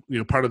whom,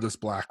 part of this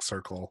black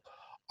circle,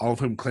 all of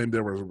whom claimed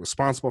they were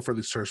responsible for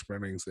these church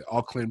burnings. They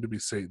all claimed to be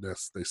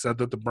Satanists. They said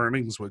that the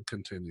burnings would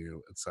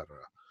continue, etc.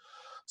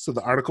 So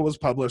the article was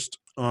published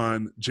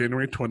on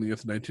January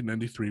 20th,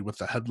 1993 with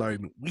the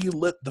headline, "We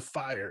Lit the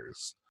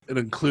Fires." It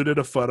included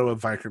a photo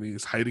of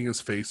Vikernes hiding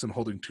his face and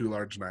holding 2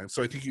 large knives.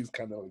 So I think he's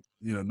kind of,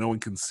 no one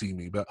can see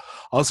me, but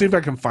I'll see if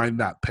I can find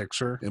that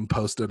picture and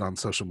post it on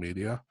social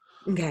media.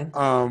 Okay.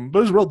 But it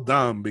was real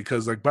dumb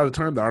because by the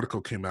time the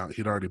article came out,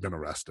 he'd already been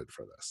arrested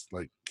for this.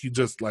 He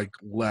just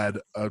led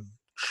a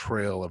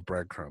trail of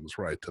breadcrumbs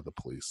right to the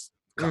police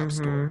cop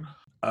store.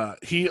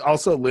 He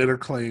also later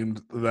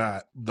claimed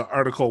that the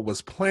article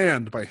was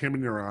planned by him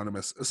and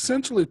Euronymous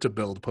essentially to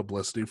build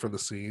publicity for the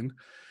scene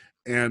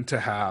and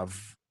to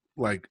have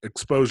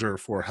exposure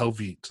for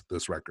Helvete,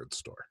 this record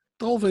store.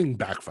 The whole thing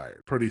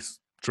backfired pretty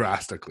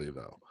drastically,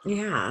 though.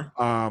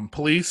 Yeah.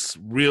 Police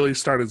really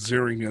started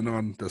zeroing in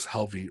on this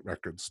Helvete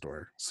record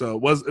store. So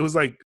it was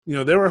they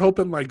were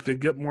hoping they'd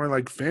get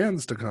more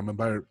fans to come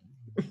and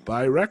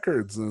buy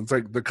records, and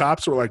it's the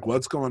cops were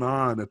what's going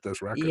on at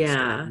this record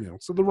store?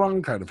 So the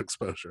wrong kind of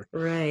exposure,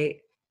 right?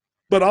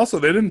 But also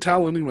they didn't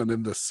tell anyone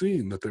in the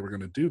scene that they were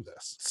going to do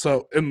this.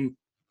 So in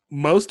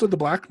most of the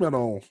black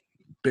metal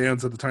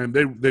bands at the time,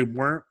 they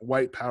weren't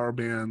white power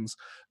bands.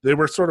 They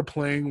were sort of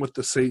playing with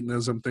the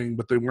Satanism thing,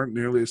 but they weren't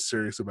nearly as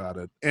serious about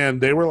it. And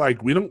they were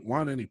we don't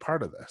want any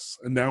part of this.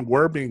 And now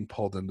we're being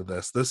pulled into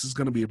this. This is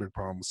going to be a big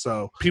problem.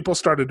 So people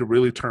started to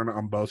really turn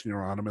on both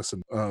Euronymous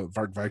and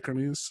Varg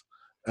Vikernes,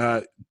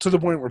 to the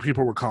point where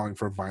people were calling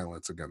for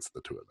violence against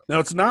the two of them. Now,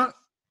 it's not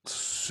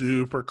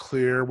super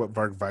clear what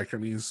Varg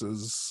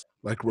Vikernes'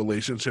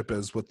 relationship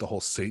is with the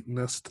whole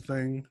Satanist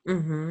thing.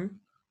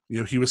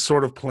 He was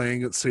sort of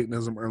playing at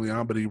Satanism early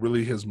on, but he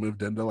really has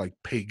moved into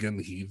pagan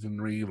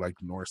heathenry,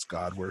 Norse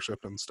god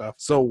worship and stuff.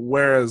 So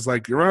whereas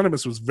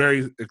Euronymous was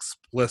very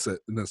explicit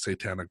in his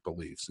satanic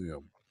beliefs,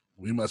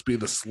 we must be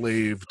the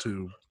slave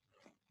to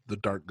the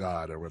dark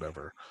god or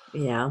whatever.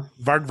 Yeah.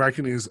 Varg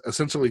Vikernes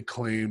essentially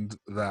claimed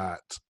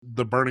that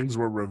the burnings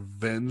were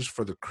revenge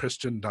for the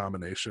Christian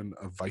domination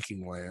of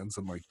Viking lands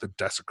and the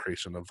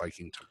desecration of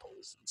Viking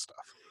temples and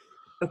stuff.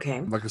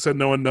 Okay. Like I said,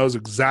 no one knows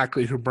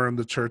exactly who burned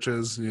the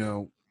churches.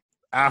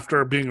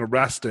 After being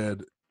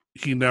arrested,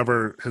 he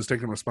never has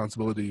taken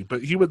responsibility,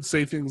 but he would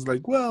say things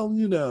like, well,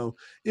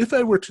 if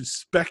I were to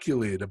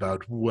speculate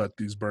about what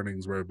these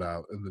burnings were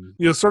about, and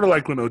then, sort of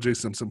like when O.J.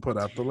 Simpson put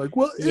out the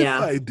if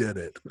I did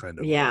it kind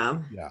of. Yeah.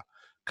 Yeah.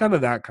 Kind of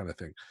that kind of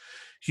thing.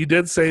 He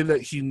did say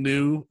that he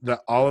knew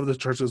that all of the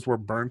churches were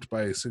burnt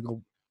by a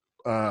single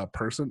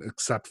person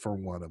except for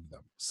one of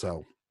them.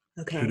 So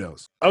okay. Who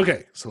knows?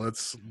 Okay, so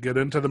let's get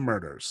into the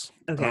murders.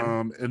 Okay.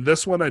 And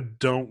this one I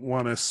don't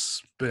want to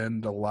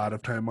spend a lot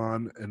of time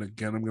on. And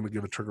again, I'm going to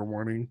give a trigger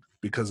warning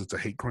because it's a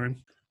hate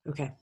crime.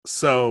 Okay.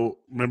 So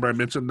remember I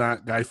mentioned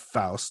that guy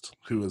Faust,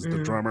 who is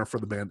the drummer for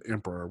the band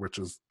Emperor, which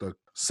is the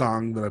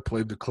song that I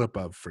played the clip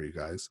of for you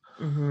guys.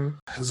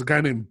 There's a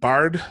guy named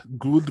Bard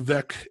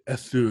Gudvek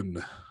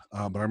Ethun,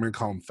 but I'm going to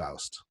call him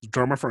Faust. The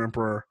drummer for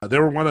Emperor. They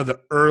were one of the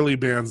early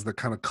bands that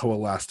kind of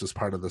coalesced as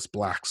part of this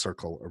black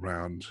circle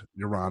around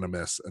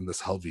Euronymous and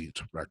this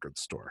Helvete record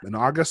store. In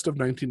August of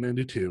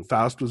 1992,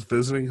 Faust was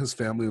visiting his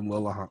family in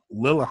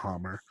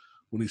Lillehammer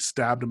when he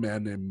stabbed a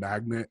man named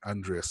Magne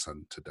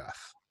Andreasen to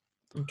death.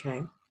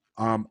 Okay.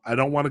 I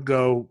don't want to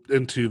go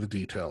into the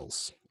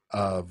details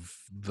of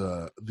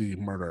the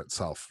murder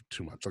itself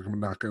too much. I'm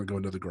not going to go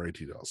into the gory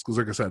details because,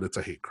 like I said, it's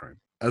a hate crime.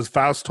 As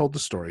Faust told the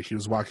story, he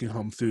was walking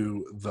home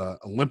through the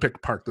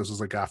Olympic Park. This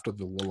was after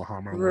the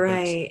Lillehammer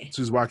Olympics. Right.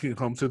 So he's walking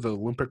home through the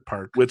Olympic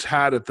Park, which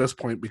had at this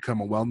point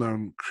become a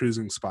well-known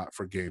cruising spot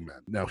for gay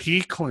men. Now, he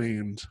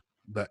claimed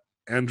that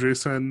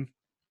Andreasen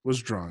was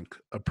drunk,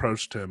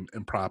 approached him,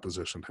 and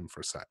propositioned him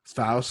for sex.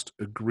 Faust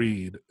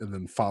agreed and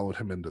then followed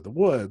him into the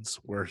woods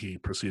where he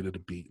proceeded to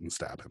beat and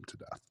stab him to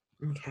death.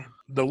 Okay.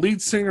 The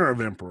lead singer of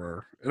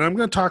Emperor, and I'm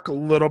going to talk a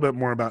little bit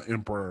more about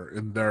Emperor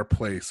in their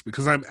place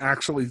because I'm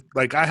actually,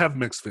 I have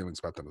mixed feelings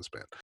about them as a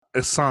band.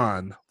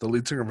 Ihsahn, the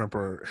lead singer of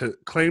Emperor,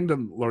 claimed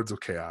in Lords of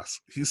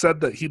Chaos, he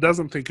said that he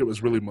doesn't think it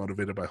was really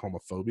motivated by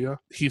homophobia.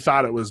 He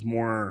thought it was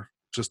more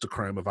just a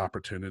crime of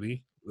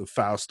opportunity.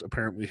 Faust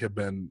apparently had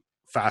been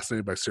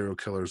fascinated by serial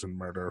killers and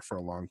murder for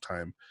a long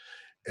time.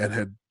 and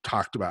had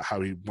talked about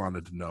how he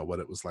wanted to know what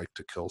it was like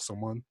to kill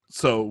someone.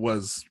 So it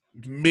was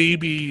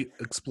maybe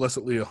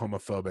explicitly a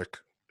homophobic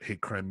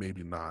hate crime,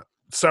 maybe not.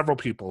 Several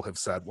people have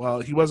said,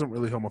 well, he wasn't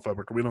really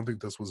homophobic, or we don't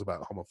think this was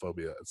about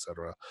homophobia,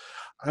 etc.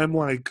 I'm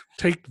like,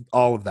 take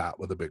all of that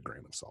with a big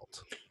grain of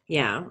salt.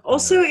 Yeah.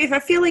 Also, if I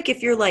feel like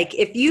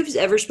if you've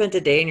ever spent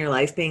a day in your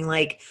life being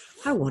like,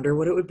 I wonder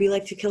what it would be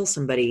like to kill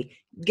somebody,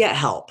 get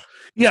help.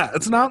 Yeah,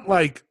 it's not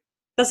like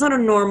That's not a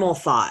normal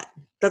thought.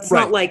 That's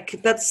Right. not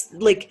like, that's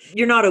like,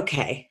 you're not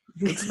okay.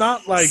 it's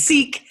not like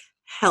Seek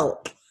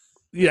help.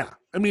 yeah.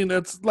 I mean,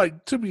 it's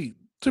like to be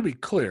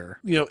clear,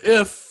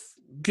 if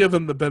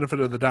given the benefit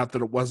of the doubt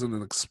that it wasn't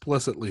an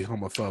explicitly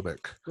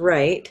homophobic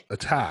Right.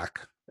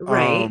 attack,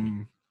 Right.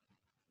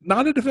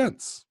 not a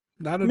defense.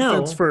 Not a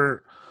defense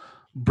for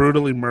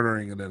brutally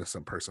murdering an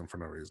innocent person for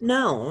no reason.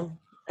 No.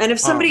 And if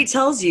somebody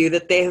tells you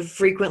that they have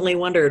frequently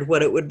wondered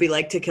what it would be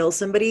like to kill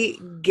somebody,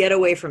 get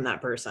away from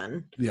that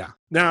person. Yeah.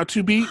 Now,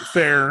 to be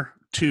fair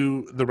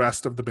to the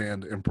rest of the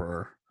band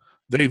Emperor,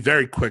 they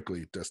very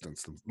quickly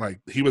distanced them. Like,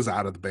 he was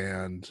out of the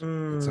band,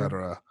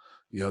 etc.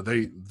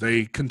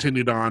 They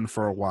continued on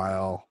for a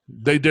while.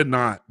 They did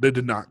not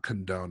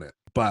condone it,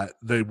 but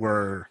they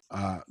were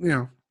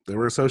they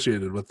were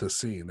associated with this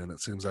scene, and it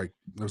seems like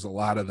there's a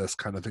lot of this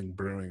kind of thing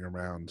brewing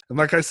around. And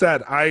like I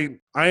said, I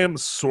am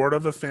sort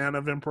of a fan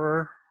of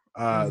Emperor.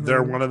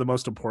 They're one of the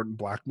most important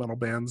black metal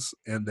bands,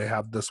 and they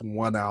have this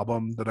one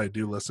album that I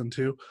do listen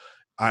to.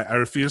 I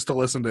refuse to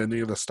listen to any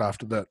of the stuff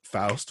that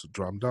Faust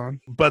drummed on,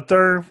 but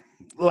they're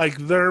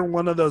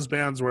one of those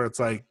bands where it's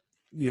like,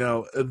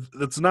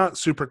 it's not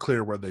super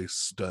clear where they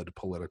stood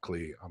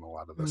politically on a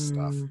lot of this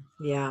stuff.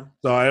 Yeah.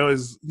 So I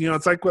always,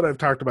 it's like what I've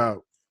talked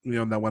about,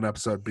 in that one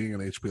episode, being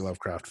an H.P.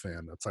 Lovecraft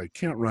fan. It's like,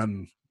 can't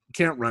run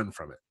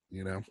from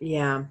it,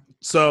 Yeah.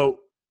 So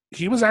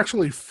he was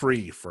actually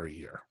free for a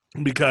year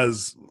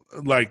because,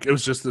 like, it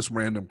was just this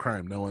random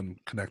crime. No one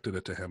connected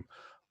it to him.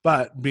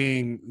 But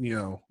being,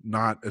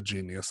 not a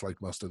genius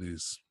like most of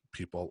these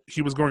people,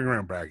 he was going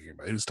around bragging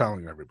about it. He was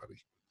telling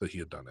everybody that he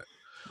had done it,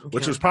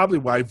 which is probably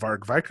why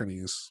Varg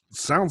Vikernes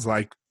sounds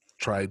like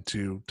tried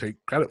to take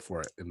credit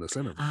for it in this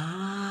interview.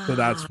 So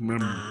that's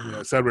when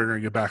I said we were going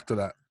to get back to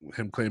that,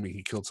 him claiming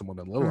he killed someone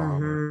in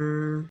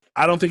Lillehammer.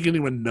 I don't think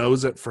anyone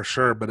knows it for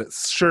sure, but it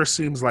sure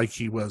seems like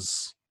he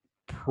was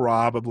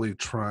probably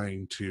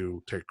trying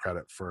to take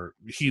credit for,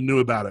 he knew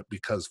about it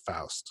because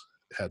Faust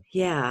had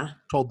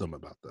told them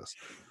about this.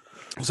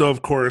 So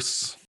of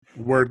course,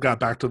 word got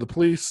back to the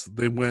police.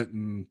 They went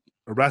and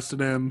arrested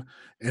him,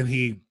 and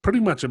he pretty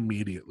much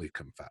immediately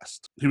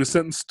confessed. He was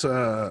sentenced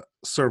to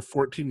serve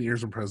 14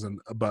 years in prison,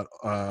 but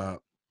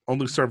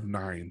only served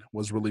 9,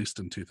 was released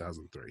in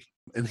 2003.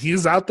 And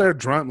he's out there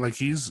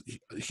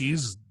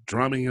he's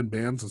drumming in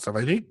bands and stuff.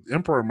 I think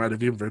Emperor might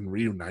have even been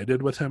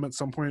reunited with him at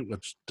some point,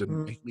 which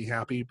didn't make me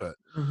happy, but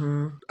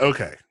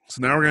okay.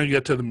 So now we're going to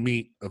get to the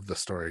meat of the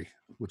story,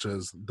 which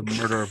is the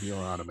murder of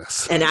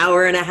Euronymous. An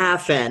hour and a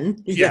half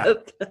in. Yeah.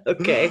 Yep.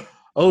 Okay.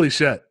 Holy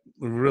shit.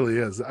 It really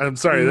is. I'm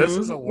sorry. This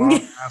is a long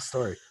ass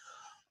story.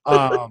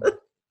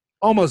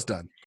 Almost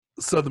done.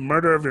 So the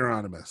murder of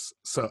Euronymous.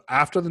 So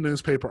after the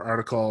newspaper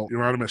article,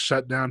 Euronymous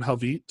shut down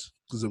Helvete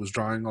because it was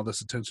drawing all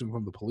this attention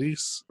from the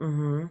police.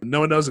 No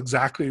one knows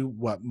exactly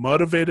what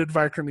motivated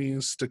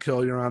Vikernes to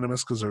kill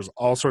Euronymous because there's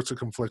all sorts of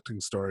conflicting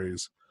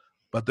stories.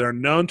 But they're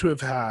known to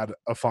have had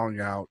a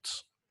falling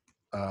out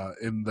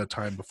in the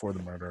time before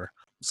the murder.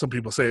 Some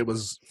people say it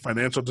was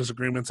financial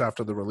disagreements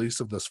after the release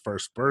of this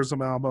first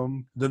Burzum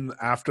album. Then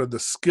after the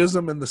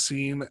schism in the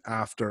scene,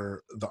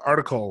 after the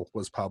article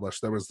was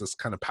published, there was this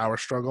kind of power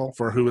struggle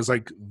for who was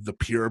like the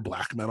pure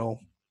black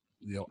metal,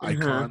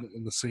 icon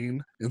in the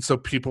scene. And so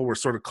people were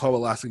sort of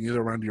coalescing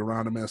either around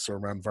Euronymous or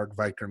around Varg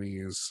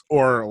Vikernes,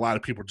 or a lot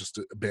of people just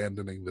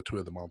abandoning the two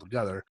of them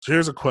altogether. So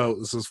here's a quote.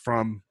 This is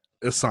from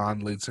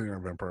Isan, lead singer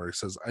of Emperor. He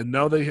says, I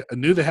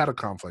knew they had a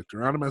conflict.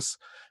 Euronymous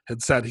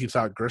had said he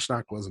thought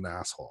Grishnak was an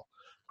asshole.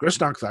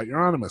 Grishnak thought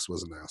Euronymous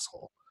was an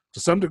asshole. To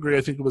some degree,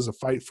 I think it was a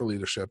fight for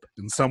leadership.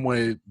 In some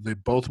way, they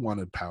both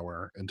wanted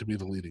power and to be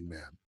the leading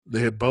man. They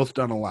had both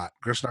done a lot.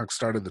 Grishnak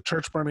started the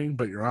church burning,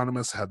 but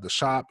Euronymous had the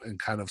shop and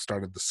kind of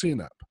started the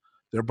scene up.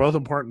 They're both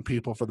important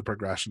people for the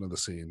progression of the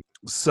scene.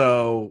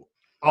 So,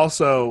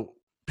 also,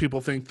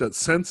 people think that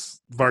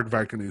since Varg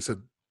Vikernes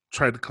had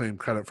tried to claim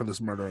credit for this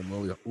murder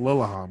in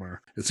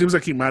Lillehammer, it seems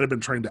like he might have been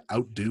trying to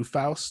outdo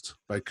Faust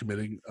by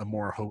committing a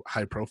more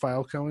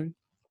high-profile killing.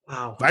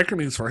 Wow.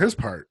 Vikernes, for his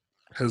part,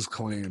 has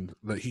claimed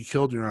that he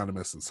killed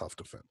Euronymous in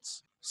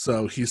self-defense.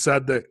 So he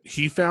said that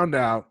he found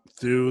out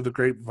through the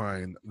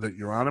grapevine that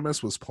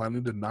Euronymous was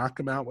planning to knock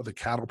him out with a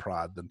cattle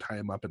prod, then tie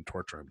him up and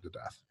torture him to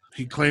death.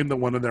 He claimed that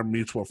one of their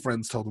mutual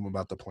friends told him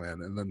about the plan,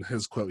 and then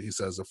his quote, he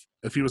says,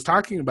 if he was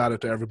talking about it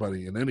to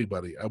everybody and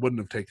anybody, I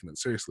wouldn't have taken it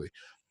seriously.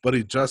 But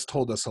he just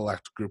told a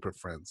select group of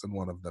friends, and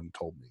one of them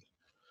told me.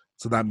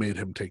 So that made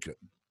him take it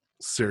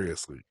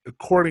seriously,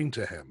 according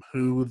to him.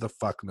 Who the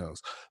fuck knows?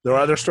 There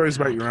are other stories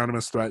about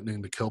Euronymous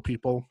threatening to kill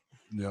people.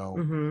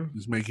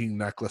 He's making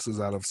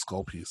necklaces out of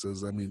skull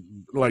pieces. I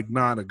mean, like,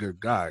 not a good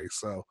guy.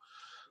 So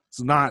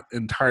it's not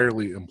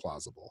entirely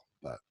implausible.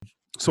 But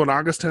so on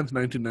August 10th,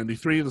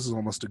 1993, this is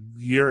almost a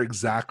year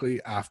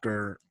exactly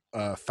after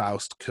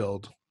Faust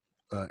killed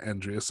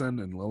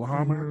Andreasen in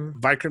Lillehammer.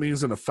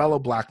 Vikernes and a fellow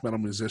black metal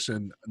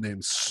musician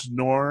named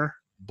Snor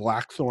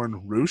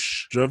Blackthorn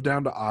Roosh drove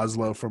down to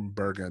Oslo from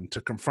Bergen to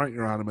confront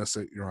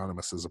Euronymous at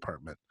Euronymous'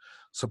 apartment.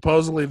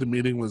 Supposedly, the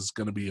meeting was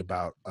going to be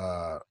about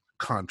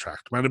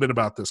contract. Might have been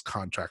about this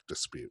contract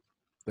dispute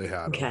they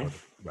had over the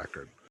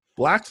record.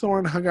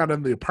 Blackthorn hung out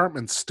in the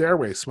apartment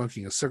stairway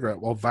smoking a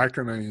cigarette while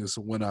Vikernes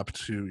went up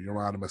to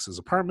Euronymous'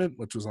 apartment,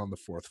 which was on the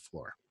 4th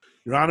floor.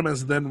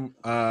 Euronymous then,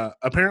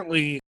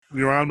 apparently,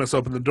 Euronymous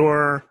opened the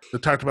door. They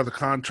talked about the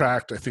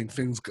contract. I think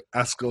things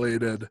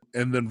escalated.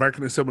 And then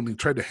Vikernes said when he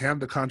tried to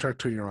hand the contract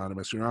to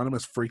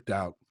Euronymous freaked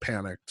out,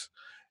 panicked,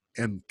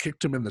 and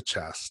kicked him in the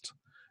chest,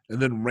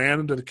 and then ran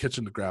into the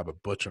kitchen to grab a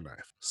butcher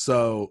knife.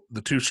 So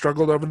the two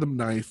struggled over the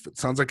knife. It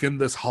sounds like in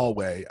this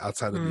hallway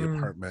outside of the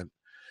apartment.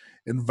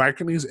 And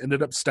Vikernes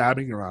ended up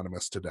stabbing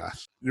Euronymous to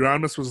death.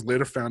 Euronymous was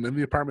later found in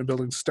the apartment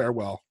building's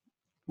stairwell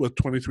with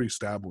 23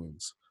 stab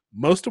wounds,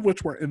 most of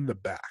which were in the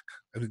back.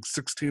 I think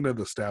 16 of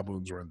the stab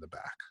wounds were in the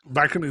back.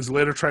 Vikernes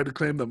later tried to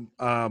claim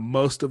that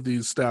most of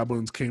these stab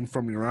wounds came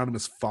from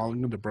Euronymous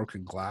falling into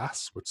broken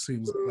glass, which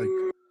seems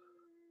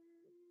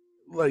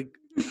like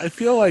I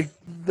feel like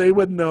they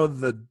would know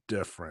the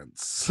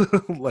difference,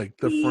 like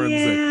the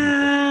forensic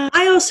people.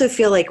 I also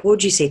feel like, what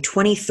would you say,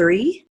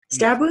 23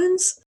 stab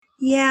wounds?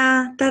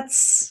 Yeah,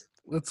 that's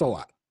a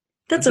lot.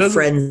 That's a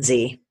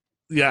frenzy.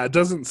 Yeah, it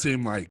doesn't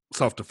seem like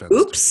self-defense.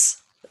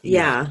 Oops.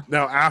 Yeah.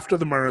 Now, after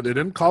the murder, they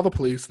didn't call the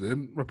police. They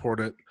didn't report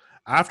it.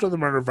 After the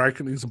murder,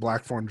 Vikernes and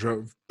Blackthorn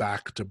drove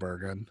back to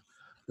Bergen.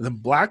 And then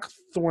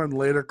Blackthorn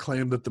later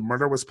claimed that the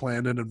murder was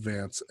planned in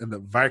advance and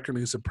that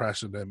Vikernes had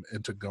pressured him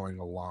into going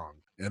along.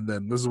 And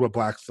then this is what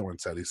Blackthorn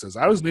said. He says,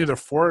 I was neither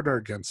for it or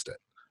against it.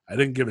 I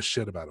didn't give a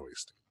shit about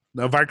wasting.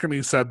 Now,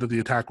 Vikernes said that the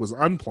attack was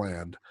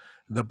unplanned.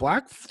 The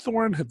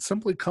Blackthorn had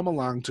simply come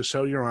along to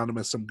show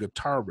Euronymous some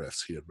guitar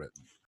riffs he had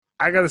written.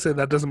 I gotta say,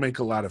 that doesn't make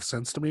a lot of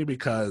sense to me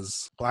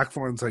because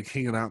Blackthorn's like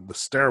hanging out in the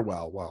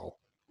stairwell while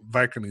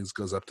Vikernes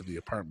goes up to the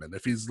apartment.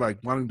 If he's like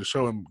wanting to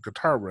show him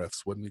guitar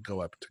riffs, wouldn't he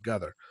go up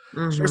together?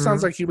 Sure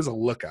sounds like he was a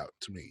lookout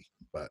to me,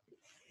 but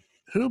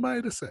who am I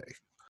to say?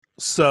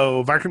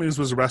 So Vikernes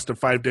was arrested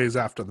 5 days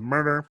after the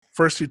murder.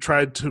 First, he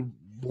tried to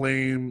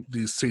blame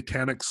these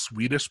satanic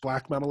Swedish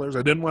black metalers.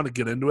 I didn't want to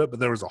get into it, but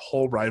there was a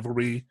whole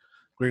rivalry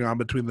going on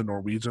between the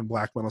Norwegian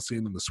black metal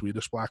scene and the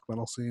Swedish black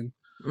metal scene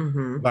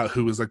about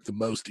who was like the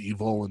most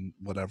evil and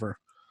whatever.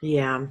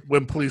 Yeah.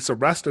 When police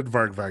arrested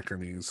Varg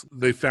Vikernes,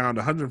 they found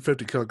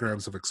 150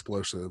 kilograms of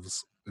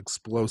explosives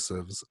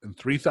and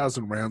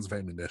 3,000 rounds of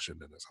ammunition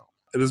in his home.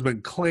 It has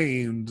been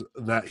claimed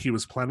that he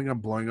was planning on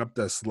blowing up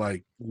this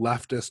like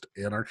leftist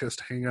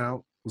anarchist hangout.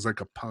 It was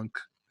like a punk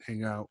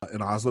hangout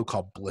in Oslo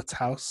called Blitz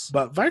House.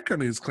 But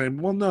Vikernes claimed,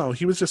 well, no,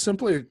 he was just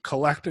simply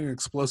collecting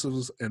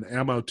explosives and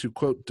ammo to,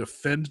 quote,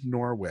 defend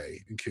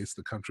Norway in case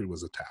the country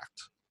was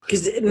attacked.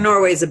 Because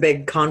Norway's a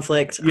big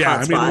conflict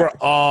hotspot. I mean, we're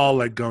all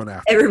like going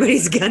after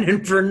everybody's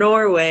gunning for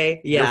Norway.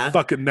 Yeah. You're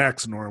fucking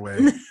next, Norway.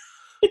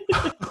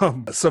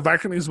 So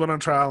Vikernes went on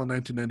trial in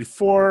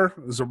 1994.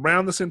 It was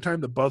around the same time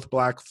that both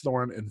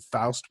Blackthorn and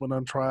Faust went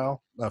on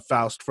trial.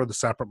 Faust for the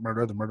separate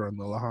murder, the murder in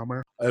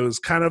Lillehammer. It was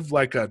kind of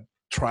like a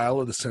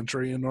trial of the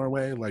century in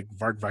Norway. Like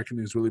Varg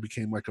Vikernes really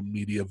became like a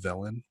media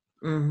villain.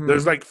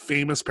 There's like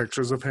famous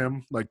pictures of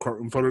him, like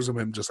courtroom photos of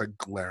him just like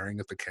glaring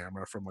at the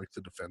camera from like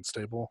the defense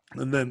table.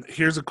 And then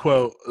here's a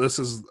quote. This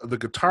is the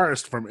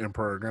guitarist from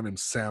Emperor, a guy named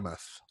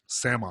Samoth.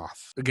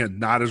 Again,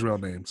 not his real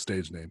name,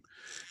 stage name.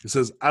 He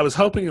says, I was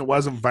hoping it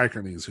wasn't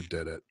Vikernes who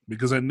did it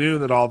because I knew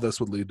that all this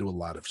would lead to a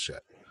lot of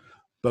shit.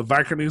 But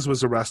Vikernes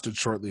was arrested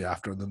shortly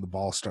after, and then the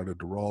ball started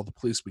to roll. The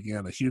police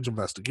began a huge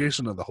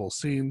investigation of the whole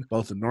scene,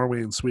 both in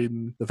Norway and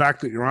Sweden. The fact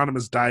that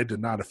Euronymous died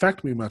did not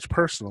affect me much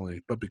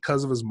personally, but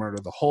because of his murder,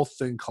 the whole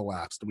thing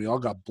collapsed, and we all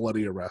got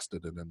bloody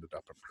arrested and ended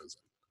up in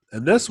prison.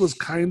 And this was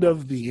kind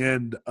of the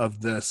end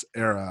of this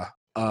era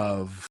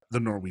of the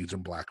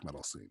Norwegian black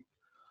metal scene.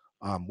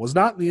 Was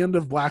not the end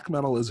of black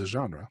metal as a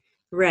genre.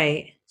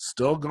 Right.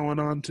 Still going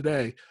on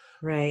today.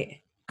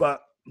 Right.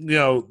 But, you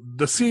know,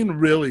 the scene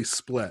really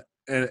split.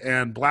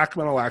 And black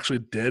metal actually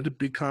did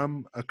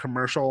become a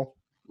commercial,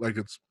 like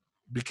it's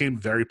became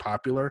very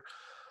popular,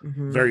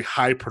 very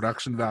high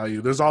production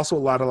value. There's also a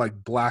lot of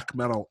like black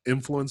metal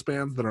influence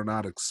bands that are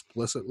not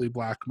explicitly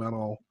black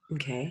metal.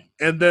 Okay.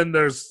 And then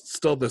there's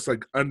still this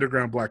like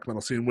underground black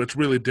metal scene, which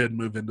really did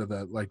move into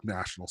the like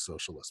National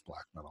Socialist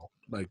black metal,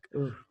 like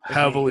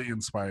heavily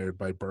inspired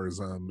by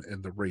Burzum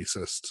and the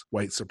racist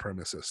white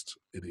supremacist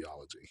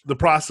ideology. The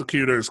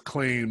prosecutors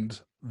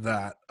claimed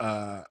that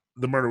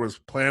the murder was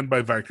planned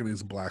by Vikernes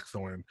and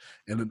Blackthorn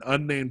and an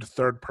unnamed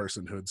third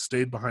person who had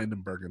stayed behind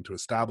in Bergen to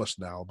establish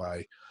an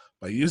alibi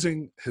by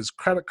using his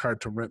credit card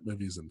to rent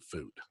movies and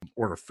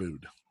order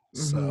food.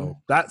 So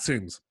that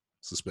seems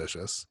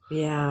suspicious.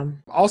 Yeah.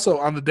 Also,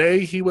 on the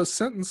day he was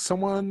sentenced,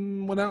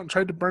 someone went out and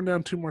tried to burn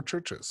down 2 more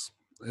churches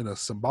in a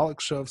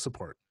symbolic show of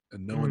support,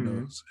 and no one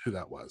knows who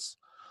that was.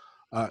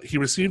 He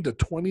received a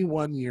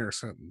 21-year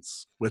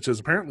sentence, which is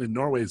apparently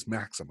Norway's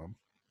maximum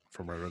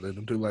for murder. They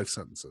don't do life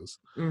sentences.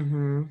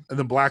 Mm-hmm. And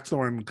then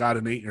Blackthorne got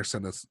an 8-year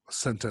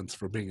sentence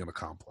for being an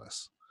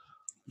accomplice.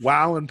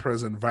 While in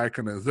prison,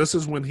 Vikernes, this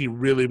is when he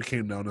really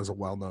became known as a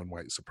well-known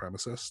white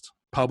supremacist,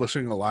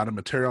 publishing a lot of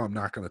material. I'm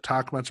not going to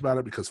talk much about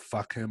it because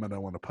fuck him. I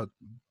don't want to put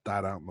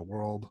that out in the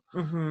world.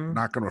 Mm-hmm. I'm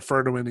not going to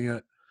refer to any of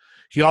it.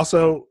 He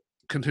also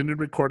continued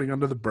recording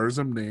under the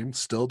Burzum name,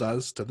 still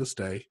does to this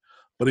day,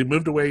 but he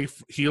moved away.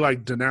 He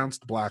like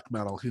denounced black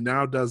metal. He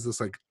now does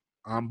this like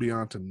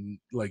ambient and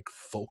like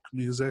folk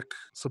music,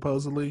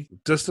 supposedly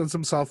distanced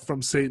himself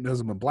from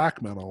Satanism and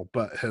black metal,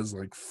 but has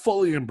like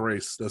fully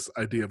embraced this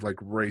idea of like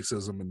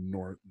racism and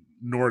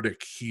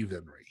Nordic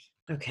heathenry.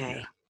 Okay.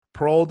 Yeah.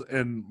 Paroled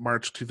in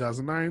March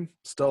 2009,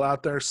 still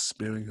out there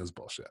spewing his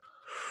bullshit.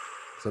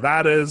 So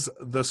that is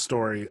the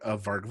story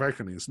of Varg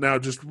Vikernes. Now,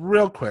 just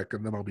real quick,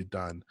 and then I'll be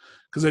done,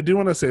 because I do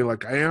want to say,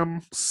 like, I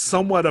am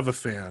somewhat of a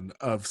fan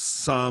of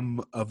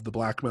some of the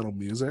black metal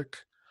music.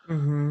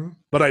 Mm-hmm.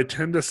 But I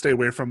tend to stay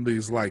away from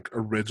these like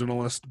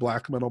originalist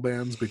black metal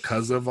bands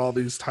because of all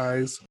these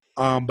ties.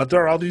 But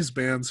there are all these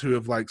bands who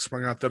have like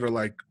sprung out that are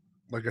like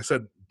I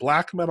said,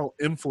 black metal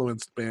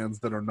influenced bands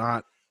that are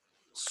not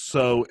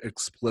so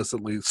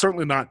explicitly,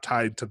 certainly not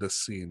tied to this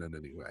scene in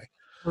any way.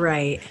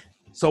 Right.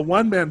 So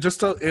one band,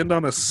 just to end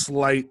on a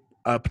slight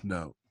up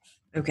note.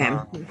 Okay.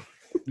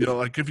 You know,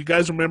 like if you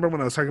guys remember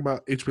when I was talking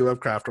about H.P.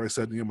 Lovecraft, where I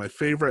said, you know, my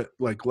favorite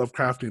like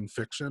Lovecraftian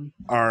fiction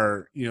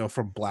are, you know,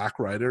 from black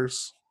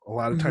writers. A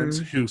lot of times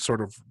who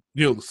sort of,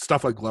 you know,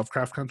 stuff like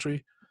Lovecraft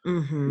Country,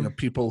 you know,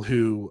 people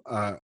who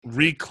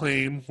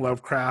reclaim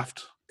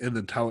Lovecraft and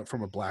then tell it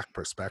from a black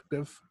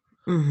perspective,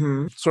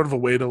 sort of a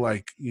way to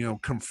like, you know,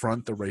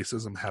 confront the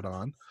racism head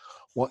on.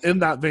 Well, in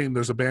that vein,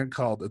 there's a band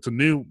called, it's a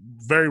new,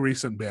 very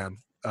recent band,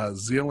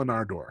 Zeal and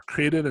Ardor,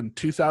 created in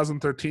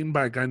 2013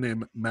 by a guy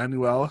named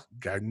Manuel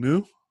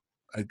Gagnou.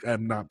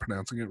 I'm not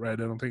pronouncing it right,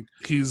 I don't think.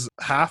 He's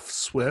half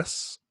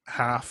Swiss,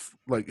 half,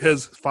 like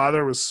his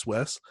father was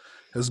Swiss.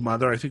 His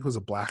mother, I think, was a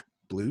black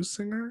blues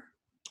singer.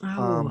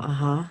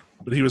 Oh,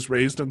 But he was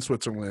raised in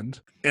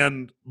Switzerland.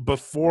 And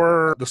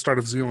before the start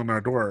of Zeal and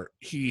Ardor,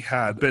 he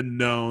had been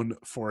known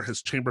for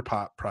his chamber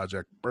pop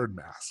project, Bird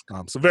Mask.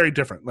 So very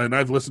different. And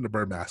I've listened to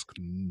Bird Mask,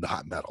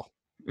 not metal.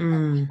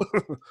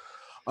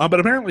 But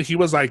apparently he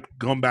was like,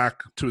 going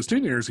back to his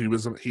teen years,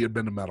 he had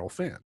been a metal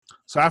fan.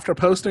 So after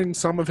posting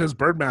some of his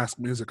Bird Mask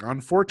music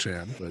on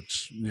 4chan,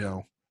 which, you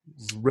know,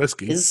 is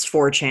risky. Is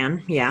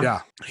 4chan, yeah.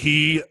 Yeah.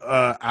 He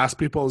asked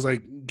people, was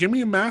like, give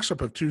me a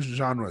mashup of 2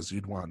 genres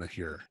you'd want to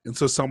hear. And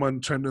so someone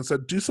chimed in and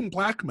said, do some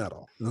black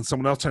metal. And then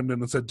someone else chimed in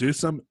and said, do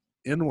some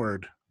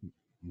inward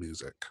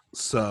music.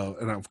 So,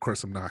 and of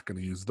course I'm not going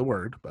to use the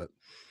word, but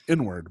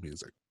inward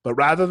music. But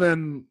rather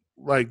than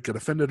like get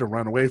offended or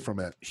run away from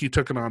it, he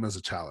took it on as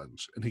a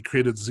challenge. And he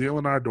created Zeal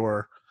and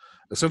Ardor,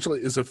 essentially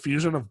is a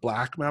fusion of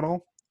black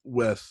metal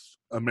with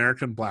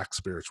American black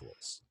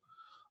spirituals.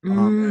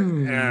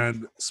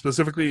 And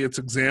specifically, it's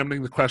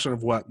examining the question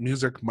of what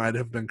music might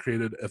have been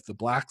created if the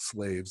black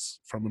slaves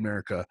from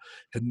America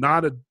had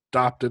not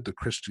adopted the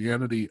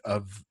Christianity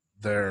of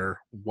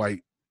their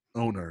white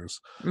owners,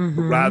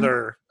 but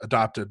rather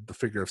adopted the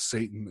figure of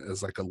Satan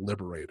as like a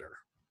liberator,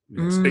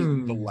 you know,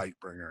 Satan the light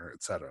bringer,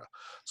 etc.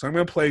 So I'm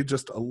going to play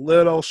just a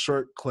little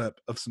short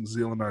clip of some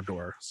Zeal and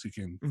Ardor, so you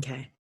can.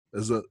 Okay.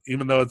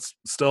 Even though it's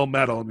still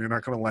metal and you're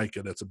not going to like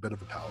it, it's a bit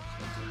of a palate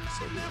cleanser.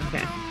 So, yeah.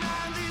 Okay.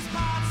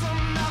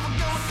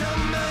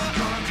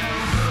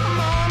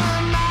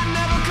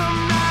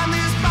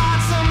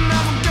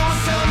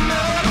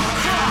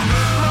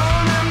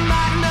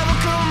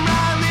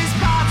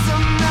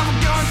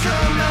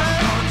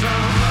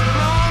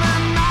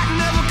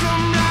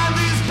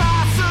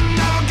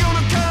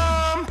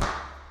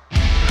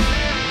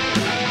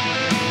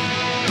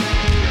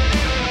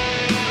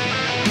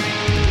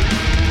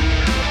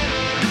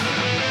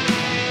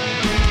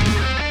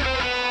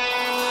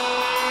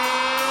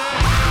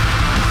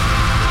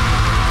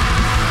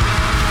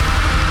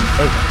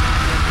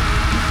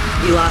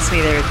 You lost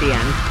me there at the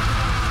end.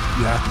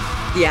 Yeah.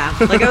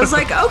 Yeah. Like I was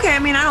like, okay, I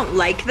mean, I don't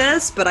like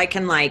this, but I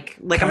can like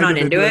I'm not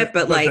into it,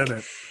 but like,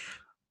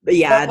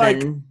 yeah, but, like,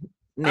 then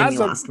you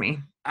lost me.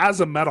 As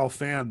a metal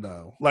fan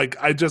though, like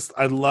I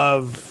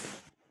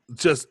love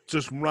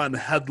just run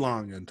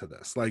headlong into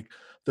this. Like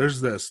there's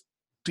this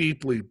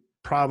deeply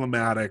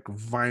problematic,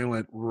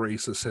 violent,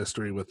 racist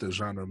history with this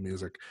genre of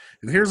music.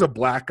 And here's a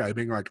black guy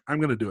being like, I'm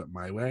going to do it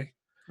my way.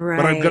 Right.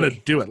 But I'm going to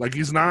do it. Like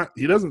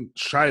he doesn't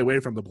shy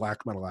away from the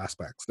black metal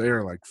aspects. They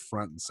are like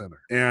front and center.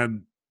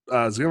 And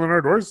Zeal and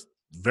Ardor is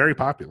very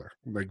popular.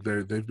 Like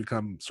they've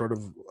become sort of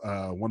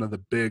one of the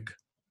big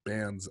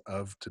bands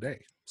of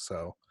today.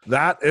 So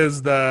that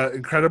is the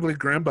incredibly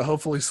grim, but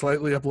hopefully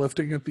slightly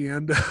uplifting at the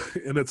end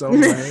in its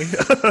own way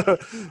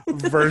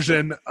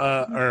version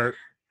or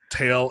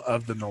tale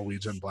of the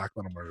Norwegian black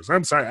metal murders.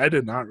 I'm sorry, I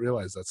did not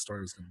realize that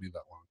story was going to be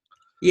that long.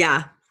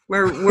 Yeah.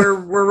 We're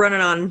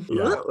running on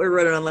we're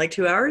running on like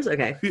 2 hours.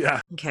 Okay.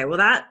 Yeah. Okay. Well,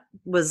 that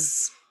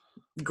was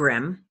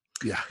grim.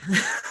 Yeah.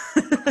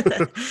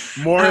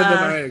 More than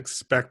I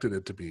expected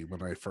it to be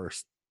when I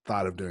first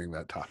thought of doing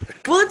that topic.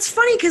 Well, it's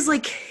funny because,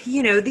 like,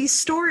 these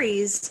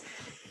stories,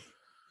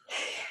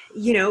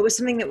 it was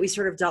something that we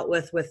sort of dealt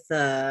with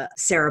the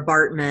Sarah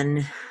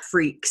Bartman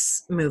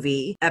Freaks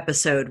movie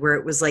episode, where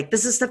it was like,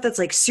 this is stuff that's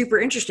like super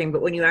interesting,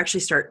 but when you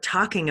actually start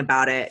talking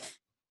about it,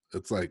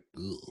 it's like,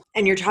 ugh.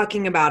 And you're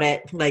talking about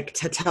it like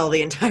to tell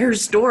the entire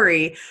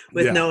story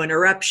with no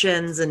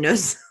interruptions and no,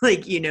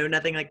 like,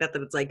 nothing like that,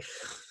 that it's like,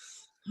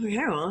 okay,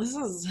 well, this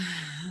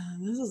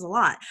is a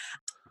lot.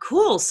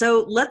 Cool.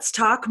 So let's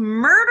talk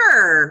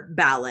murder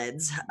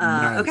ballads.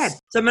 Nice. Okay.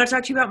 So I'm going to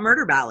talk to you about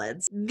murder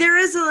ballads. There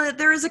is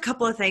a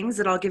couple of things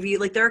that I'll give you.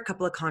 Like, there are a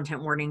couple of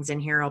content warnings in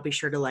here. I'll be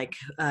sure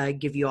to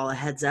give you all a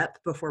heads up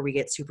before we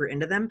get super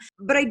into them.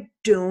 But I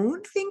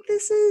don't think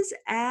this is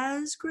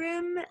as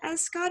grim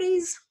as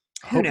Scotty's.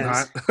 Who knows?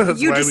 Not. That's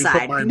You why decide.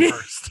 We put mine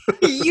first.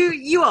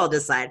 you all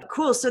decide.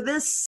 Cool. So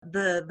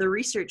the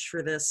research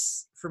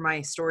for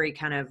my story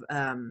kind of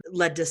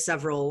led to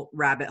several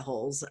rabbit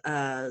holes.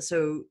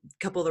 So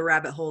a couple of the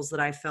rabbit holes that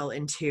I fell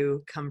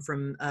into come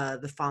from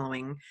the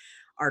following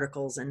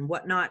articles and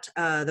whatnot.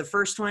 The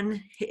first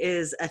one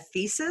is a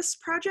thesis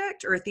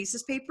project or a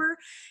thesis paper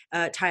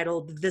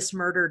titled "This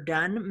Murder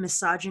Done: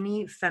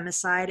 Misogyny,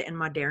 Femicide, and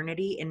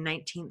Modernity in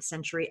 19th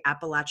Century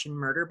Appalachian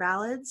Murder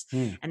Ballads."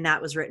 And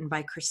that was written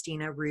by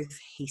Christina Ruth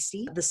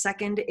Hasty. The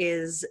second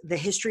is "The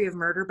History of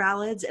Murder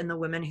Ballads and the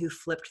Women Who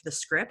Flipped the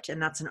Script." And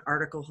that's an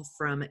article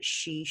from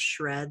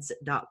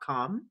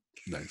sheshreds.com.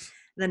 Nice.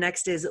 The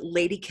next is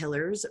 "Lady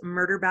Killers,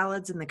 Murder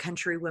Ballads and the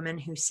Country Women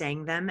Who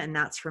Sang Them," and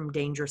that's from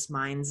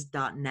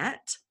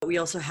dangerousminds.net. We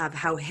also have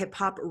 "How Hip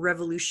Hop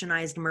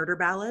Revolutionized Murder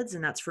Ballads,"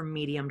 and that's from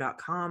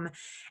medium.com.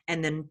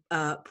 And then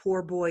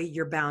 "Poor Boy,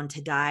 You're Bound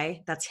to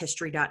Die," that's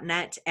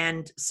history.net.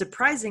 And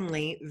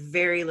surprisingly,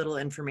 very little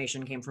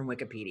information came from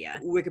Wikipedia.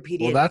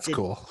 Well, that's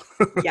cool.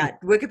 Yeah,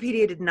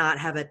 Wikipedia did not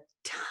have a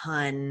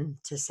ton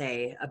to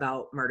say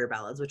about murder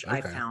ballads, which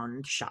I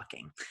found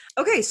shocking.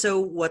 Okay, so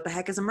what the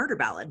heck is a murder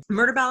ballad?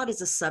 Murder ballad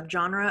is a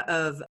subgenre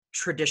of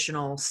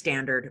traditional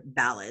standard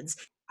ballads.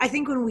 I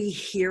think when we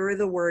hear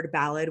the word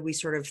ballad, we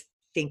sort of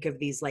think of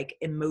these like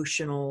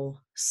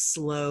emotional,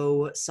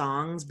 slow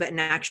songs, but in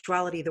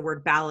actuality, the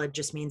word ballad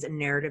just means a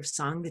narrative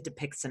song that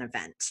depicts an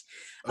event.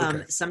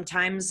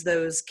 Sometimes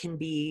those can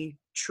be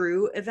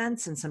true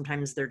events, and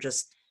sometimes they're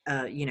just,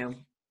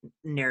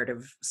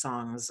 narrative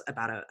songs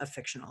about a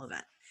fictional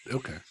event.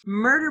 Okay.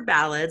 Murder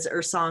ballads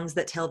are songs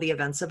that tell the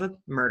events of a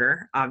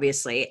murder,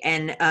 obviously,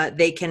 and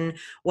they can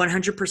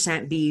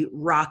 100% be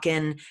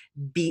rockin',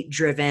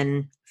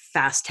 beat-driven,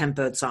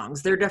 fast-tempoed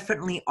songs. There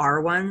definitely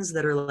are ones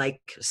that are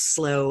like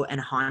slow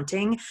and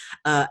haunting,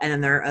 and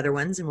then there are other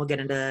ones, and we'll get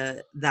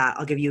into that.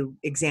 I'll give you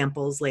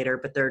examples later,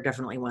 but there are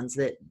definitely ones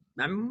that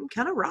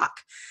kind of rock.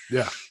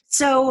 Yeah.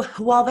 So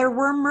while there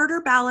were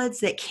murder ballads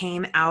that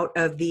came out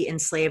of the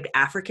enslaved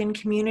African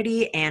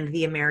community and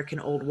the American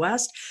Old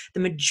West, the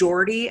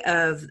majority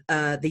of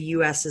the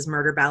U.S.'s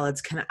murder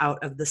ballads come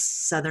out of the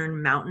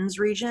Southern Mountains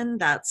region.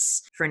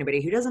 That's, for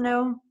anybody who doesn't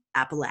know,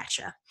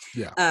 Appalachia.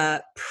 Yeah.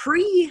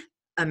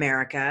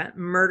 Pre-America,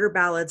 murder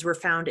ballads were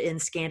found in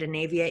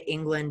Scandinavia,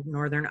 England,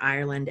 Northern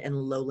Ireland, and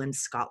Lowland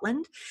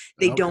Scotland.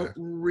 They don't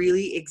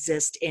really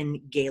exist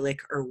in Gaelic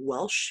or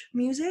Welsh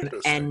music.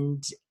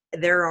 And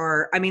there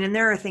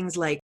are things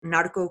like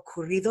narco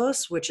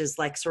corridos, which is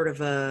like sort of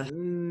a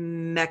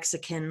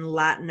Mexican,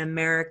 Latin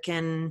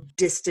American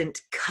distant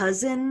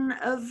cousin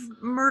of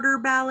murder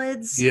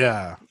ballads.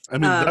 Yeah. I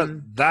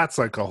mean, that's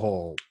like a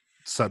whole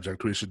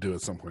subject we should do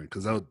at some point,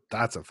 because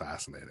that's a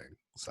fascinating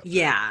subject.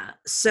 Yeah.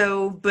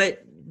 So,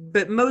 but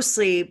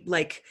mostly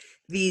like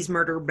these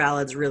murder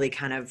ballads really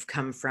kind of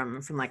come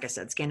from, like I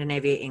said,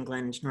 Scandinavia,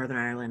 England, Northern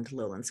Ireland,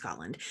 Lowland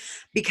Scotland.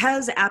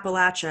 Because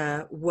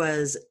Appalachia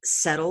was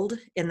settled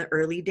in the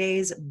early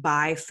days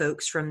by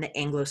folks from the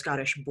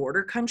Anglo-Scottish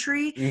border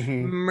country,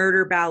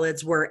 murder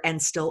ballads were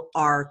and still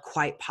are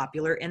quite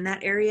popular in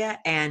that area.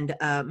 And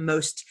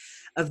most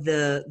of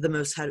the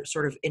most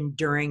sort of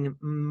enduring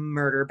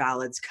murder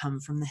ballads come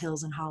from the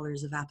hills and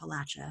hollers of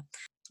Appalachia.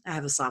 I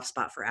have a soft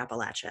spot for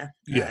Appalachia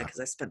because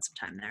I spent some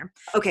time there.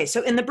 Okay,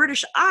 so in the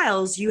British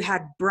Isles, you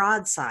had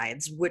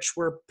broadsides, which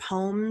were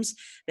poems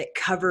that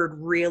covered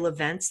real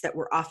events that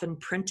were often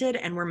printed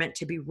and were meant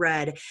to be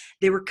read.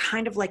 They were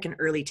kind of like an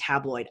early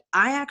tabloid.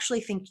 I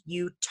actually think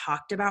you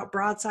talked about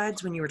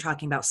broadsides when you were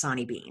talking about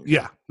Sonny Bean.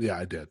 Yeah,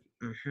 I did.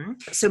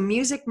 So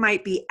music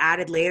might be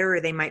added later, or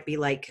they might be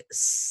like,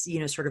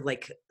 sort of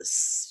like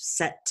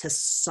set to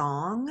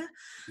song.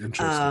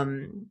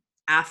 Interesting.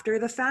 After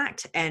the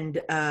fact,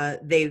 and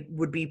they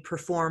would be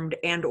performed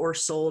and or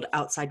sold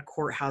outside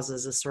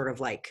courthouses as sort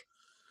of like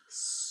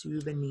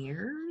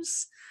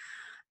souvenirs,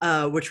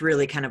 which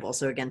really kind of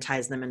also again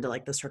ties them into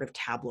like the sort of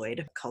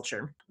tabloid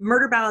culture.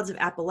 Murder ballads of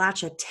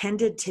Appalachia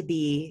tended to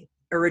be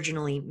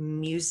originally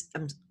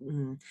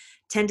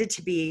tended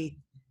to be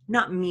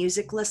not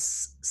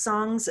musicless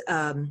songs,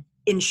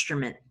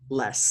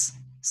 instrumentless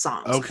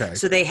songs. Okay.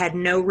 So they had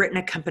no written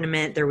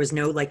accompaniment. There was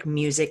no like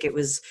music.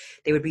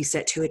 They would be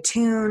set to a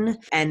tune.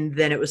 And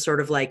then it was sort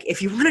of like,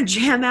 if you want to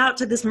jam out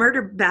to this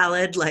murder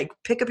ballad, like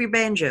pick up your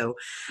banjo.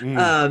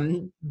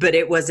 But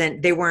they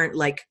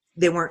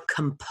weren't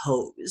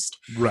composed.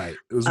 Right.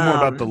 It was more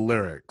about the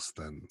lyrics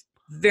than.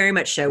 Very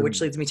much so, which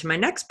leads me to my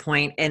next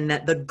point, and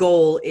that the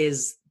goal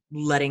is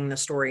letting the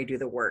story do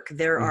the work.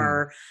 There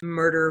are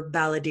murder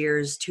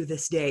balladeers to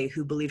this day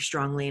who believe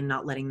strongly in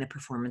not letting the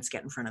performance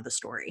get in front of the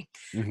story,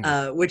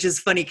 which is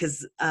funny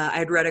because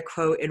I'd read a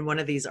quote in one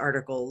of these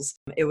articles.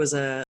 It was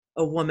a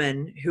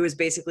woman who was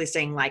basically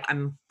saying, like,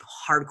 I'm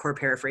hardcore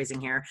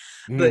paraphrasing here,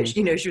 but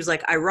she was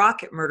like, I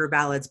rock murder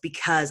ballads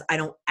because I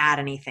don't add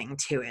anything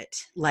to it.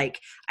 Like,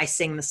 I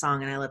sing the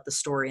song and I let the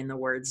story and the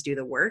words do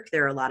the work.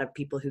 There are a lot of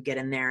people who get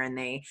in there and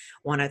they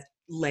want to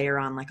layer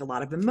on like a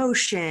lot of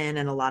emotion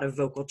and a lot of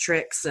vocal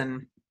tricks,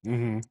 and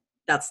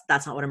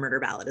that's not what a murder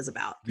ballad is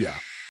about. Yeah.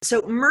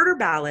 So murder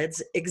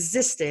ballads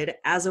existed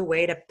as a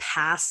way to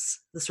pass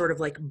the sort of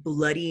like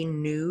bloody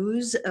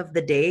news of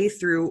the day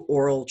through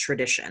oral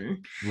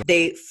tradition. Right.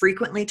 They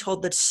frequently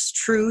told the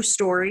true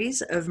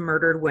stories of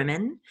murdered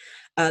women.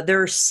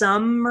 There are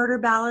some murder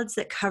ballads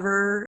that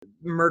cover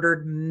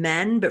murdered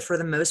men, but for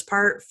the most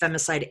part,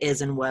 femicide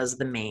is and was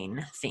the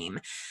main theme.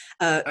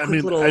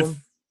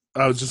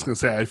 I was just going to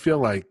say, I feel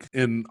like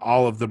in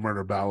all of the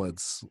murder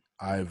ballads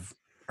I've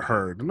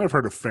heard, and I've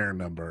heard a fair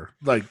number,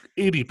 like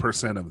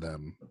 80% of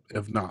them,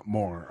 if not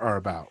more, are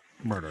about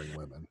murdering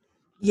women.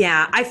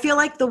 Yeah, I feel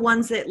like the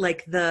ones that,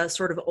 like the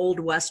sort of Old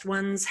West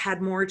ones, had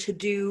more to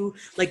do,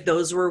 like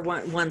those were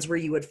ones where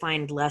you would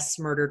find less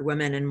murdered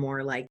women and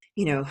more like,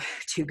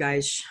 two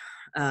guys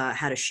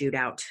had a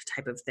shootout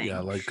type of thing.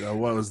 Yeah, like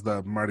what was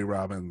the Marty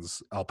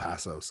Robbins El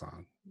Paso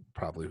song?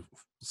 Probably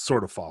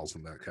sort of falls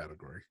in that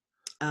category.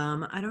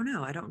 I don't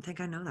know. I don't think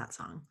I know that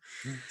song.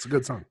 It's a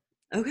good song.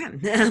 Okay.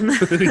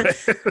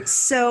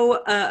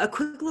 So a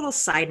quick little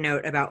side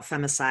note about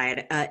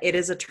femicide. It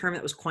is a term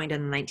that was coined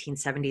in the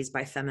 1970s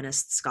by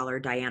feminist scholar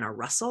Diana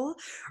Russell.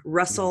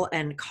 Russell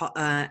and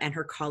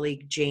her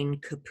colleague Jane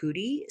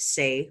Caputi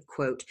say,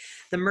 quote,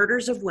 "The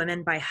murders of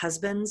women by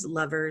husbands,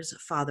 lovers,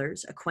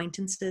 fathers,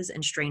 acquaintances,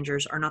 and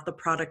strangers are not the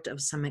product of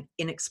some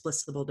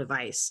inexplicable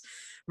device.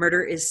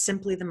 Murder is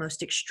simply the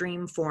most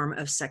extreme form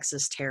of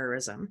sexist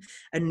terrorism.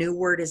 A new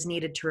word is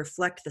needed to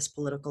reflect this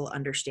political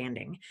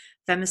understanding.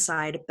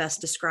 Femicide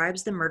best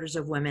describes the murders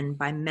of women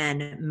by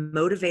men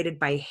motivated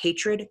by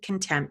hatred,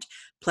 contempt,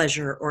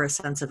 pleasure, or a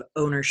sense of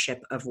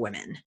ownership of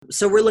women."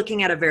 So we're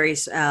looking at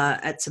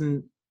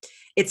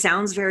it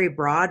sounds very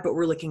broad, but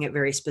we're looking at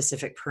very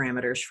specific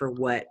parameters for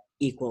what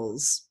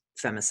equals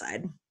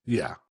femicide.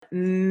 Yeah.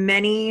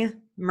 Many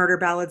murder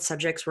ballad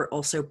subjects were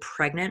also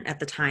pregnant at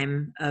the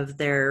time of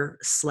their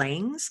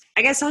slayings.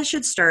 I guess I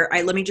should start.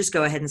 Let me just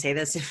go ahead and say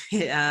this.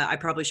 I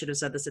probably should have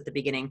said this at the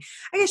beginning.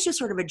 I guess just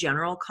sort of a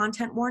general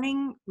content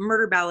warning.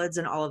 Murder ballads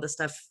and all of the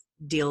stuff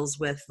deals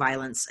with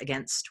violence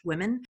against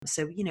women.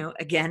 So,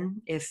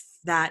 again, if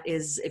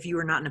you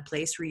are not in a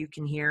place where you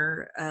can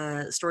hear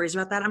stories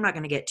about that, I'm not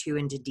going to get too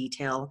into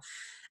detail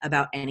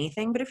about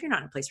anything, but if you're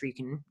not in a place where you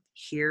can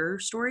hear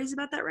stories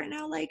about that right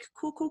now, like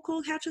cool,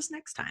 catch us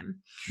next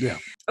time. Yeah.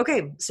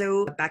 Okay,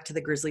 so back to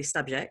the grisly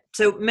subject.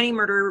 So many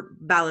murder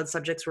ballad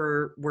subjects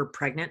were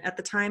pregnant at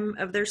the time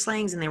of their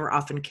slayings, and they were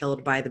often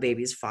killed by the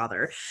baby's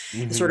father.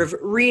 Sort of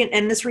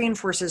and this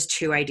reinforces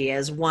two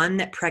ideas. One,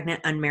 that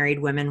pregnant unmarried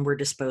women were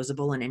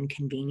disposable and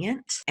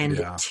inconvenient,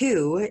 and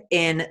two,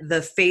 in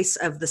the face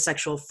of the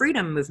sexual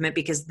freedom movement,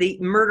 because the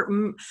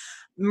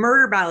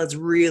murder ballads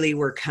really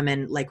were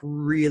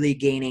really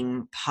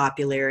gaining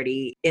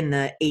popularity in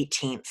the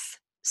 18th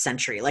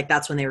century. Like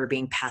that's when they were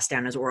being passed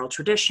down as oral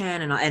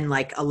tradition, and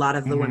like a lot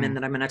of the women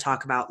that I'm going to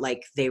talk about,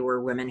 like they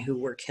were women who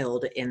were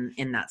killed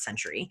in that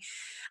century.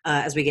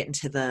 As we get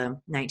into the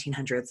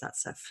 1900s, that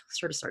stuff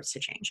sort of starts to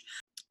change.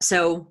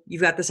 So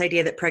you've got this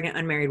idea that pregnant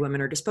unmarried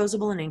women are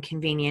disposable and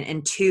inconvenient,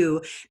 and two,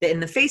 that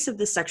in the face of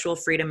the sexual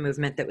freedom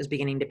movement that was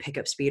beginning to pick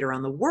up speed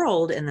around the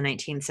world in the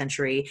 19th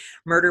century,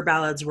 murder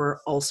ballads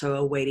were also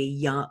a way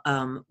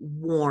to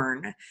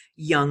warn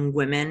young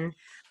women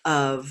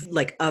of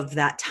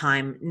that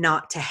time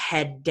not to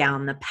head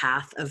down the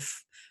path of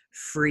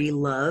free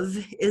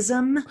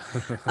love-ism.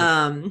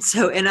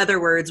 So in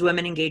other words,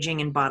 women engaging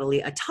in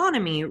bodily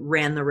autonomy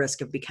ran the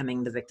risk of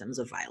becoming the victims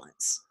of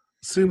violence.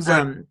 Seems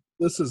like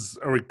this is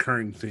a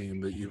recurring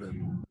theme that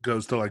even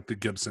goes to like the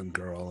Gibson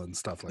Girl and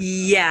stuff like that.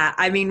 Yeah,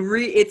 I mean,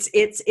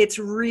 it's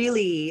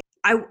really,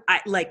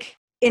 I like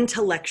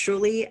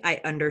intellectually,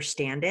 I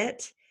understand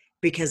it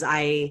because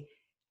I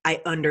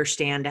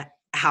understand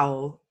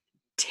how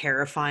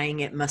terrifying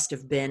it must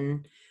have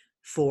been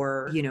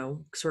for,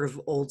 sort of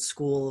old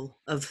school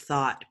of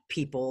thought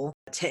people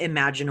to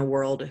imagine a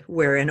world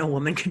wherein a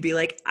woman could be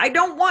like, I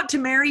don't want to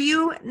marry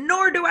you,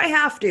 nor do I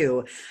have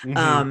to.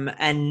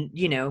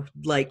 And,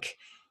 like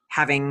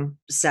having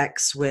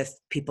sex with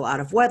people out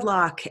of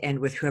wedlock and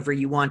with whoever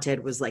you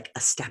wanted was like a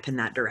step in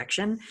that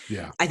direction.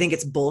 Yeah. I think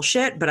it's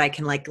bullshit, but I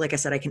can like I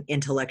said, I can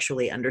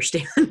intellectually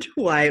understand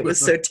why it was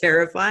so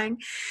terrifying.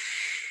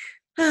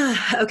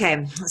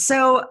 Okay.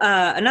 So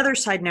another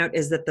side note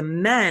is that the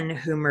men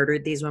who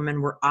murdered these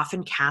women were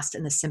often cast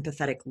in a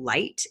sympathetic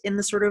light in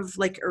the sort of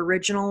like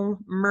original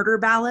murder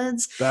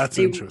ballads. That's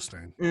They,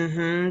 interesting.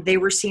 they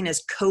were seen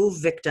as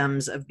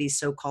co-victims of these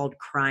so-called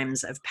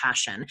crimes of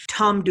passion.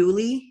 Tom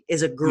Dooley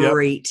is a Yep.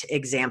 great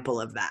example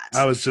of that.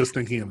 I was just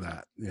thinking of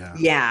that. Yeah.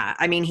 Yeah.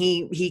 I mean,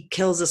 he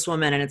kills this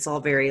woman and it's all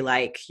very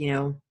like,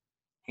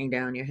 hang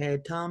down your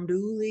head, Tom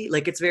Dooley.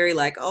 Like it's very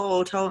like,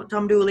 oh,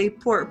 Tom Dooley,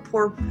 poor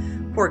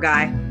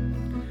guy.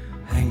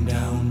 Hang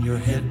down your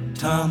head,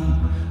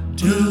 Tom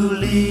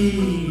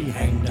Dooley.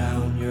 Hang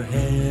down your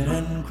head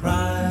and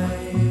cry.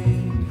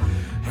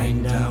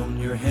 Hang down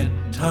your head,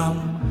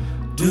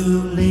 Tom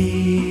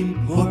Dooley.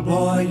 Poor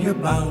boy, you're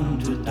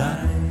bound to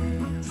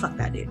die. Fuck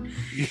that dude.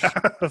 Yeah.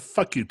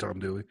 Fuck you, Tom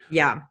Dooley.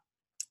 Yeah.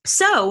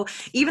 So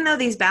even though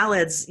these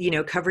ballads,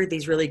 covered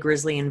these really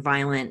grisly and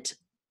violent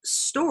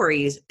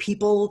stories,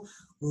 people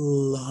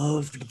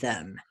loved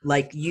them.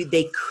 Like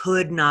they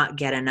could not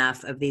get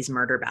enough of these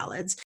murder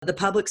ballads. The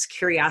public's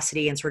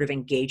curiosity and sort of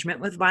engagement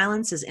with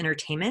violence as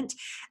entertainment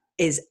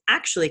is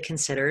actually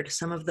considered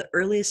some of the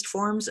earliest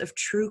forms of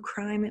true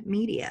crime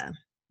media.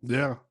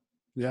 Yeah.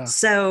 Yeah.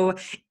 So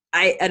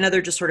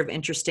another just sort of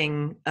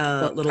interesting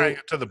little tying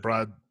it to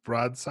the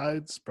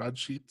broadsheets.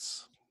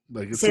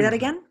 Like say that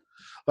again?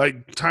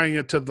 Like tying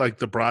it to like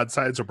the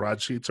broadsides or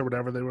broadsheets or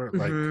whatever they were.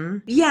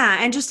 Like yeah,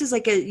 and just as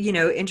like a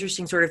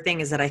interesting sort of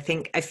thing is that I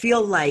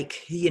feel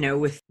like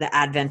with the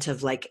advent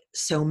of like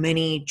so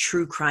many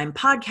true crime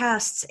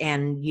podcasts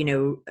and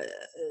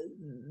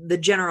the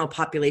general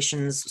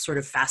population's sort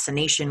of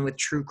fascination with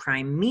true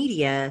crime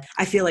media,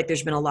 I feel like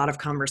there's been a lot of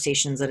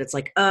conversations that it's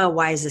like, oh,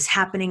 why is this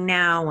happening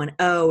now? And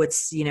oh,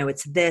 it's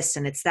it's this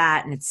and it's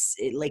that, and it's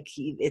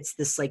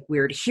this like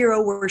weird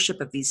hero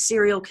worship of these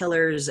serial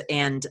killers.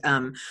 And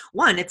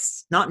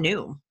it's not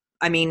new.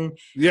 I mean,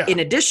 yeah. In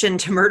addition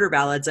to murder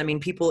ballads, I mean,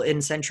 people in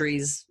the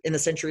centuries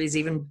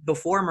even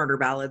before murder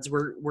ballads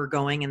were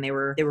going and they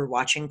were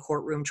watching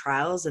courtroom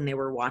trials and they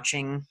were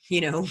watching,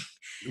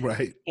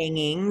 right,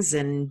 hangings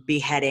and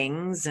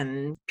beheadings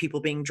and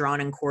people being drawn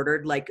and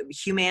quartered. Like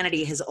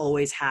humanity has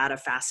always had a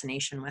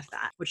fascination with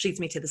that, which leads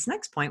me to this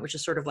next point, which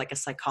is sort of like a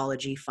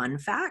psychology fun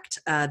fact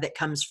that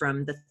comes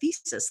from the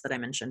thesis that I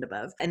mentioned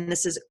above. And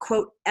this is,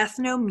 quote,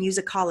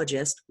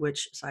 ethnomusicologist,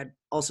 which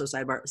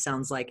sidebar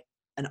sounds like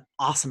an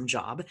awesome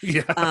job.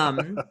 Yeah.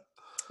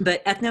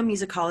 But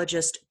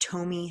ethnomusicologist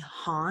Tomi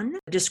Hahn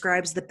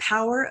describes the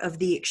power of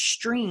the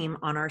extreme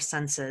on our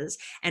senses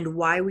and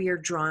why we are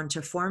drawn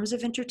to forms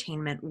of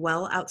entertainment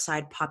well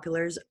outside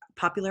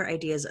popular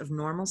ideas of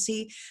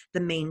normalcy, the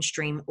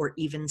mainstream, or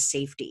even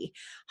safety.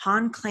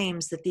 Hahn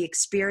claims that the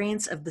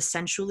experience of the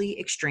sensually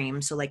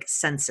extreme, so like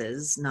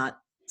senses, not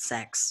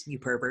sex, you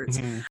perverts.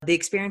 The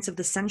experience of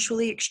the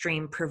sensually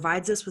extreme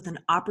provides us with an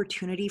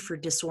opportunity for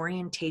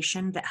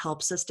disorientation that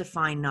helps us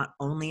define not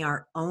only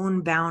our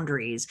own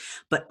boundaries,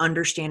 but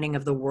understanding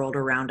of the world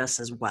around us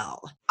as well.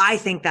 I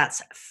think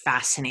that's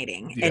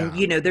fascinating. Yeah.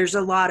 And there's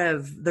a lot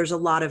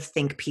of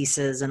think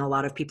pieces and a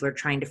lot of people are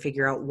trying to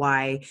figure out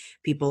why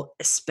people,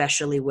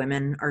 especially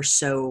women, are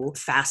so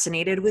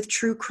fascinated with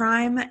true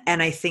crime.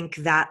 And I think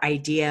that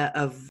idea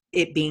of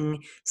it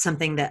being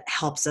something that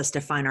helps us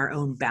define our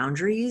own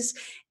boundaries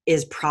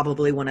is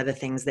probably one of the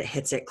things that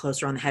hits it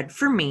closer on the head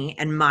for me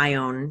and my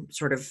own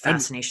sort of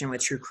fascination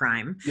with true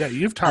crime. Yeah,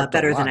 you've talked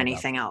better than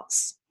anything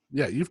else.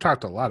 Yeah, you've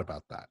talked a lot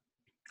about that.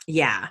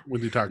 Yeah.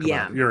 When you talk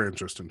about your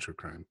interest in true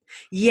crime.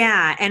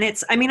 Yeah. And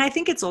I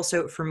think it's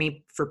also for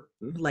me, for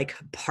like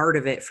part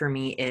of it for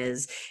me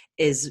is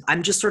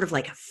I'm just sort of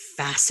like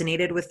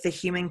fascinated with the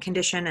human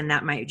condition. And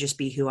that might just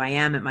be who I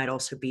am. It might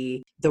also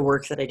be the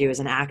work that I do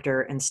as an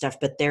actor and stuff.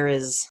 But there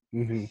is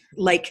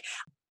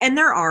and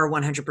there are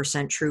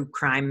 100% true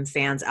crime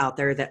fans out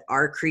there that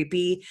are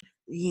creepy.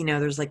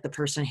 There's like the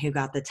person who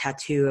got the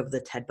tattoo of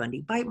the Ted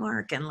Bundy bite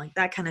mark and like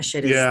that kind of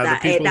shit.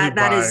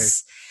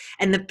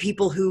 And the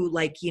people who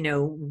like,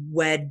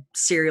 wed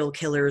serial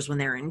killers when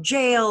they're in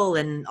jail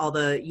and all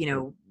the,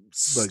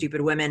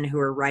 stupid women who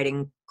are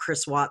writing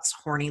Chris Watts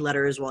horny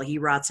letters while he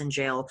rots in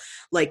jail.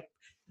 Like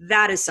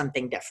that is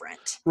something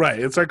different. Right.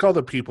 It's like all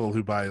the people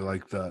who buy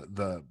like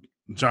the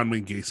John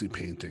Wayne Gacy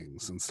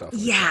paintings and stuff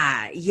like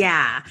that.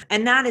 Yeah.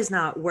 And that is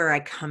not where I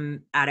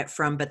come at it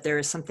from, but there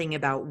is something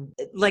about,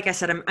 like I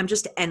said, I'm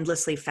just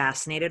endlessly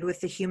fascinated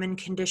with the human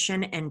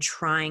condition and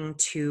trying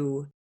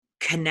to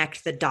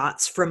connect the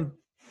dots from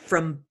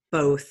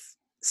both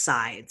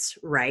sides,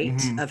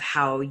 right? Of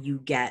how you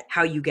get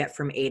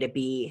from A to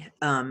B,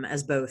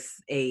 as both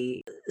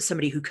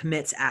somebody who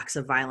commits acts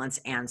of violence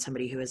and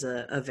somebody who is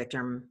a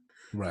victim,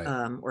 right,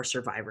 or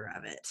survivor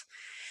of it.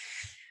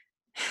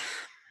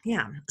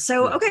 Yeah.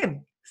 So,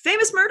 okay.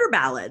 famous murder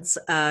ballads,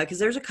 because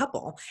there's a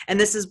couple. And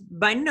this is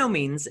by no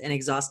means an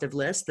exhaustive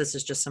list. This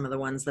is just some of the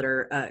ones that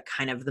are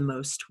kind of the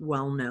most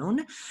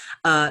well-known.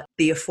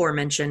 The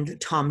aforementioned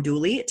Tom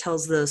Dooley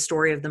tells the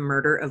story of the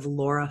murder of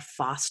Laura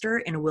Foster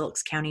in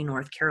Wilkes County,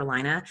 North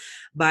Carolina,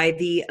 by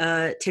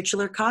the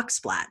titular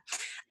cocksplat.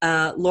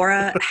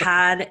 Laura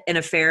had an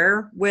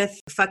affair with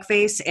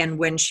Fuckface, and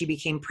when she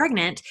became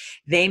pregnant,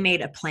 they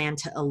made a plan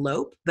to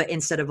elope, but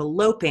instead of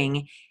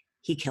eloping,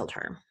 he killed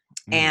her.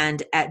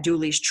 And at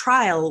Dooley's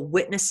trial,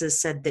 witnesses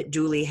said that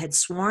Dooley had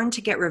sworn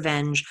to get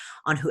revenge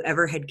on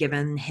whoever had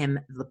given him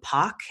the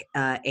pock,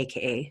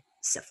 aka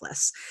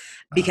syphilis,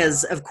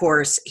 because of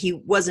course he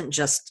wasn't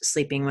just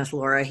sleeping with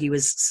Laura, he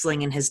was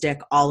slinging his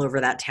dick all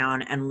over that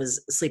town and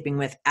was sleeping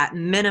with, at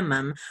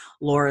minimum,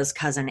 Laura's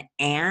cousin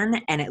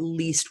Anne and at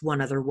least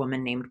one other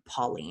woman named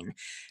Pauline.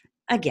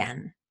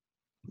 Again,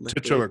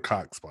 titular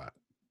cocksplat.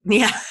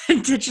 Yeah,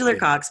 titular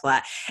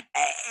cocksplat.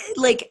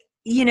 Like,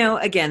 you know,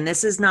 again,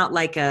 this is not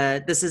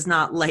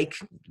like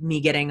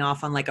me getting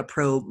off on like a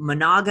pro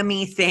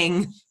monogamy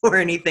thing or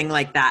anything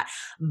like that.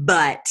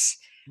 But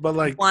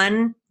like,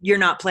 one, you're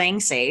not playing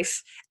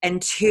safe,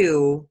 and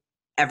two,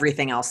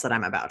 everything else that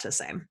I'm about to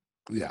say.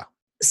 Yeah.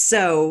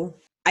 So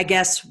I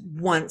guess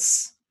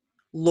once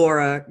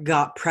Laura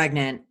got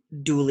pregnant,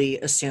 Dooley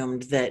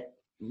assumed that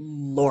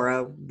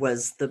Laura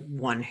was the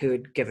one who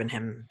had given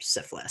him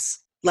syphilis.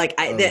 Like,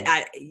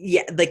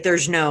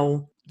 there's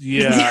no.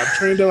 Yeah, I'm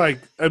trying to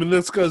I mean,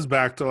 this goes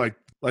back to like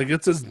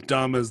it's as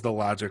dumb as the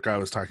logic I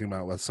was talking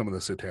about with some of the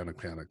Satanic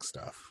Panic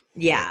stuff.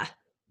 Yeah.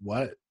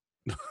 What?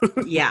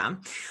 Yeah.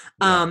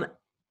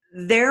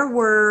 There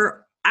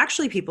were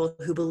actually people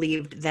who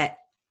believed that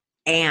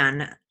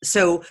Anne,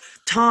 so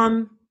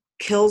Tom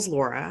kills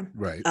Laura.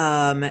 Right.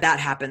 That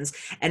happens.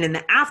 And in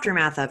the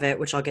aftermath of it,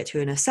 which I'll get to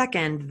in a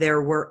second,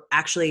 there were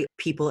actually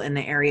people in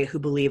the area who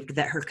believed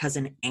that her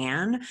cousin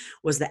Anne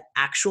was the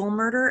actual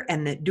murderer,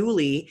 and that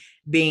Dooley,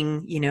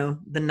 being, you know,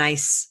 the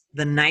nice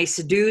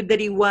dude that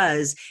he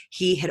was,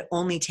 he had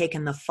only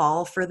taken the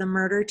fall for the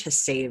murder to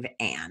save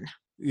Anne.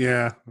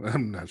 Yeah,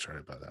 I'm not sure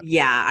about that.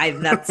 Yeah,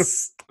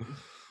 that's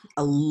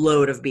a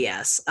load of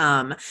BS.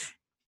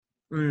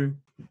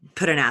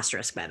 Put an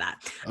asterisk by that.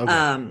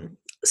 Okay.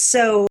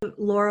 So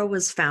Laura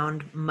was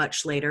found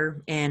much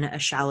later in a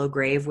shallow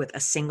grave with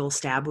a single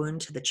stab wound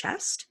to the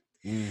chest.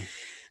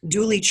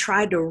 Dooley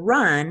tried to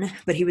run,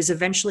 but he was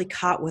eventually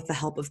caught with the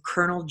help of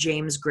Colonel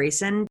James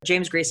Grayson.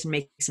 James Grayson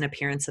makes an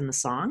appearance in the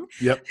song,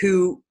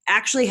 who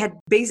actually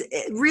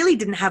really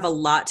didn't have a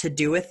lot to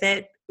do with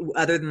it,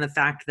 other than the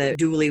fact that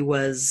Dooley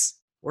was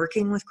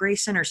working with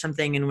Grayson or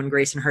something, and when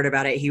Grayson heard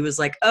about it, he was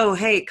like, "Oh,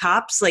 hey,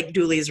 cops! Like,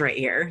 Dooley's right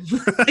here."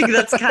 Like,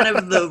 that's kind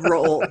of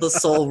the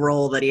sole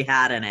role that he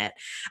had in it.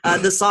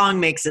 The song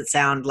makes it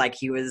sound like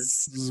he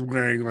was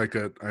wearing like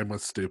a "I'm a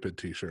stupid"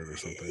 T-shirt or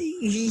something.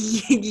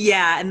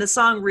 Yeah, and the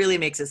song really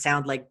makes it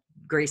sound like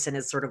Grayson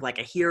is sort of like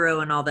a hero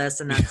and all this,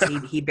 and that's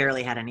he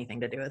barely had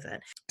anything to do with it.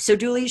 So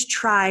Dooley's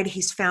tried,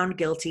 he's found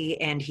guilty,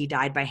 and he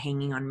died by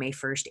hanging on May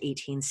 1st,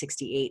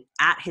 1868.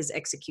 At his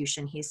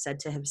execution, he's said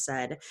to have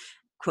said,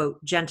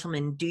 quote,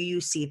 "Gentlemen, do you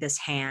see this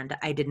hand?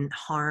 I didn't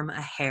harm a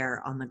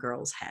hair on the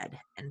girl's head,"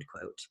 end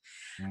quote.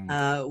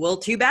 Well,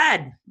 too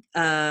bad,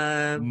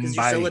 because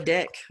you're still a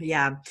dick.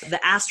 Yeah.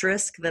 The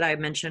asterisk that I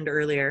mentioned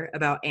earlier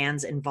about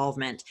Anne's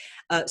involvement.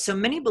 So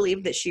many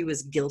believe that she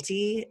was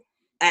guilty,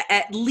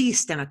 at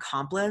least an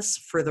accomplice,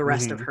 for the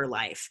rest of her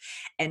life.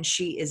 And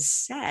she is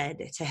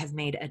said to have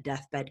made a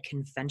deathbed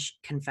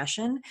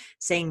confession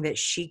saying that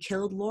she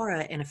killed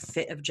Laura in a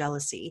fit of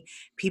jealousy.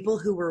 People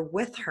who were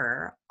with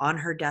her on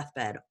her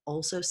deathbed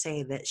also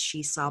say that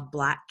she saw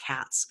black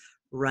cats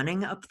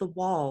running up the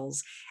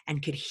walls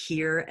and could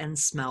hear and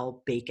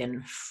smell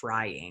bacon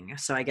frying.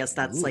 So I guess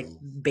that's like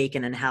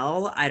bacon in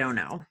hell. I don't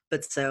know.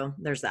 But so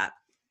there's that.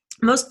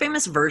 Most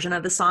famous version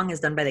of the song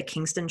is done by the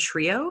Kingston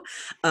Trio,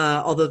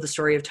 although the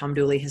story of Tom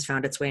Dooley has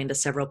found its way into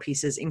several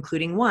pieces,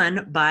 including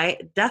one by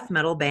death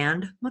metal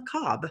band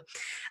Macabre,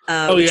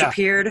 which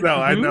appeared. No,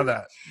 I know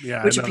that.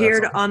 Yeah, which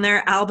appeared on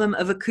their album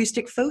of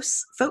acoustic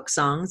folk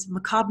songs,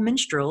 Macabre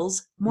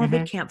Minstrels,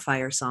 Morbid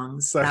Campfire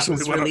Songs. That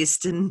was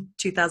released in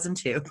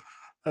 2002.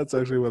 That's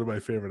actually one of my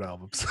favorite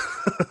albums.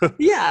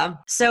 Yeah.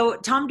 So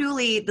Tom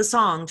Dooley, the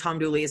song Tom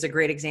Dooley, is a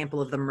great example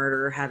of the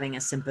murderer having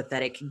a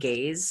sympathetic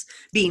gaze,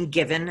 being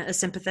given a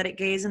sympathetic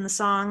gaze in the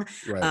song.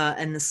 Right.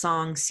 And the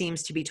song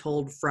seems to be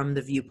told from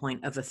the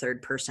viewpoint of a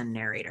third-person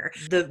narrator.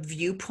 The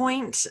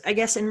viewpoint, I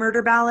guess, in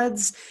murder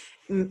ballads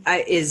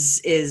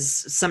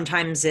is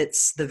sometimes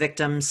it's the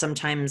victim,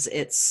 sometimes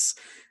it's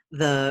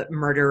the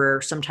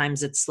murderer,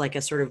 sometimes it's like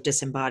a sort of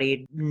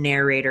disembodied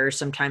narrator,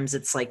 sometimes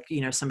it's like,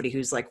 you know, somebody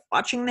who's like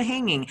watching the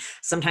hanging,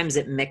 sometimes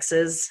it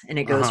mixes and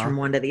it goes from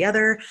one to the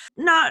other.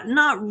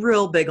 Not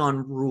real big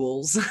on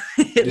rules,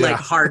 like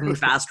hard and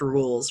fast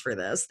rules for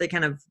this. They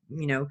kind of,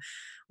 you know,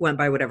 went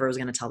by whatever was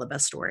going to tell the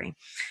best story.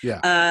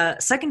 Yeah.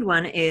 Second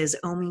one is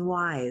Omi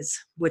Wise,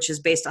 which is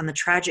based on the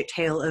tragic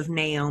tale of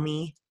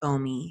Naomi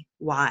Omi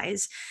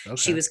Wise. Okay.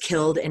 She was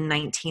killed in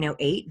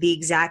 1908. The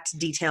exact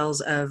details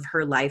of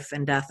her life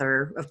and death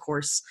are, of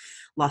course,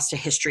 lost to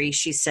history.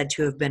 She's said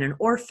to have been an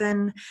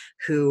orphan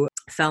who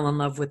fell in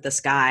love with this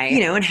guy,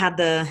 you know, and had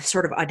the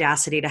sort of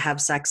audacity to have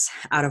sex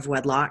out of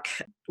wedlock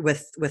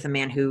with a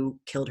man who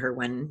killed her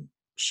when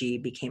she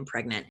became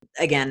pregnant.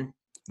 Again,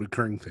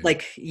 Recurring theme.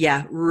 like,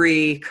 yeah,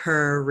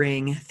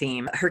 recurring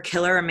theme. Her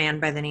killer, a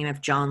man by the name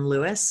of John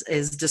Lewis,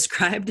 is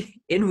described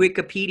in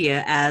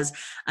Wikipedia as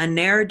a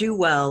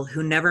ne'er-do-well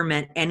who never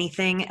meant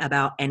anything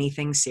about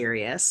anything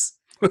serious.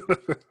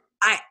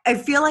 I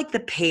feel like the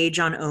page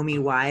on Omi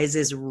Wise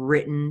is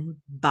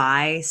written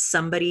by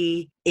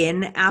somebody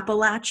in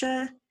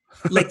Appalachia.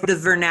 Like the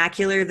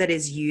vernacular that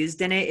is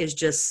used in it is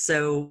just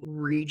so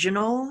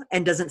regional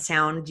and doesn't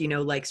sound, you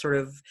know, like sort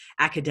of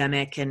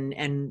academic and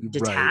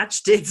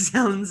detached. Right. It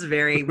sounds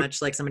very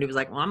much like somebody was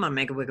like, well, I'm going to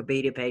make a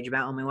Wikipedia page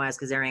about Omi Wise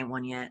because there ain't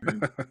one yet.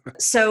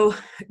 So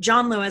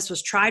John Lewis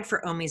was tried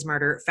for Omi's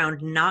murder,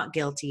 found not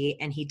guilty,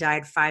 and he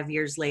died 5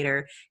 years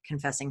later,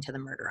 confessing to the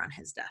murder on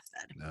his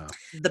deathbed.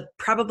 No.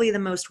 Probably the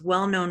most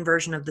well-known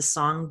version of the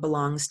song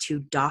belongs to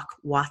Doc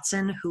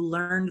Watson, who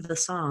learned the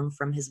song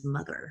from his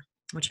mother,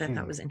 which I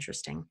thought was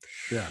interesting.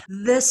 Yeah.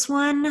 This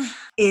one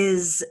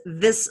is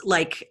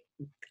like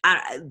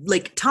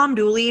Tom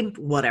Dooley,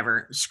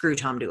 whatever, screw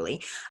Tom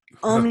Dooley.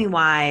 Omi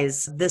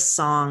Wise, this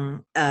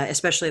song,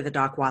 especially the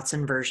Doc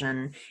Watson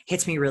version,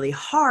 hits me really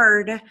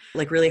hard,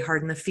 like really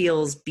hard in the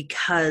feels,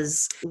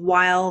 because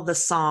while the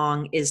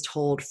song is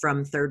told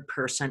from third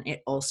person,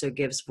 it also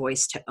gives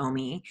voice to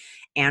Omi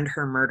and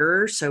her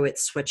murderer. So it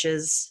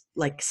switches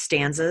like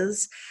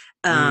stanzas.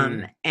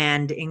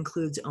 And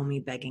includes Omi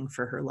begging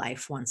for her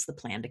life once the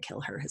plan to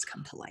kill her has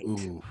come to light.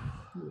 Ooh.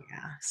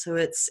 Yeah. So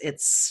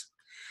it's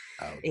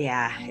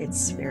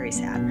very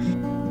sad.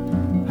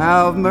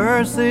 Have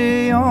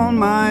mercy on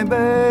my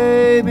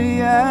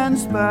baby and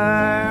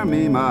spare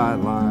me my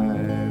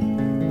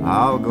life.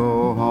 I'll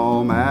go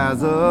home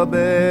as a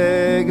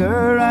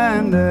beggar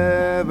and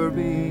never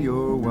be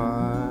your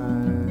wife.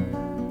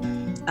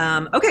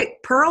 Okay,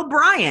 Pearl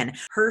Bryan.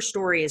 Her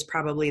story is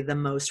probably the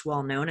most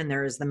well-known, and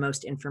there is the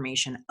most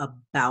information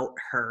about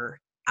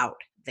her out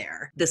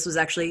there. This was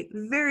actually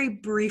very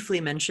briefly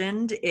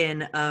mentioned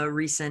in a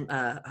recent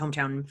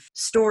hometown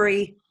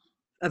story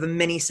of a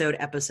mini-sode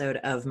episode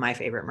of My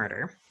Favorite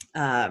Murder.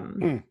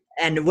 And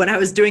when I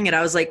was doing it,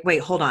 I was like,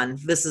 wait, hold on.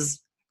 This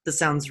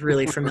sounds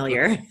really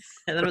familiar.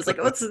 And then I was like,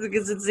 oh, it's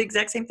the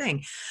exact same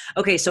thing.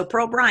 Okay, so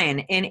Pearl Bryan.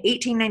 In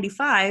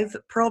 1895,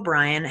 Pearl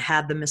Bryan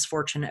had the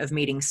misfortune of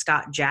meeting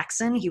Scott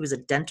Jackson. He was a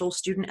dental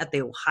student at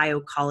the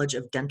Ohio College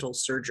of Dental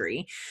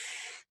Surgery.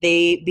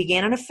 They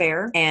began an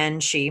affair,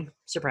 and she,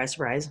 surprise,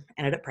 surprise,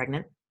 ended up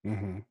pregnant.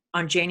 Mm-hmm.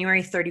 On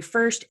January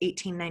 31st,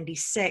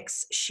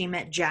 1896, she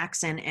met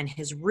Jackson and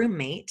his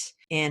roommate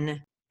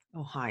in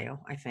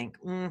Ohio, I think.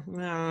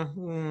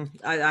 Don't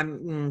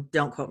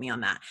quote me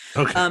on that.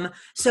 Okay.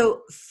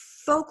 So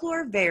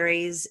folklore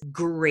varies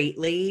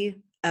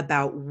greatly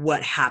about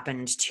what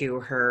happened to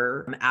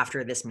her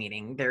after this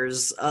meeting.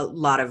 There's a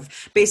lot of,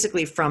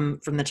 basically from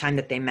the time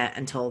that they met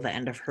until the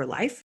end of her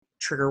life.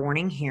 Trigger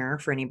warning here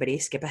for anybody,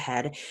 skip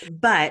ahead.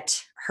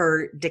 But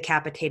her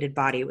decapitated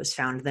body was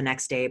found the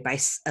next day by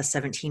a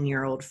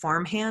 17-year-old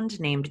farmhand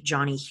named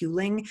Johnny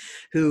Hewling,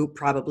 who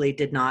probably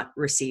did not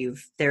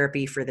receive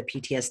therapy for the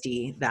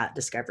PTSD that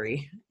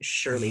discovery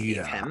surely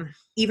gave him.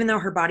 Even though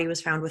her body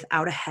was found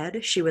without a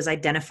head, she was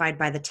identified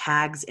by the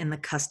tags in the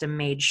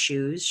custom-made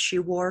shoes she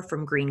wore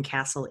from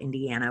Greencastle,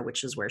 Indiana,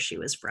 which is where she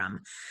was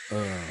from.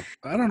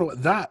 I don't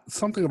know.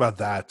 Something about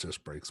that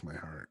just breaks my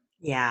heart.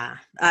 Yeah.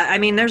 I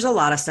mean, there's a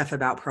lot of stuff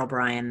about Pearl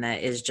Bryan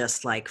that is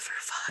just like, for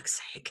fuck's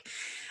sake.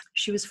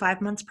 She was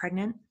 5 months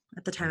pregnant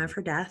at the time of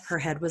her death. Her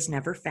head was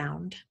never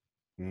found.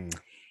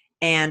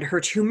 And her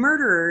two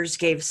murderers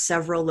gave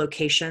several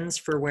locations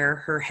for where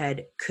her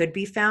head could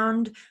be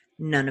found.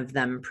 None of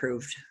them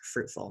proved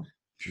fruitful.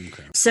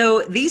 Okay.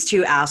 So these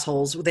two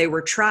assholes, they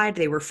were tried,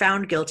 they were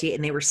found guilty,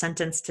 and they were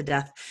sentenced to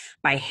death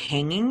by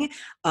hanging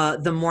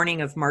the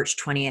morning of March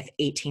 20th,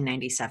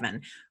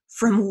 1897.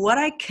 From what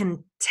I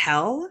can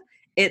tell,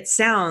 it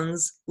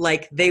sounds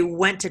like they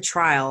went to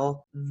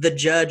trial, the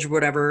judge,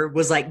 whatever,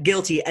 was like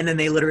guilty, and then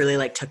they literally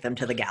like took them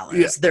to the gallows.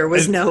 Yeah, there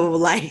was no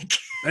like...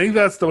 I think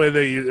that's the way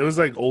it was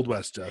like Old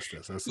West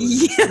justice. That's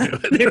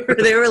the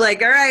way they were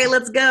like, all right,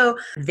 let's go.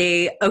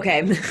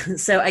 Okay,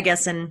 so I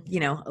guess in,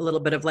 a little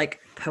bit of like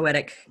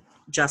poetic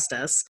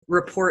justice,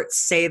 reports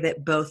say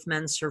that both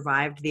men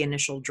survived the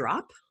initial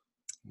drop.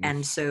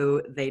 And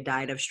so they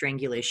died of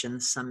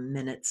strangulation some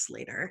minutes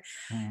later.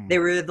 They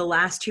were the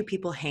last two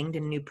people hanged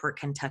in Newport,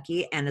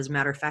 Kentucky. And as a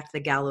matter of fact, the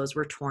gallows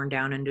were torn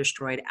down and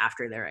destroyed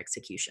after their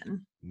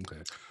execution.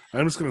 Okay.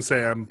 I'm just going to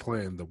say I'm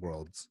playing the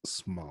world's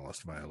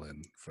smallest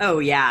violin. Oh,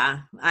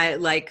 yeah.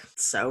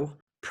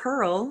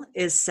 Pearl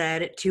is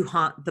said to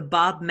haunt the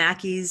Bob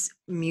Mackey's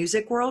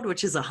Music World,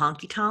 which is a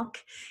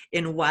honky-tonk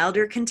in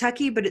Wilder,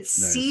 Kentucky. But it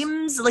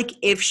seems like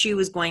if she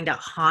was going to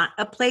haunt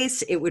a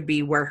place, it would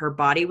be where her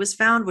body was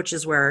found, which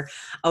is where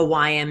a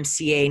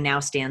YMCA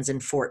now stands in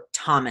Fort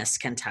Thomas,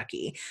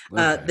 Kentucky.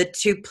 Okay. The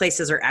two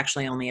places are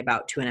actually only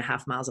about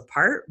 2.5 miles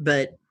apart,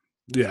 but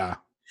yeah.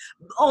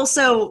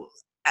 Also,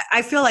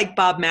 I feel like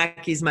Bob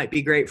Mackey's might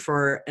be great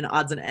for an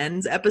odds and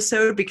ends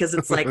episode because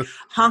it's like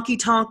honky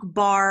tonk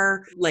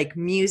bar, like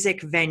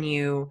music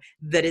venue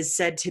that is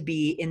said to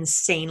be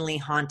insanely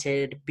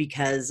haunted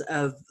because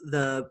of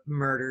the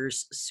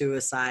murders,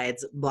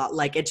 suicides, blah,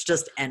 like it's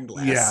just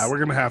endless. Yeah,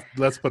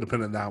 let's put a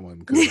pin in that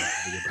one. 'Cause I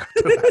gotta get back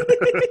to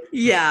that.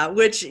 Yeah,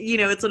 which,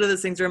 it's one of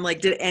those things where I'm like,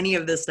 did any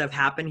of this stuff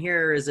happen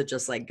here, or is it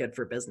just like good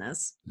for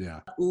business? Yeah.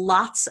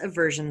 Lots of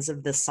versions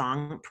of this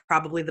song.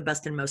 Probably the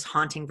best and most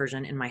haunting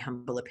version, in my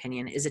humble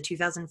opinion, is a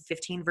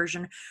 2015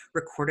 version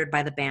recorded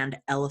by the band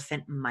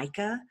Elephant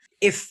Micah.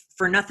 If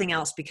for nothing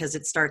else, because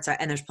it starts out,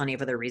 and there's plenty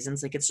of other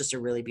reasons, like it's just a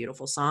really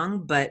beautiful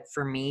song. But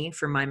for me,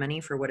 for my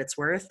money, for what it's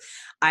worth,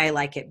 I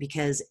like it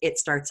because it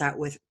starts out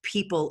with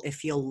people,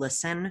 if you'll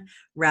listen,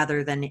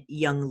 rather than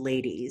young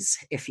ladies,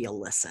 if you'll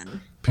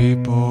listen.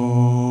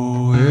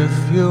 People,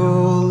 if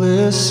you'll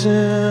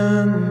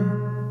listen,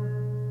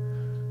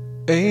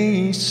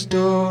 a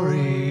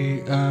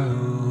story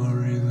I'll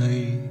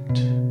relate.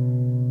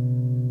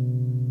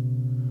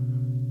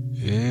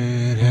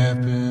 It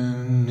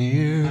happened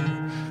near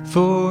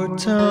Fort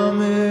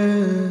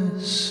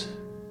Thomas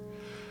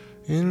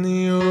in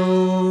the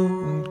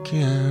old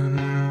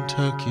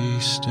Kentucky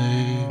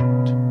state.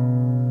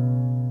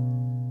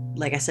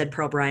 Like I said,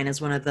 Pearl Bryan is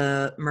one of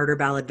the murder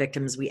ballad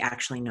victims we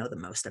actually know the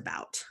most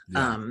about.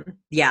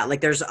 Yeah.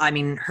 Like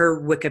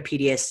her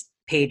Wikipedia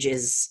page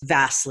is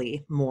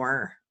vastly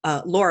more.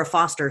 Laura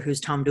Foster,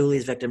 who's Tom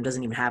Dooley's victim,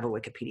 doesn't even have a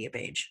Wikipedia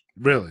page.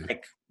 Really?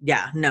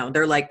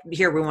 They're like,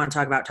 here, we want to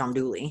talk about Tom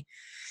Dooley.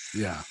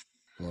 Yeah.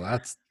 Well,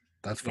 that's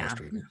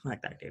frustrating. Yeah, I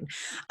like that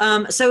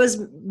dude. So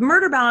as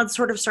murder ballads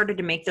sort of started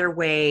to make their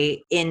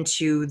way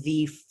into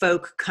the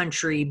folk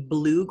country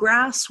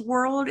bluegrass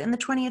world in the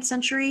 20th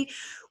century,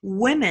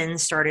 women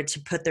started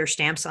to put their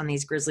stamps on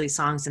these grisly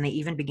songs, and they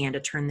even began to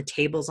turn the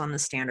tables on the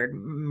standard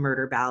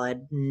murder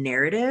ballad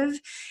narrative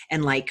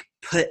and like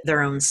put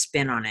their own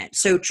spin on it.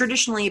 So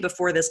traditionally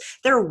before this,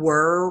 there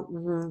were,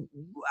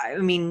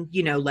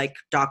 like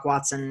Doc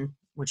Watson,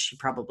 which he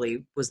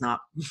probably was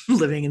not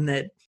living in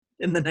the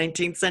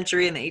 19th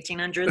century, in the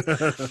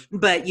 1800s.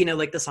 But,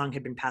 like the song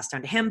had been passed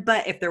down to him.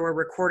 But if there were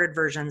recorded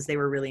versions, they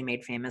were really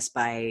made famous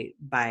by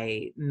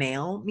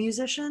male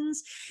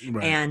musicians.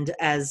 Right. And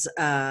as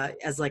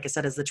like I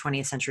said, as the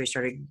 20th century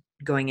started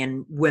going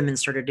in, women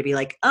started to be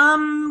like,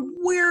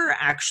 we're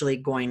actually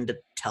going to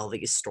tell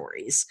these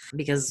stories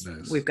because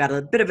we've got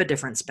a bit of a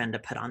different spin to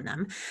put on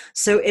them.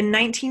 So in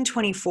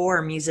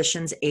 1924,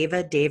 musicians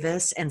Ava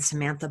Davis and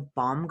Samantha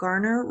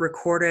Baumgartner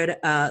recorded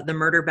the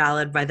murder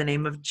ballad by the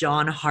name of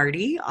John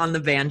Hardy on the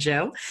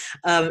banjo.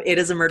 It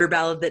is a murder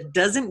ballad that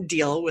doesn't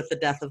deal with the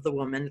death of the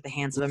woman at the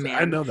hands of a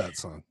man. I know that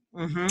song.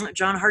 Mm-hmm.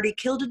 John Hardy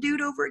killed a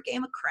dude over a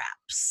game of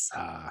craps.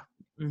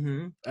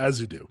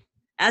 As you do.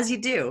 As you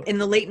do. In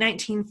the late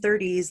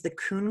 1930s, the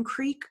Coon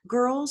Creek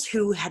Girls,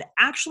 who had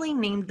actually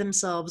named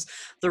themselves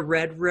the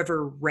Red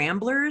River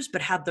Ramblers,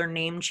 but had their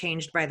name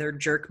changed by their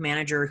jerk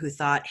manager who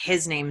thought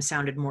his name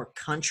sounded more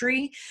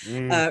country,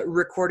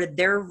 recorded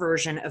their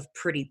version of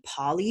Pretty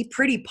Polly.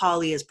 Pretty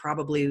Polly is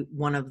probably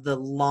one of the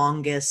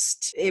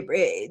longest.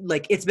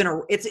 It's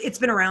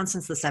been around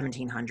since the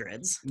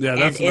 1700s. Yeah,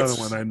 that's another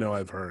one I know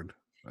I've heard.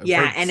 I've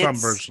heard some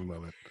version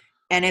of it.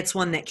 And it's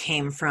one that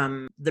came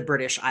from the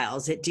British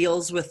Isles. It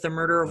deals with the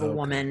murder of a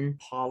woman,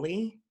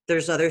 Polly.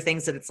 There's other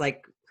things that it's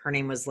like her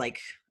name was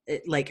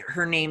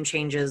her name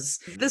changes.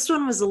 This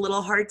one was a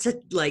little hard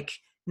to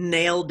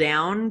nail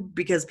down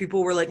because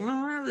people were like,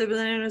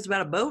 it was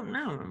about a boat.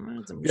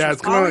 No,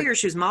 it's Polly or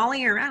she was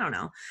Molly or I don't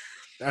know.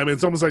 I mean,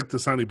 it's almost like the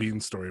Sonny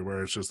Bean story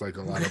where it's just like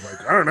a lot of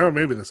I don't know,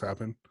 maybe this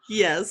happened.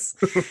 Yes.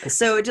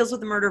 So it deals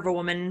with the murder of a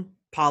woman,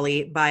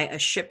 Polly, by a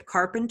ship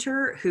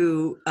carpenter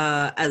who,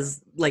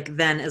 as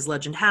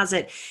legend has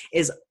it,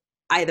 is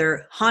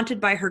either haunted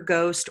by her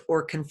ghost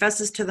or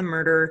confesses to the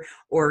murder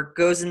or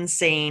goes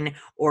insane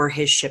or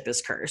his ship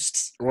is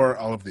cursed. Or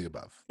all of the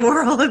above.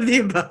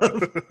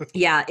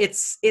 Yeah,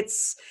 it's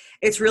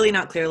really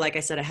not clear. Like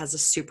I said, it has a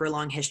super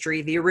long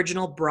history. The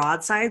original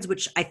broadsides,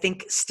 which I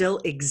think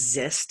still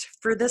exist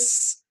for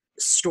this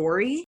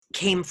story,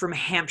 came from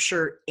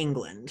Hampshire,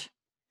 England.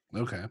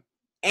 Okay.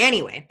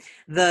 Anyway,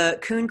 the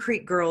Coon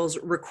Creek Girls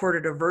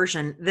recorded a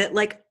version that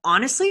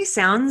honestly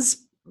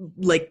sounds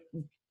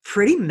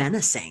pretty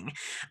menacing.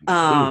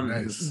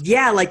 Nice.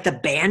 Yeah, the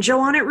banjo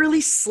on it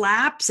really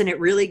slaps and it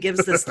really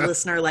gives this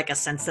listener a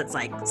sense that's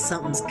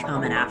something's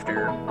coming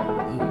after.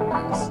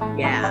 Nice.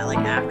 Yeah,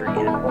 after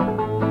you.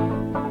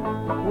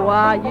 Oh,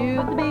 I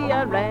used to be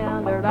a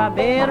rounder, I've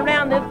been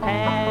around this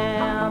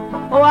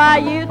town. Oh, I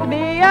used to be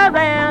a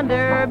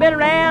rounder, been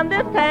around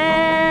this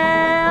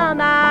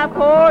town. I've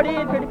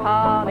courted Pretty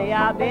Polly,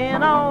 I've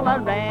been all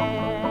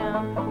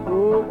around.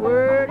 Oh,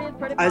 word is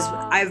Pretty Polly.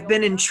 I've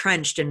been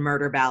entrenched in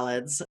murder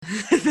ballads.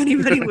 If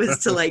anybody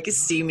was to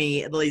see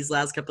me these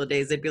last couple of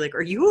days, they'd be like,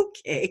 are you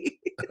okay?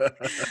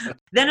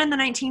 Then in the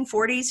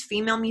 1940s,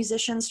 female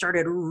musicians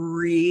started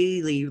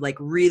really.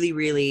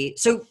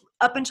 So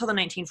up until the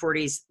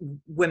 1940s,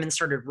 women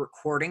started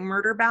recording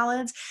murder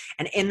ballads.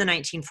 And in the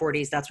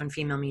 1940s, that's when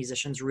female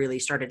musicians really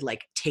started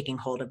like taking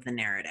hold of the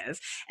narrative.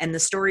 And the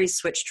stories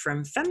switched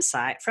from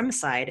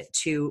femicide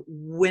to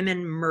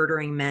women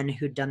murdering men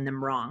who'd done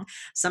them wrong,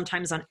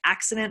 sometimes on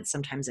accident,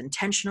 sometimes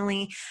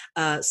intentionally.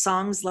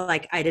 Songs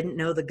like I Didn't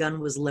Know the Gun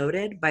Was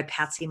Loaded by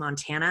Patsy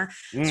Montana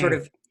sort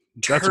of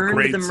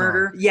turned the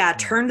murder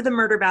turned the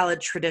murder ballad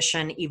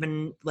tradition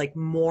even like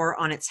more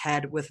on its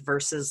head, with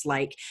verses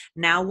like,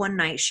 now one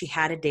night she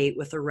had a date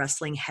with a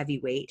wrestling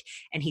heavyweight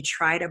and he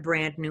tried a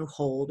brand new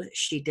hold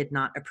she did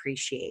not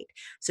appreciate,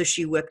 so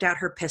she whipped out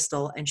her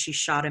pistol and she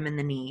shot him in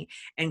the knee,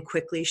 and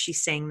quickly she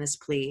sang this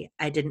plea,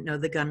 I didn't know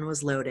the gun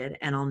was loaded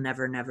and I'll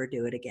never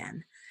do it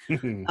again.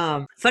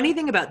 Funny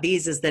thing about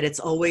these is that it's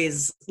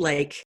always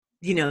like,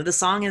 you know, the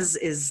song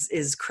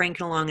is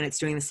cranking along and it's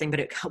doing this thing,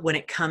 but when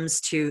it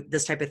comes to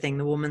this type of thing,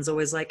 the woman's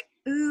always like,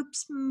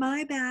 oops,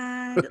 my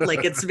bad.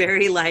 Like it's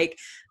very like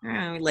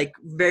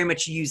very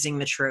much using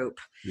the trope.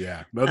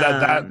 Yeah. No,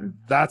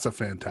 that's a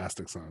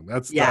fantastic song.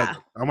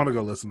 I want to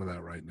go listen to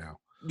that right now.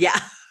 Yeah.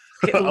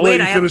 I'll let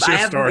you finish your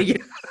story.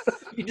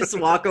 You just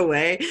walk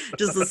away.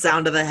 Just the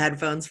sound of the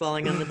headphones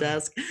falling on the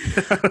desk.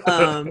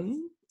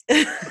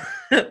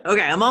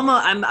 Okay,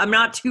 I'm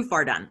not too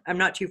far done. I'm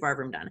not too far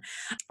from done.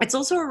 It's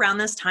also around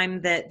this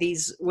time that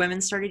these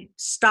women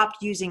stopped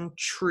using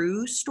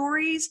true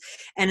stories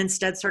and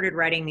instead started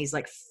writing these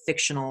like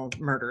fictional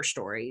murder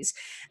stories.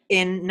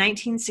 In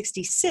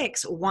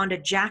 1966, Wanda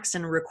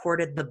Jackson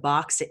recorded The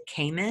Box It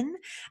Came In,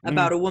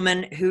 about a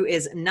woman who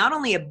is not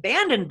only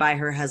abandoned by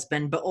her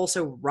husband, but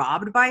also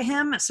robbed by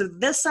him. So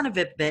this son of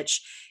a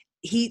bitch,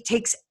 he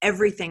takes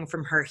everything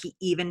from her. He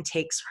even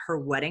takes her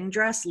wedding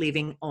dress,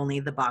 leaving only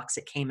the box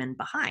it came in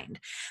behind.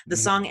 The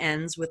song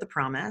ends with a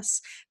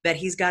promise that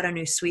he's got a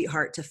new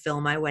sweetheart to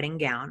fill my wedding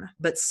gown,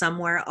 but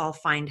somewhere I'll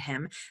find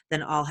him,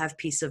 then I'll have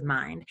peace of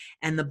mind,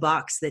 and the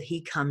box that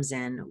he comes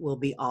in will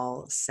be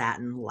all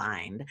satin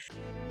lined.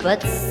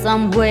 But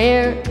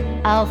somewhere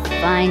I'll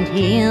find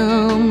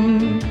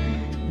him,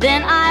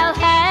 then I'll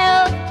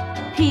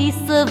have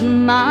peace of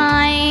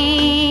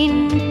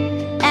mind,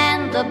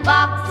 and the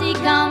box he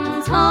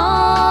comes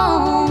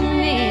home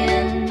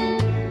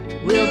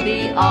in will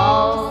be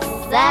all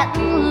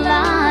satin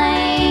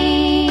lined.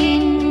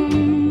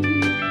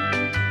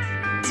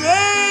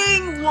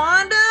 Dang,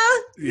 Wanda!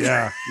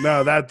 Yeah,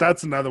 no,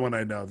 that's another one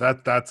I know.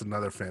 That's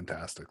another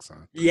fantastic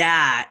song.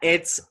 Yeah,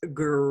 it's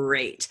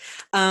great.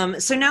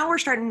 So now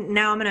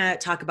I'm going to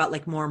talk about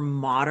like more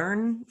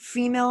modern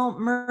female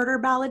murder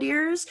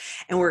balladeers,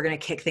 and we're going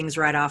to kick things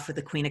right off with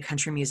the queen of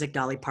country music,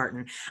 Dolly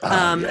Parton.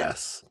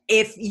 Yes.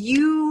 If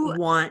you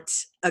want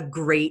a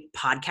great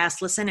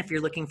podcast listen, if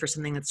you're looking for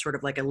something that's sort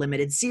of like a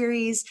limited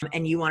series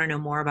and you want to know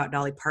more about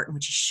Dolly Parton,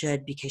 which you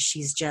should, because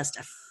she's just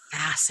a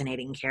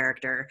fascinating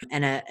character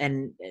and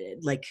an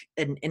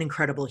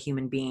incredible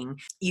human being,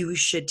 you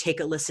should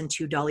take a listen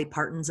to Dolly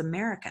Parton's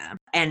America.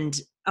 And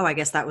I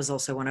guess that was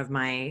also one of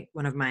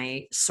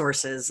my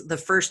sources. The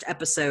first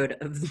episode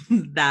of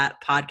that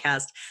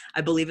podcast, I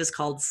believe, is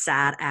called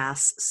Sad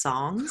Ass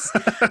Songs.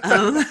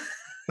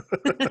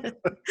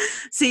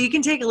 So you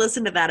can take a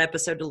listen to that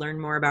episode to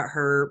learn more about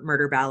her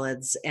murder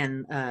ballads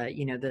and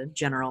the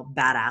general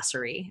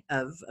badassery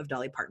of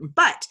Dolly Parton.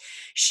 But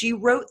she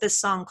wrote this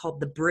song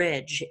called The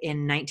Bridge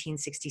in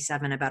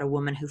 1967 about a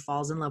woman who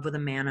falls in love with a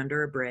man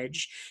under a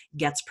bridge,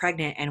 gets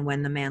pregnant, and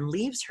when the man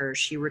leaves her,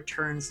 she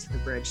returns to the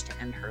bridge to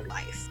end her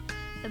life.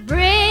 The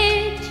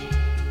bridge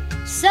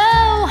so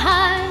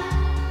high,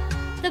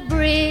 the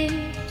bridge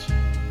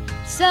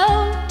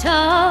so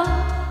tall,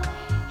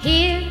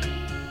 here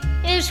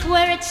is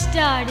where it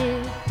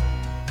started,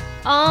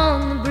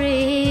 on the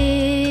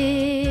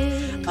bridge.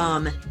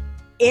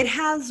 It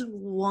has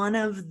one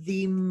of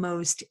the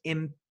most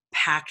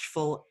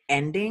impactful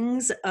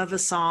endings of a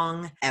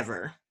song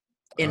ever,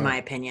 in my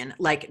opinion.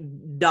 Like,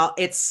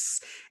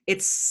 it's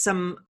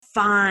some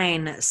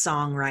fine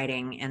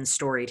songwriting and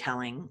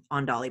storytelling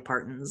on Dolly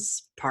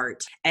Parton's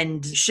part,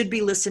 and should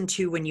be listened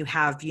to when you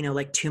have,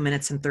 like 2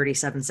 minutes and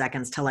 37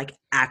 seconds to like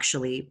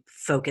actually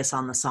focus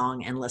on the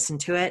song and listen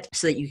to it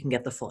so that you can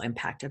get the full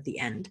impact of the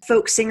end.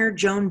 Folk singer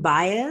Joan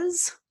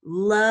Baez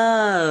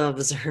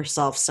loves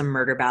herself some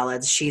murder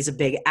ballads. She's a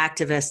big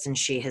activist and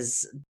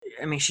she's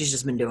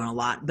just been doing a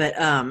lot, but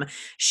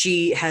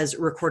she has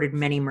recorded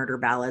many murder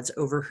ballads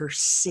over her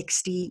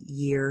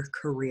 60-year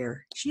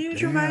career. Do you know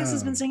Joan Baez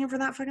has been singing for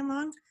that fucking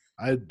long?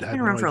 I'd been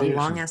around for a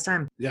long ass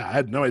time. Yeah, I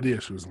had no idea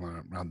she was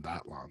around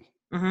that long.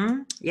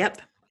 Mm-hmm.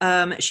 Yep.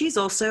 She's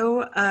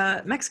also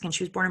Mexican.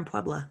 She was born in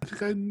Puebla. I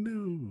think I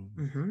knew.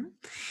 Mm-hmm.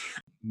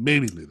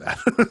 Maybe knew that.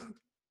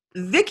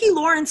 Vicki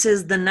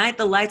Lawrence's The Night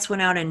the Lights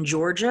Went Out in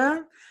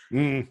Georgia.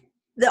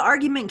 The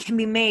argument can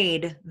be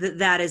made that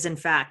that is in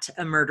fact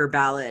a murder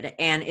ballad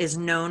and is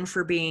known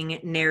for being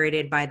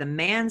narrated by the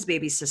man's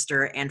baby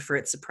sister and for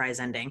its surprise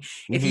ending.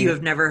 If you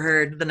have never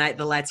heard The Night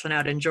the Lights Went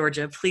Out in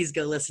Georgia, please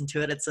go listen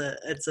to it. It's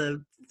a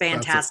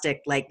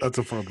fantastic. That's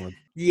a fun one.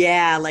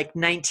 Yeah, like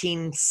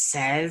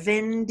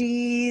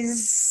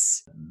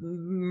 1970s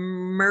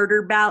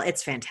murder ballad.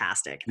 It's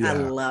fantastic.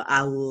 Yeah.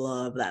 I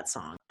love that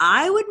song.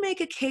 I would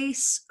make a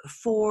case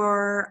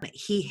for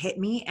He Hit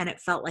Me and It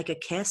Felt Like a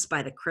Kiss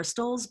by the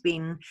Crystals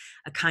being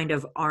a kind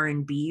of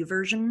R&B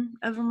version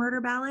of a murder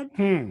ballad.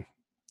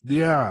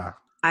 Yeah.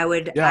 I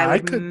would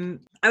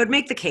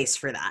make the case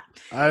for that.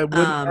 I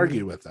wouldn't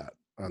argue with that.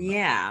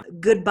 Yeah.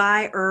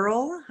 Goodbye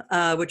Earl,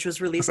 which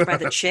was released by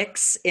the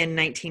Chicks in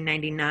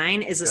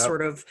 1999, is a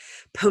sort of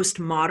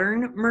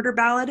postmodern murder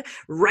ballad,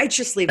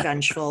 righteously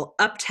vengeful,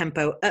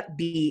 up-tempo,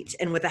 upbeat,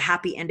 and with a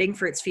happy ending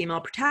for its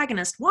female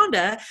protagonist,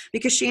 Wanda,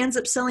 because she ends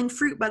up selling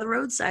fruit by the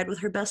roadside with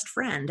her best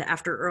friend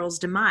after Earl's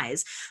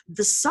demise.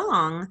 The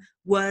song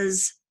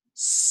was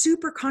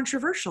super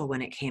controversial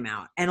when it came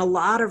out, and a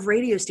lot of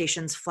radio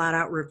stations flat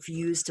out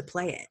refused to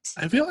play it.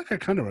 I feel like I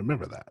kind of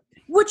remember that.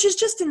 Which is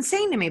just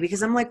insane to me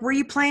because I'm like, were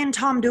you playing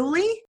Tom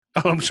Dooley?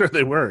 Oh, I'm sure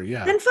they were,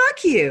 yeah. Then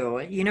fuck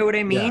you. You know what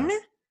I mean? Yeah.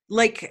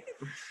 Like,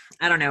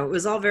 I don't know. It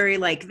was all very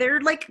like, they're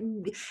like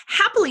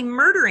happily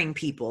murdering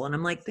people. And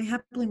I'm like, they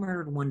happily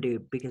murdered one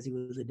dude because he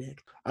was a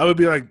dick. I would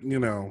be like,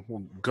 well,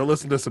 go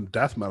listen to some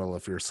death metal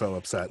if you're so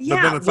upset.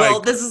 Yeah, but then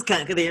it's this is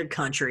kind of their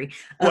country.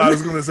 Well, I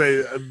was going to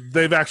say,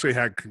 they've actually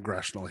had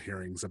congressional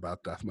hearings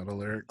about death metal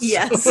lyrics.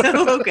 Yes.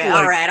 Okay.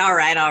 All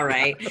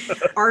right.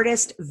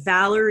 Artist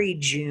Valerie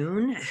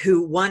June,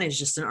 who one is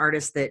just an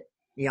artist that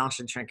y'all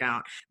should check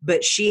out,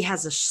 but she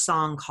has a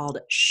song called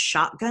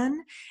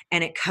Shotgun,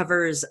 and it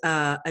covers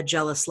a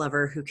jealous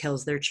lover who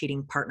kills their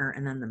cheating partner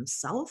and then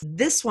themselves.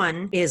 This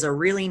one is a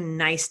really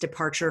nice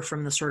departure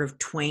from the sort of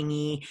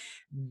twangy,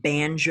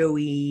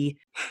 banjo-y,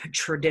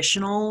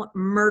 traditional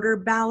murder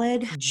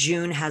ballad.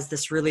 June has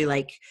this really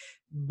like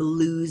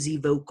bluesy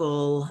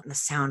vocal, and the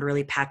sound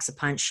really packs a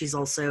punch. She's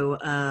also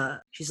a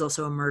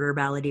murder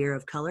balladeer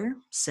of color,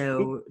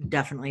 so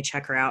definitely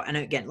check her out. And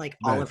again, like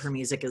all of her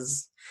music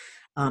is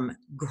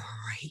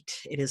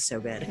great. It is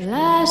so good. Well,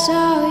 I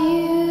saw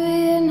you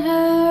in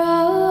her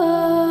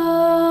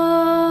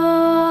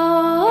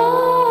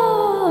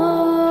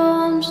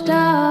arms,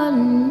 darling.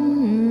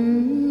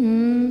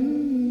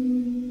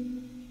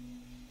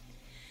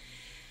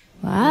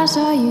 Well, I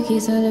saw you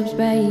kiss her lips,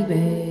 baby,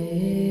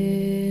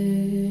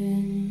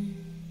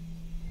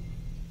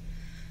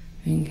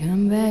 and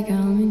come back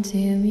home and tell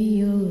me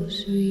you're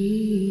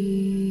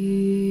sweet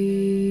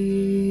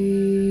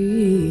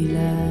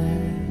lies.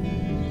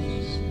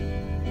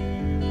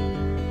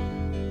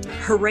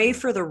 Hooray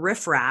for the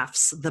Riff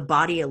Raffs, The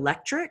Body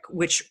Electric,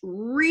 which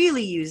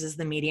really uses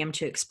the medium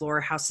to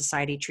explore how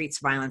society treats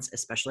violence,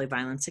 especially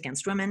violence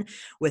against women,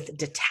 with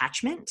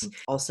detachment.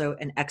 Also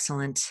an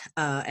excellent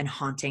and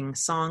haunting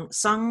song.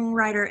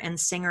 Songwriter and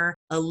singer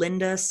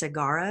Alinda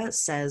Segarra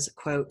says,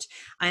 quote,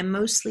 "I'm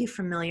mostly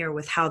familiar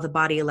with how The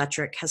Body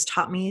Electric has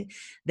taught me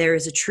there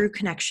is a true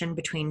connection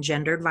between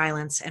gendered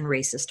violence and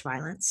racist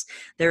violence.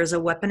 There is a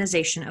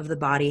weaponization of the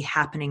body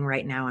happening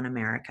right now in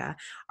America.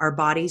 Our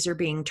bodies are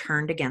being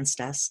turned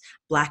against us.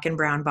 Black and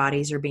brown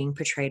bodies are being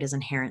portrayed as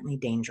inherently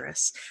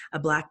dangerous. A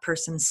Black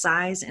person's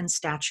size and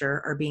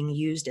stature are being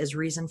used as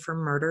reason for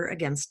murder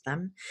against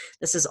them.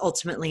 This is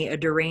ultimately a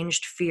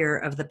deranged fear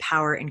of the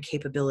power and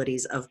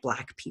capabilities of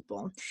Black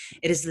people.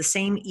 It is the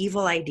same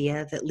evil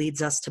idea that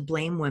leads us to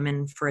blame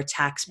women for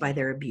attacks by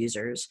their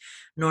abusers.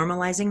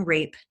 Normalizing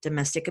rape,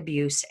 domestic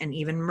abuse, and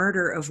even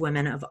murder of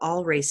women of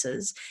all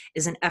races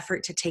is an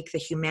effort to take the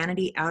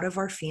humanity out of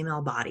our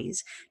female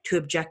bodies. To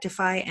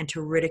objectify and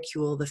to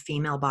ridicule the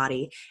female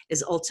body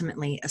is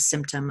ultimately a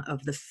symptom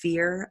of the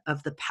fear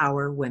of the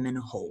power women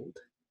hold."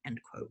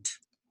 End quote.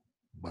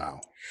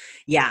 Wow.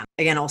 Yeah.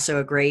 Again, also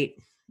a great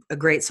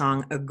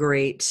song,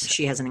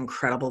 she has an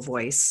incredible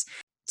voice.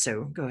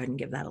 So go ahead and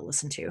give that a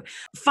listen to.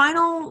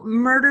 Final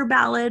murder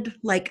ballad,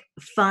 like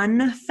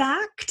fun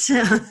fact.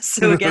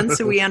 So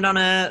we end on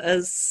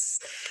a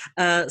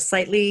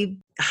slightly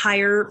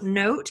higher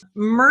note.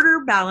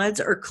 Murder ballads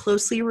are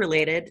closely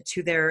related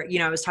to their,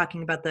 I was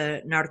talking about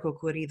the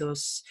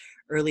narcocorridos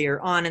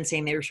earlier on and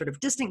saying they were sort of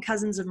distant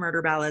cousins of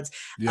murder ballads.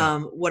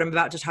 Yeah. What I'm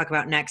about to talk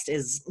about next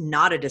is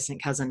not a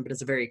distant cousin, but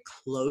is a very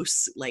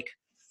close, like,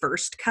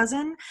 first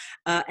cousin,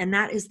 and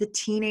that is the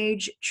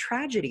teenage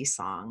tragedy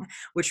song,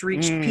 which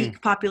reached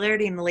peak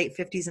popularity in the late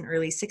 50s and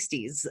early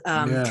 60s.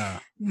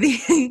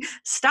 The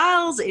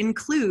styles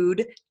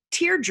include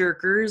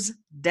tearjerkers,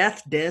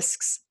 death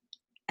discs,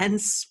 and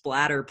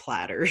splatter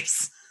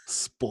platters.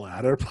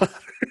 Splatter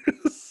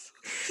platters?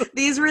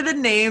 These were the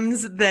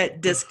names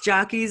that disc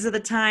jockeys at the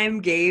time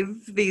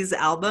gave these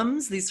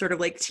albums, these sort of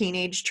like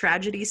teenage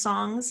tragedy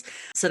songs.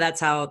 So that's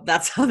how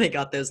they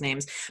got those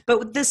names.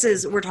 But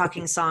we're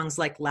talking songs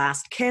like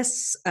Last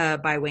Kiss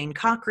by Wayne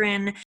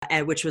Cochran,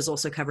 which was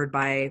also covered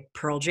by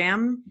Pearl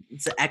Jam.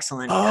 It's an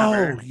excellent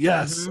cover. Oh,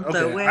 yes. Mm-hmm.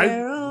 Okay.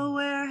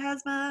 Where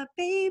has my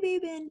baby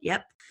been?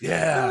 Yep.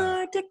 Yeah.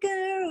 Lord, took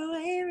her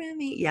away from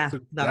me. Yeah.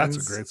 That's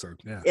a great song.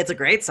 Yeah. It's a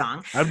great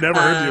song. I've never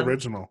heard the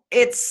original.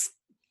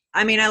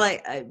 I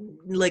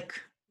like,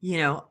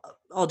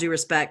 all due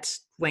respect,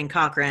 Wayne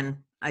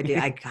Cochran.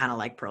 I kind of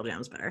like Pearl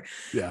Jam's better.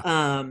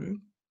 Yeah.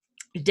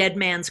 Dead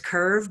Man's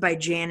Curve by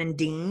Jan and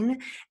Dean,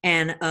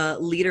 and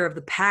Leader of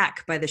the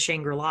Pack by the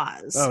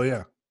Shangri-Las. Oh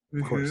yeah,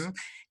 of course.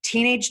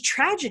 Teenage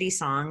tragedy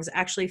songs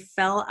actually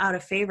fell out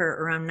of favor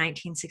around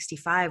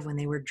 1965 when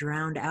they were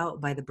drowned out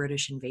by the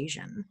British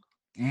invasion.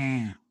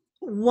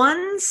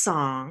 One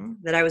song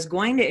that I was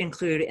going to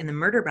include in the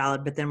murder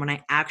ballad, but then when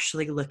I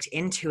actually looked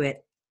into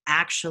it,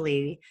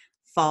 actually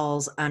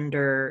falls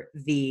under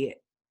the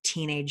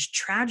teenage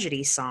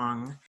tragedy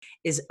song,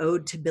 is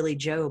Ode to Billy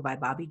Joe by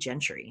Bobby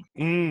Gentry.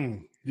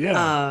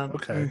 Yeah.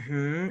 Okay.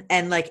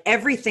 And like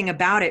everything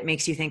about it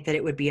makes you think that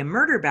it would be a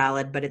murder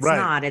ballad, but it's Right.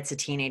 not. It's a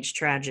teenage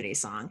tragedy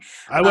song.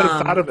 I would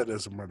have thought of it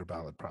as a murder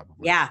ballad,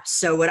 probably. Yeah,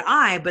 so would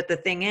I. But the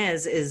thing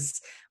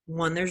is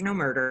one, there's no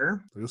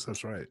murder. I guess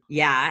that's right.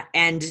 Yeah,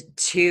 and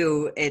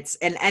two, it's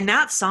and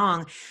that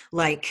song,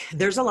 like,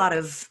 there's a lot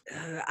of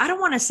I don't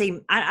want to say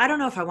I don't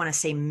know if I want to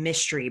say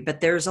mystery,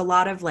 but there's a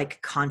lot of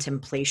like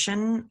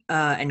contemplation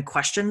and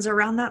questions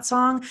around that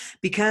song,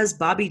 because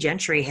Bobby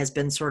Gentry has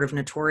been sort of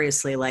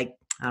notoriously like,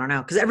 I don't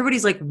know, because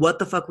everybody's like, what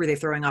the fuck were they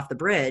throwing off the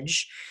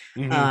bridge?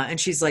 And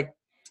she's like,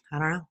 I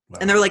don't know. Wow.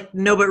 And they're like,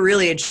 no, but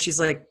really, and she's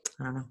like,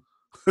 I don't know.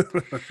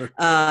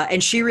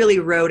 And she really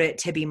wrote it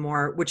to be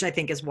more, which I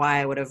think is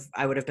why I would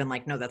have been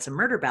like, no, that's a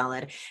murder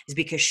ballad, is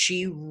because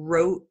she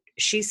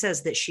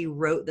says that she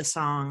wrote the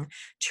song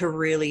to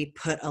really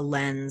put a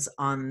lens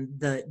on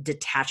the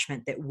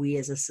detachment that we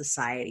as a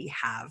society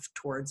have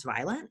towards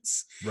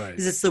violence. Right.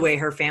 Because it's the way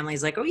her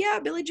family's like, oh yeah,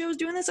 Billy Joe's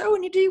doing this. Oh,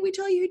 and we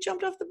tell you he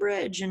jumped off the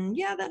bridge, and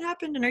yeah, that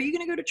happened. And are you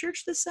going to go to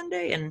church this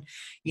Sunday? And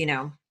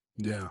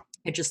Yeah.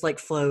 it just like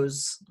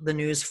flows, the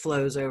news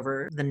flows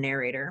over the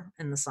narrator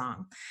in the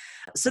song.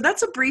 So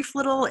that's a brief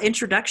little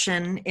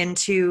introduction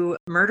into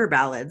murder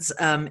ballads.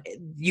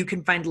 You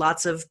can find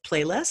lots of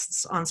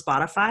playlists on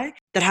Spotify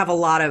that have a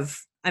lot of,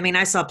 I mean,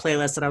 I saw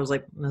playlists that I was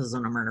like, this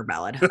isn't a murder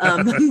ballad, but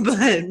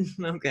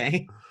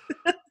okay.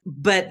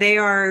 But they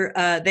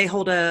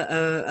hold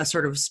a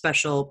sort of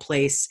special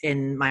place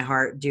in my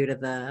heart due to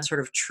the sort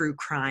of true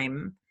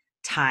crime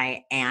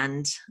tie,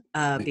 and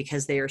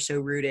because they are so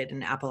rooted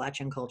in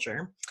Appalachian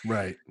culture.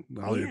 Right.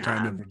 All your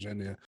time in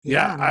Virginia.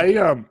 Yeah.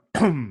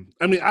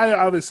 I mean, I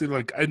obviously,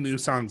 like, I knew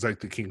songs like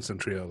the Kingston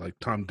Trio, like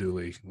Tom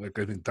Dooley. Like,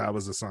 I think that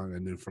was a song I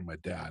knew from my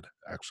dad,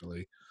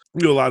 actually.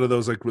 You know, a lot of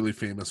those like really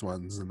famous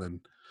ones, and then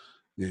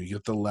you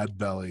get the Lead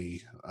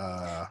Belly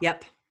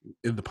Yep.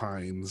 In the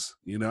Pines.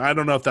 You know, I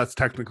don't know if that's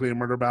technically a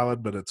murder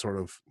ballad, but it sort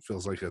of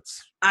feels like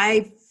it's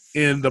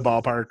in the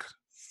ballpark.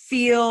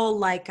 Feel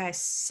like I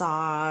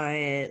saw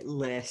it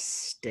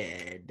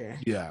listed.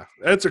 Yeah,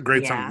 it's a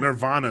great song.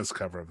 Nirvana's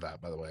cover of that,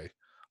 by the way,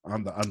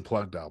 on the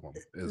Unplugged album.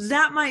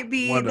 That might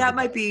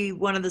be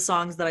one of the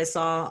songs that I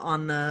saw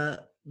on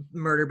the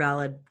murder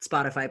ballad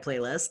Spotify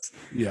playlist.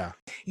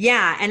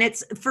 Yeah, and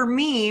it's for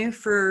me,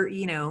 for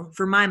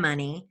my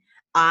money,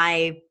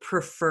 I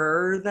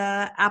prefer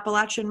the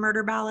Appalachian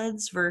murder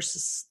ballads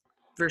versus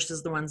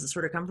the ones that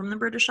sort of come from the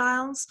British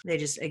Isles. They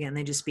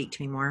just speak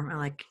to me more. I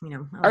like,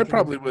 I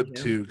probably would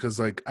too, because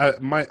like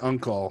my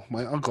uncle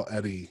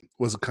Eddie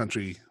was a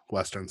country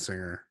western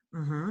singer,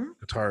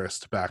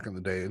 guitarist back in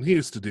the day, and he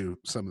used to do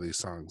some of these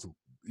songs.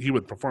 He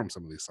would perform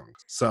some of these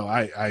songs, so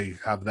I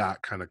have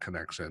that kind of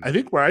connection. I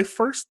think where I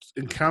first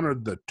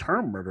encountered the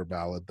term murder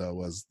ballad though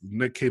was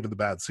Nick Cave of the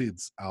Bad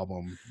Seeds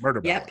album,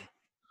 Murder Ballad,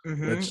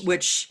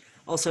 which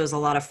also is a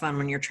lot of fun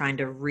when you're trying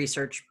to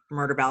research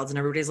murder ballads and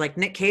everybody's like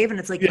Nick Cave, and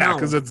it's like,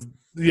 because it's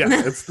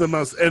the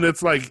most, and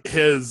it's like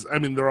his, I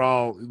mean, they're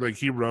all like,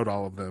 he wrote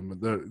all of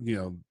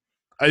them.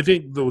 I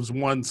think there was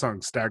one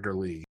song, Stagger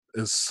Lee,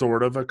 is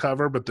sort of a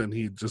cover, but then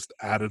he just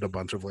added a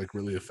bunch of like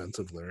really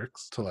offensive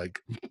lyrics to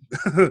like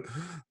to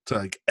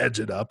like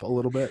edge it up a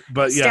little bit.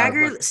 But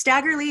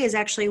Stagger Lee is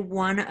actually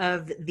one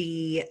of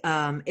the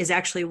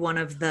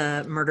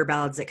murder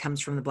ballads that comes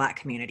from the Black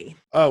community.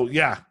 Oh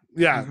yeah.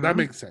 Yeah, that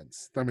makes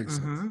sense. Sense.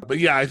 But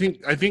yeah, I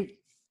think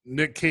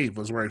Nick Cave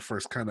was where I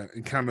first kind of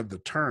encountered the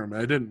term.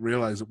 I didn't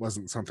realize it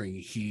wasn't something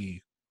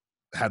he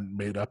had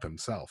made up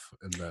himself.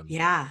 And then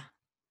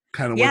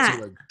kind of once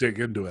you like dig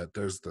into it,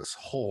 there's this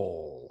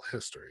whole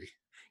history.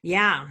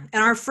 Yeah,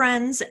 and our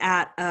friends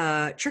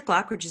at Trick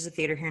Lock, which is a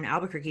theater here in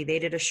Albuquerque, they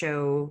did a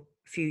show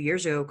a few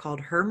years ago called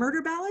Her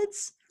Murder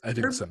Ballads. I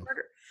think so.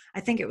 I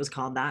think it was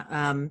called that.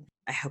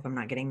 I hope I'm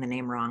not getting the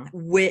name wrong.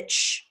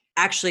 Which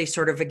actually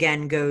sort of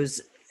again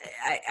goes.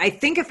 I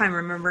think if I'm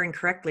remembering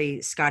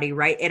correctly, Scotty,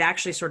 right? It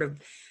actually sort of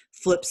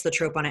flips the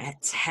trope on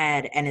its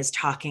head and is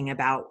talking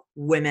about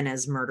women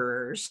as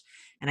murderers.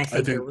 And I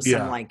think there was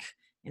some like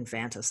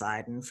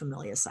infanticide and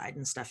familicide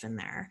and stuff in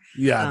there.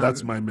 Yeah,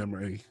 that's my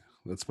memory.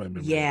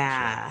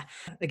 Yeah.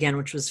 Again,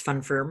 which was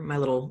fun for my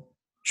little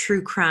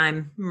true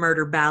crime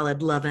murder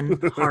ballad loving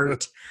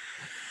heart.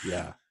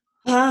 Yeah.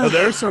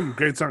 There are some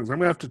great songs. I'm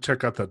gonna have to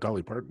check out that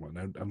Dolly Parton one.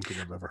 I don't think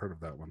I've ever heard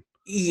of that one.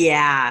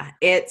 Yeah,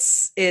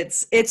 it's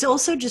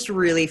also just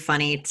really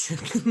funny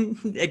to,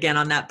 again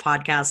on that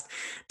podcast,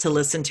 to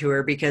listen to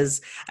her,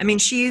 because I mean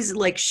she's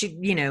like,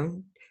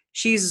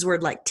 she uses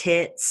word like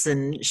tits,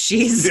 and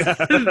she's Yeah.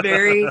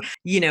 very,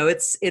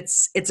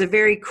 it's a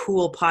very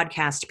cool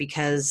podcast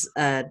because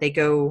they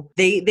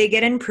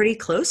get in pretty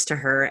close to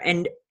her.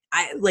 And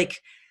I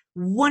like,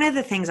 one of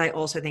the things I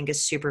also think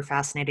is super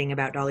fascinating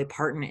about Dolly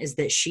Parton is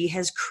that she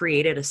has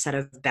created a set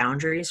of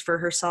boundaries for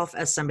herself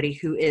as somebody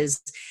who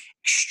is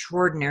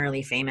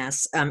extraordinarily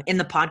famous. In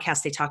the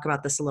podcast, they talk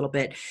about this a little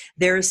bit.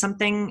 There is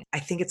something, I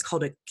think it's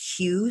called a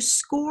Q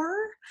score,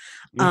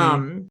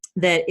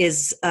 that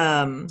is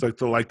It's like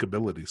the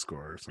likability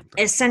score or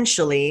something.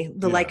 essentially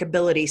the Yeah.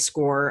 likability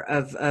score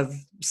of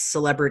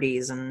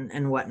celebrities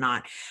and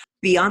whatnot.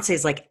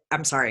 Beyonce's like,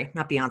 I'm sorry,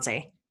 not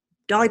Beyonce.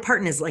 Dolly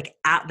Parton is like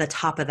at the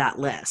top of that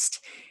list.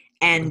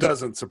 It And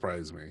doesn't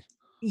surprise me.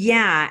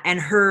 yeah, and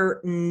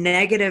her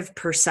negative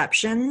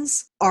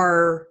perceptions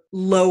are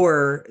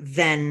lower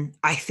than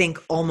I think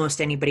almost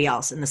anybody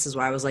else. And this is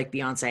why I was like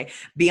Beyonce.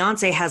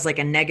 Beyonce has like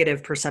a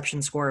negative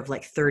perception score of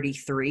like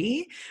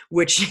 33,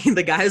 which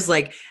the guy's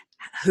like,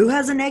 who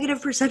has a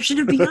negative perception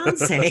of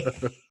Beyonce?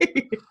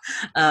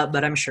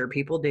 But I'm sure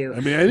people do. I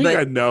mean, I think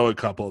I know a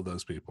couple of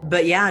those people.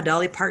 But yeah,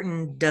 Dolly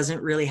Parton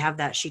doesn't really have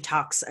that. She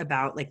talks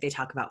about, like, they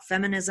talk about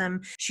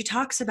feminism. She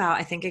talks about,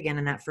 I think again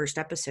in that first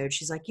episode,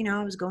 she's like,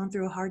 I was going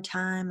through a hard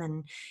time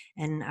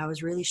and I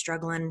was really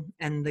struggling.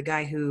 And the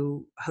guy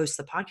who hosts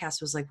the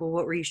podcast was like, well,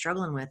 what were you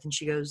struggling with? And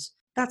she goes,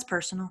 that's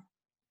personal.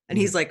 And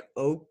he's like,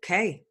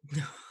 okay.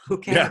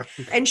 Okay. Yeah.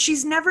 And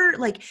she's never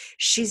like,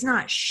 she's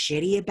not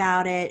shitty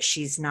about it.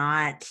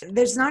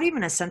 There's not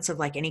even a sense of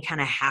like any kind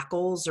of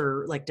hackles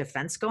or like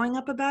defense going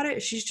up about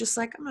it. She's just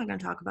like, I'm not going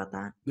to talk about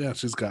that. Yeah,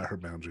 she's got her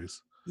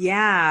boundaries.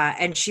 Yeah.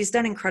 And she's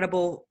done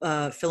incredible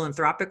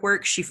philanthropic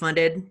work. She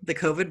funded the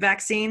COVID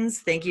vaccines.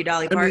 Thank you,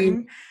 Dolly Parton. I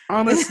mean,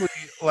 honestly,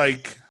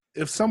 like,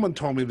 if someone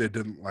told me they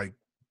didn't like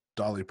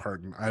Dolly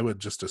Parton, I would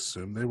just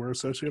assume they were a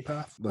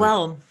sociopath. Like,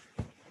 well,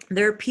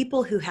 there are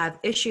people who have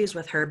issues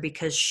with her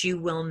because she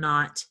will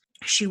not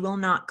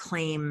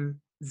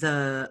claim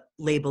the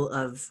label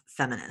of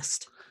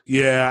feminist.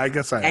 yeah, I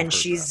guess I have And heard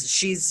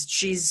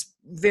she's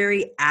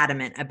very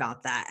adamant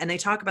about that. And they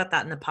talk about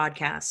that in the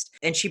podcast.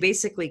 And she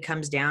basically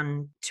comes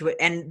down to it.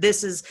 And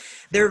this is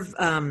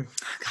God,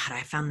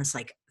 I found this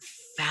like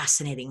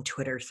fascinating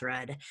Twitter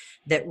thread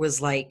that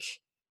was like,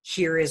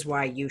 here is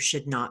why you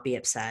should not be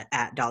upset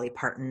at Dolly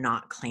Parton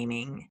not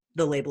claiming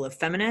the label of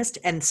feminist.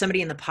 And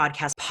somebody in the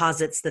podcast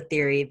posits the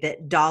theory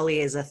that Dolly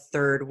is a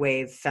third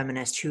wave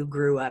feminist who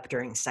grew up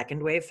during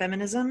second wave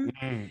feminism.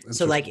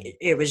 So like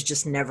it was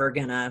just never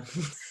gonna,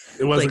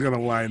 it wasn't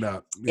gonna line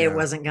up. Yeah. It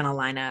wasn't gonna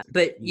line up.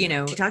 But she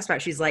talks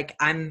about, she's like,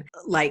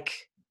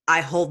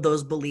 I hold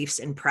those beliefs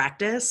in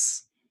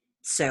practice.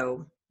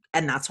 So,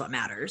 and that's what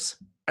matters.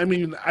 I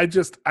mean, I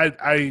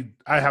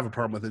have a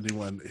problem with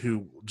anyone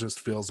who just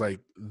feels like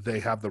they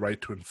have the right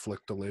to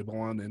inflict a label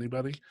on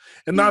anybody.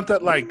 And not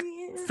that like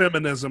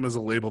feminism is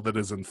a label that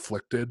is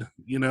inflicted,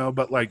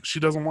 but like she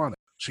doesn't want it.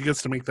 She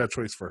gets to make that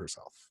choice for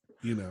herself.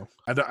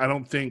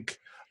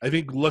 I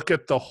think look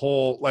at the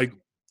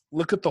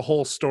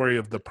whole story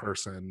of the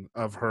person,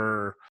 of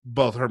her,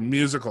 both her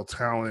musical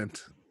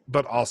talent,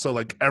 but also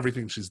like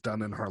everything she's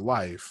done in her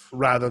life,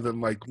 rather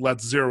than like,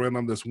 let's zero in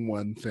on this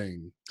one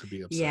thing to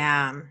be upset.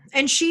 Yeah.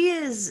 And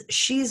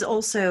she's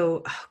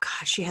also, oh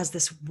God, she has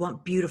this one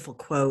beautiful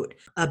quote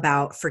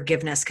about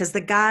forgiveness. Cause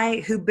the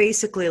guy who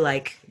basically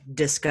like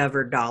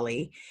discovered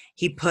Dolly,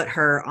 he put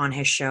her on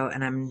his show,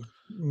 and I'm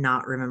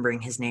not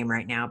remembering his name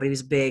right now, but he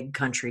was a big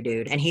country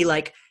dude. And he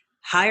like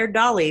hired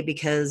Dolly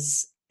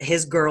because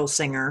his girl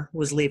singer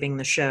was leaving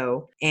the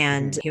show,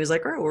 and he was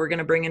like, oh, we're going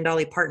to bring in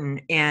Dolly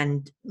Parton.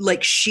 And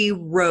like, she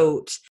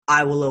wrote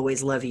I Will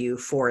Always Love You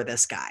for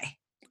this guy.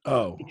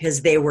 Oh,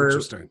 because they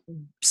were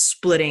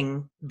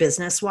splitting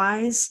business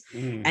wise,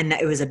 and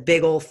that it was a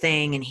big old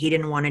thing, and he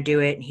didn't want to do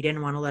it, and he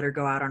didn't want to let her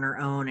go out on her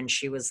own. And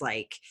she was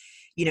like,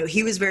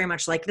 he was very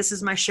much like, this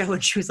is my show.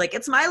 And she was like,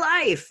 it's my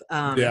life.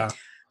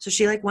 So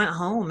she like went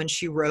home and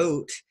she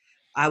wrote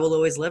I Will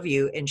Always Love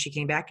You. And she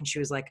came back and she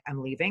was like,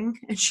 I'm leaving.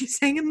 And she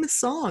sang him the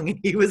song. And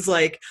he was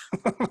like,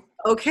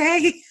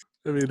 okay.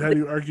 I mean, how do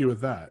you argue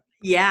with that?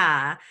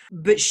 Yeah.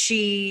 But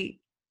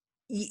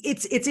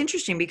it's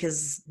interesting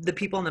because the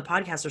people on the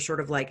podcast are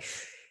sort of like,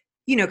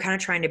 kind of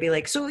trying to be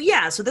like, so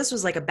this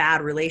was like a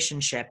bad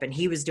relationship and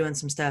he was doing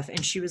some stuff.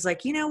 And she was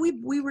like,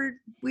 we were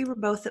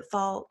both at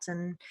fault.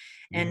 And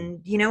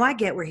I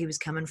get where he was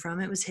coming from.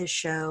 It was his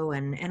show.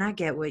 And I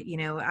get what,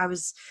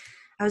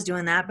 I was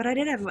doing that, but I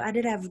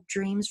did have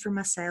dreams for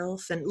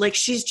myself. And like,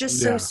 she's just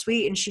so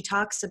sweet. And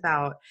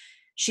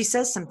she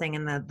says something,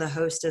 and the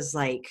host is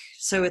like,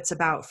 so it's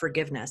about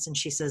forgiveness. And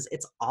she says,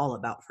 it's all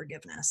about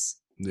forgiveness.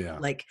 Yeah.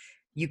 like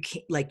you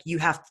can't, like you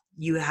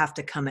have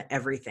to come at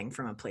everything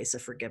from a place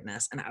of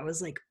forgiveness. And I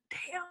was like,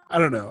 damn, I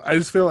don't know. I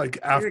just feel like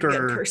you're a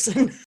good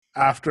person.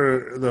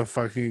 After the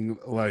fucking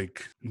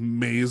like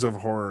maze of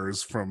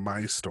horrors from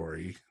my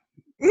story,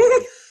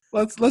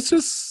 let's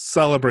just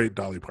celebrate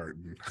Dolly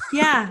Parton.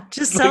 Yeah,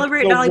 just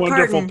celebrate Dolly Parton.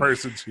 Wonderful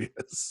person she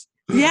is.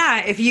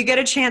 Yeah, if you get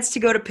a chance to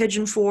go to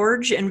Pigeon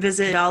Forge and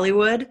visit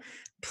Dollywood,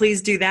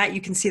 please do that.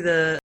 You can see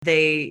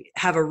they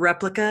have a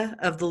replica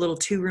of the little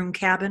 2-room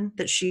cabin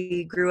that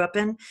she grew up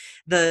in.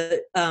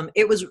 The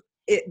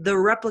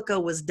replica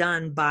was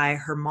done by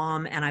her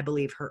mom and I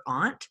believe her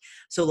aunt.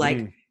 So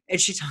like, and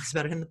she talks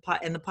about it in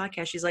the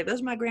podcast. She's like,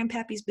 those are my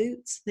grandpappy's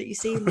boots that you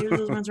see. And there's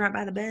those ones right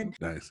by the bed.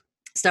 Nice.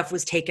 Stuff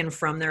was taken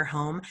from their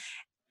home.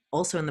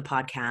 Also in the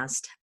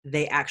podcast,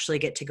 they actually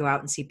get to go out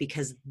and see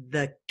because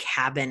the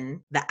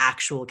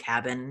actual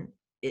cabin,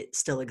 it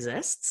still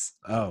exists.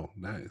 Oh,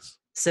 nice.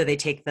 So they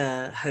take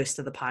the host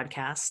of the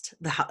podcast,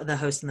 the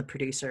host and the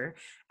producer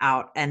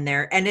out, and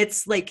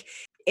it's like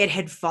it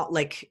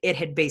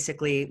had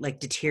basically like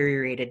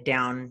deteriorated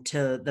down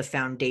to the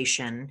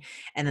foundation,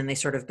 and then they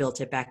sort of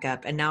built it back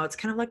up, and now it's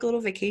kind of like a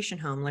little vacation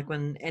home. Like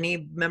when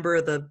any member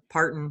of the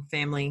Parton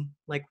family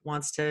like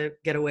wants to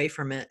get away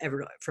from it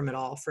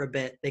all for a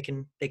bit, they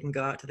can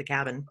go out to the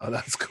cabin. Oh,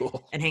 that's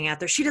cool. And hang out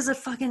there. She does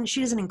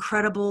an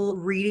incredible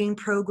reading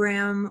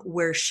program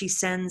where she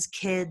sends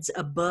kids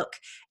a book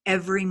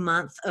every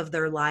month of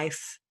their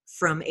life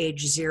from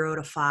age 0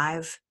 to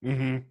 5.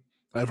 Mm-hmm.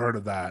 I've heard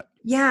of that.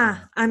 Yeah.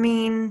 I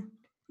mean,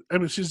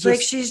 she's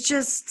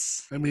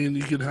just. I mean,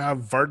 you can have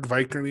Varg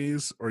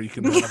Vikernes or you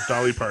can have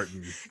Dolly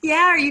Parton.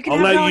 Yeah, or you can. I'll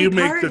have let Dolly you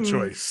Parton. make the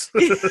choice.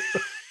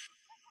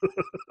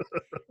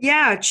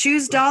 Yeah,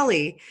 choose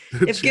Dolly.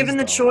 If given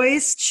the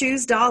choice,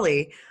 choose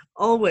Dolly.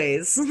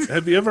 Always.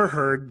 Have you ever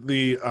heard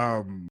the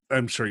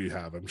I'm sure you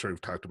have, I'm sure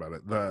you've talked about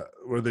it,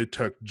 where they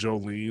took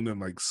Jolene and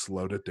like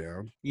slowed it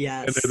down?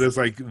 Yes. And it is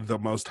like the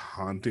most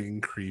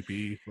haunting,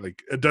 creepy,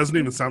 like it doesn't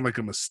even sound like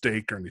a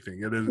mistake or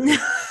anything. It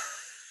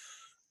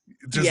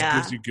just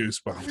gives you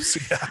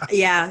goosebumps.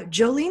 Yeah,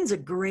 Jolene's a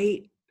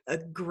great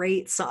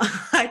song.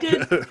 I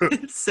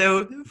did.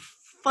 So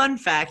fun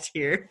fact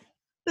here.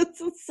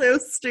 This is so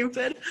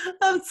stupid.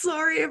 I'm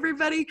sorry,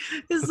 everybody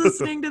who's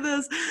listening to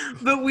this.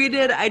 But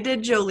I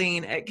did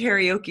Jolene at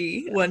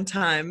karaoke one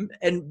time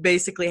and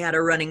basically had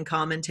a running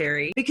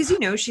commentary because,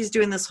 she's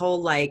doing this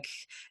whole like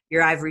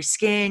your ivory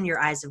skin, your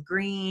eyes of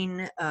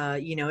green.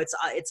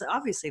 It's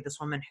obviously this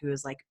woman who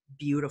is like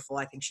beautiful.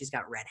 I think she's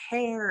got red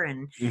hair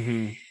and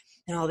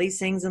all these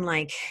things. And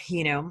like,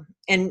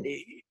 and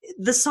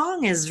the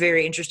song is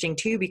very interesting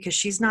too, because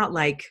she's not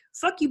like,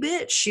 fuck you,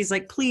 bitch. She's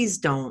like, please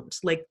don't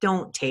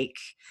take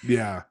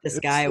this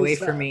guy away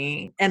from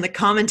me. And the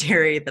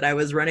commentary that I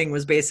was running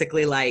was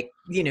basically like,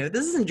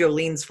 this isn't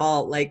Jolene's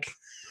fault. Like,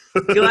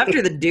 go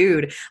after the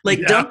dude,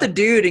 like dump the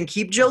dude and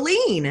keep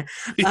Jolene.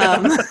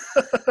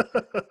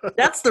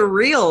 That's the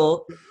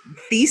real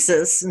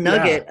thesis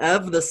nugget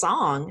of the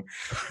song,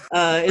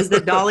 is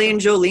that Dolly and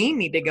Jolene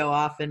need to go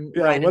off and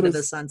ride into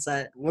the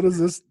sunset. What is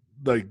this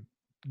like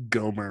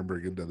Gomer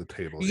bringing to the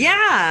table here?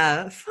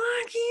 Yeah,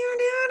 fuck you,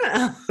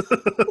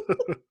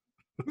 dude.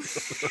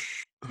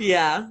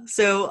 Yeah.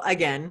 So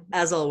again,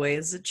 as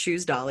always,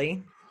 choose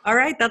Dolly. All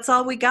right, that's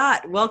all we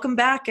got. Welcome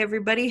back,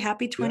 everybody.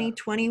 Happy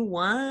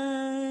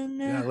 2021.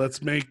 Yeah,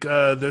 let's make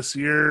this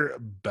year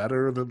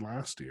better than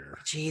last year.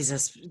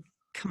 Jesus,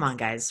 come on,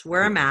 guys.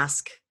 Wear a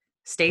mask.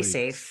 Stay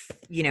safe.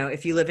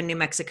 If you live in New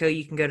Mexico,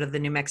 you can go to the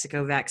New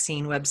Mexico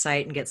vaccine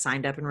website and get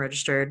signed up and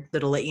registered.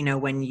 That'll let you know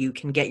when you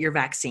can get your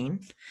vaccine,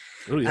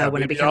 when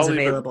it becomes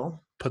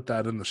available. Put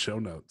that in the show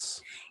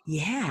notes.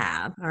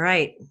 Yeah. All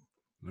right.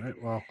 All right.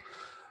 Well,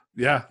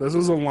 yeah, this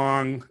was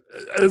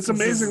it's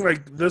amazing.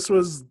 Like this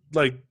was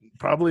like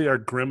probably our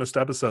grimmest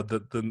episode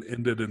that then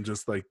ended in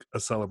just like a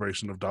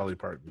celebration of Dolly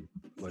Parton.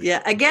 Like,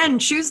 yeah. Again,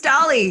 choose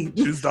Dolly.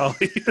 Choose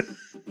Dolly.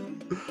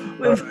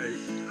 All right.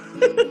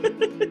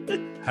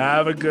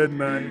 Have a good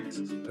night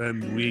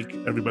and week.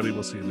 Everybody,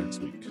 we'll see you next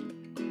week.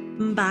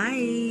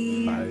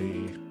 Bye.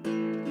 Bye.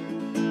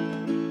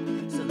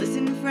 So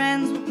listen,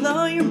 friends, we'll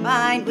blow your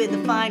mind with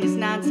the finest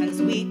nonsense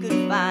we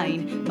could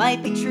find.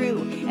 Might be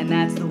true, and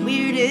that's the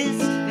weirdest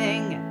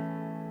thing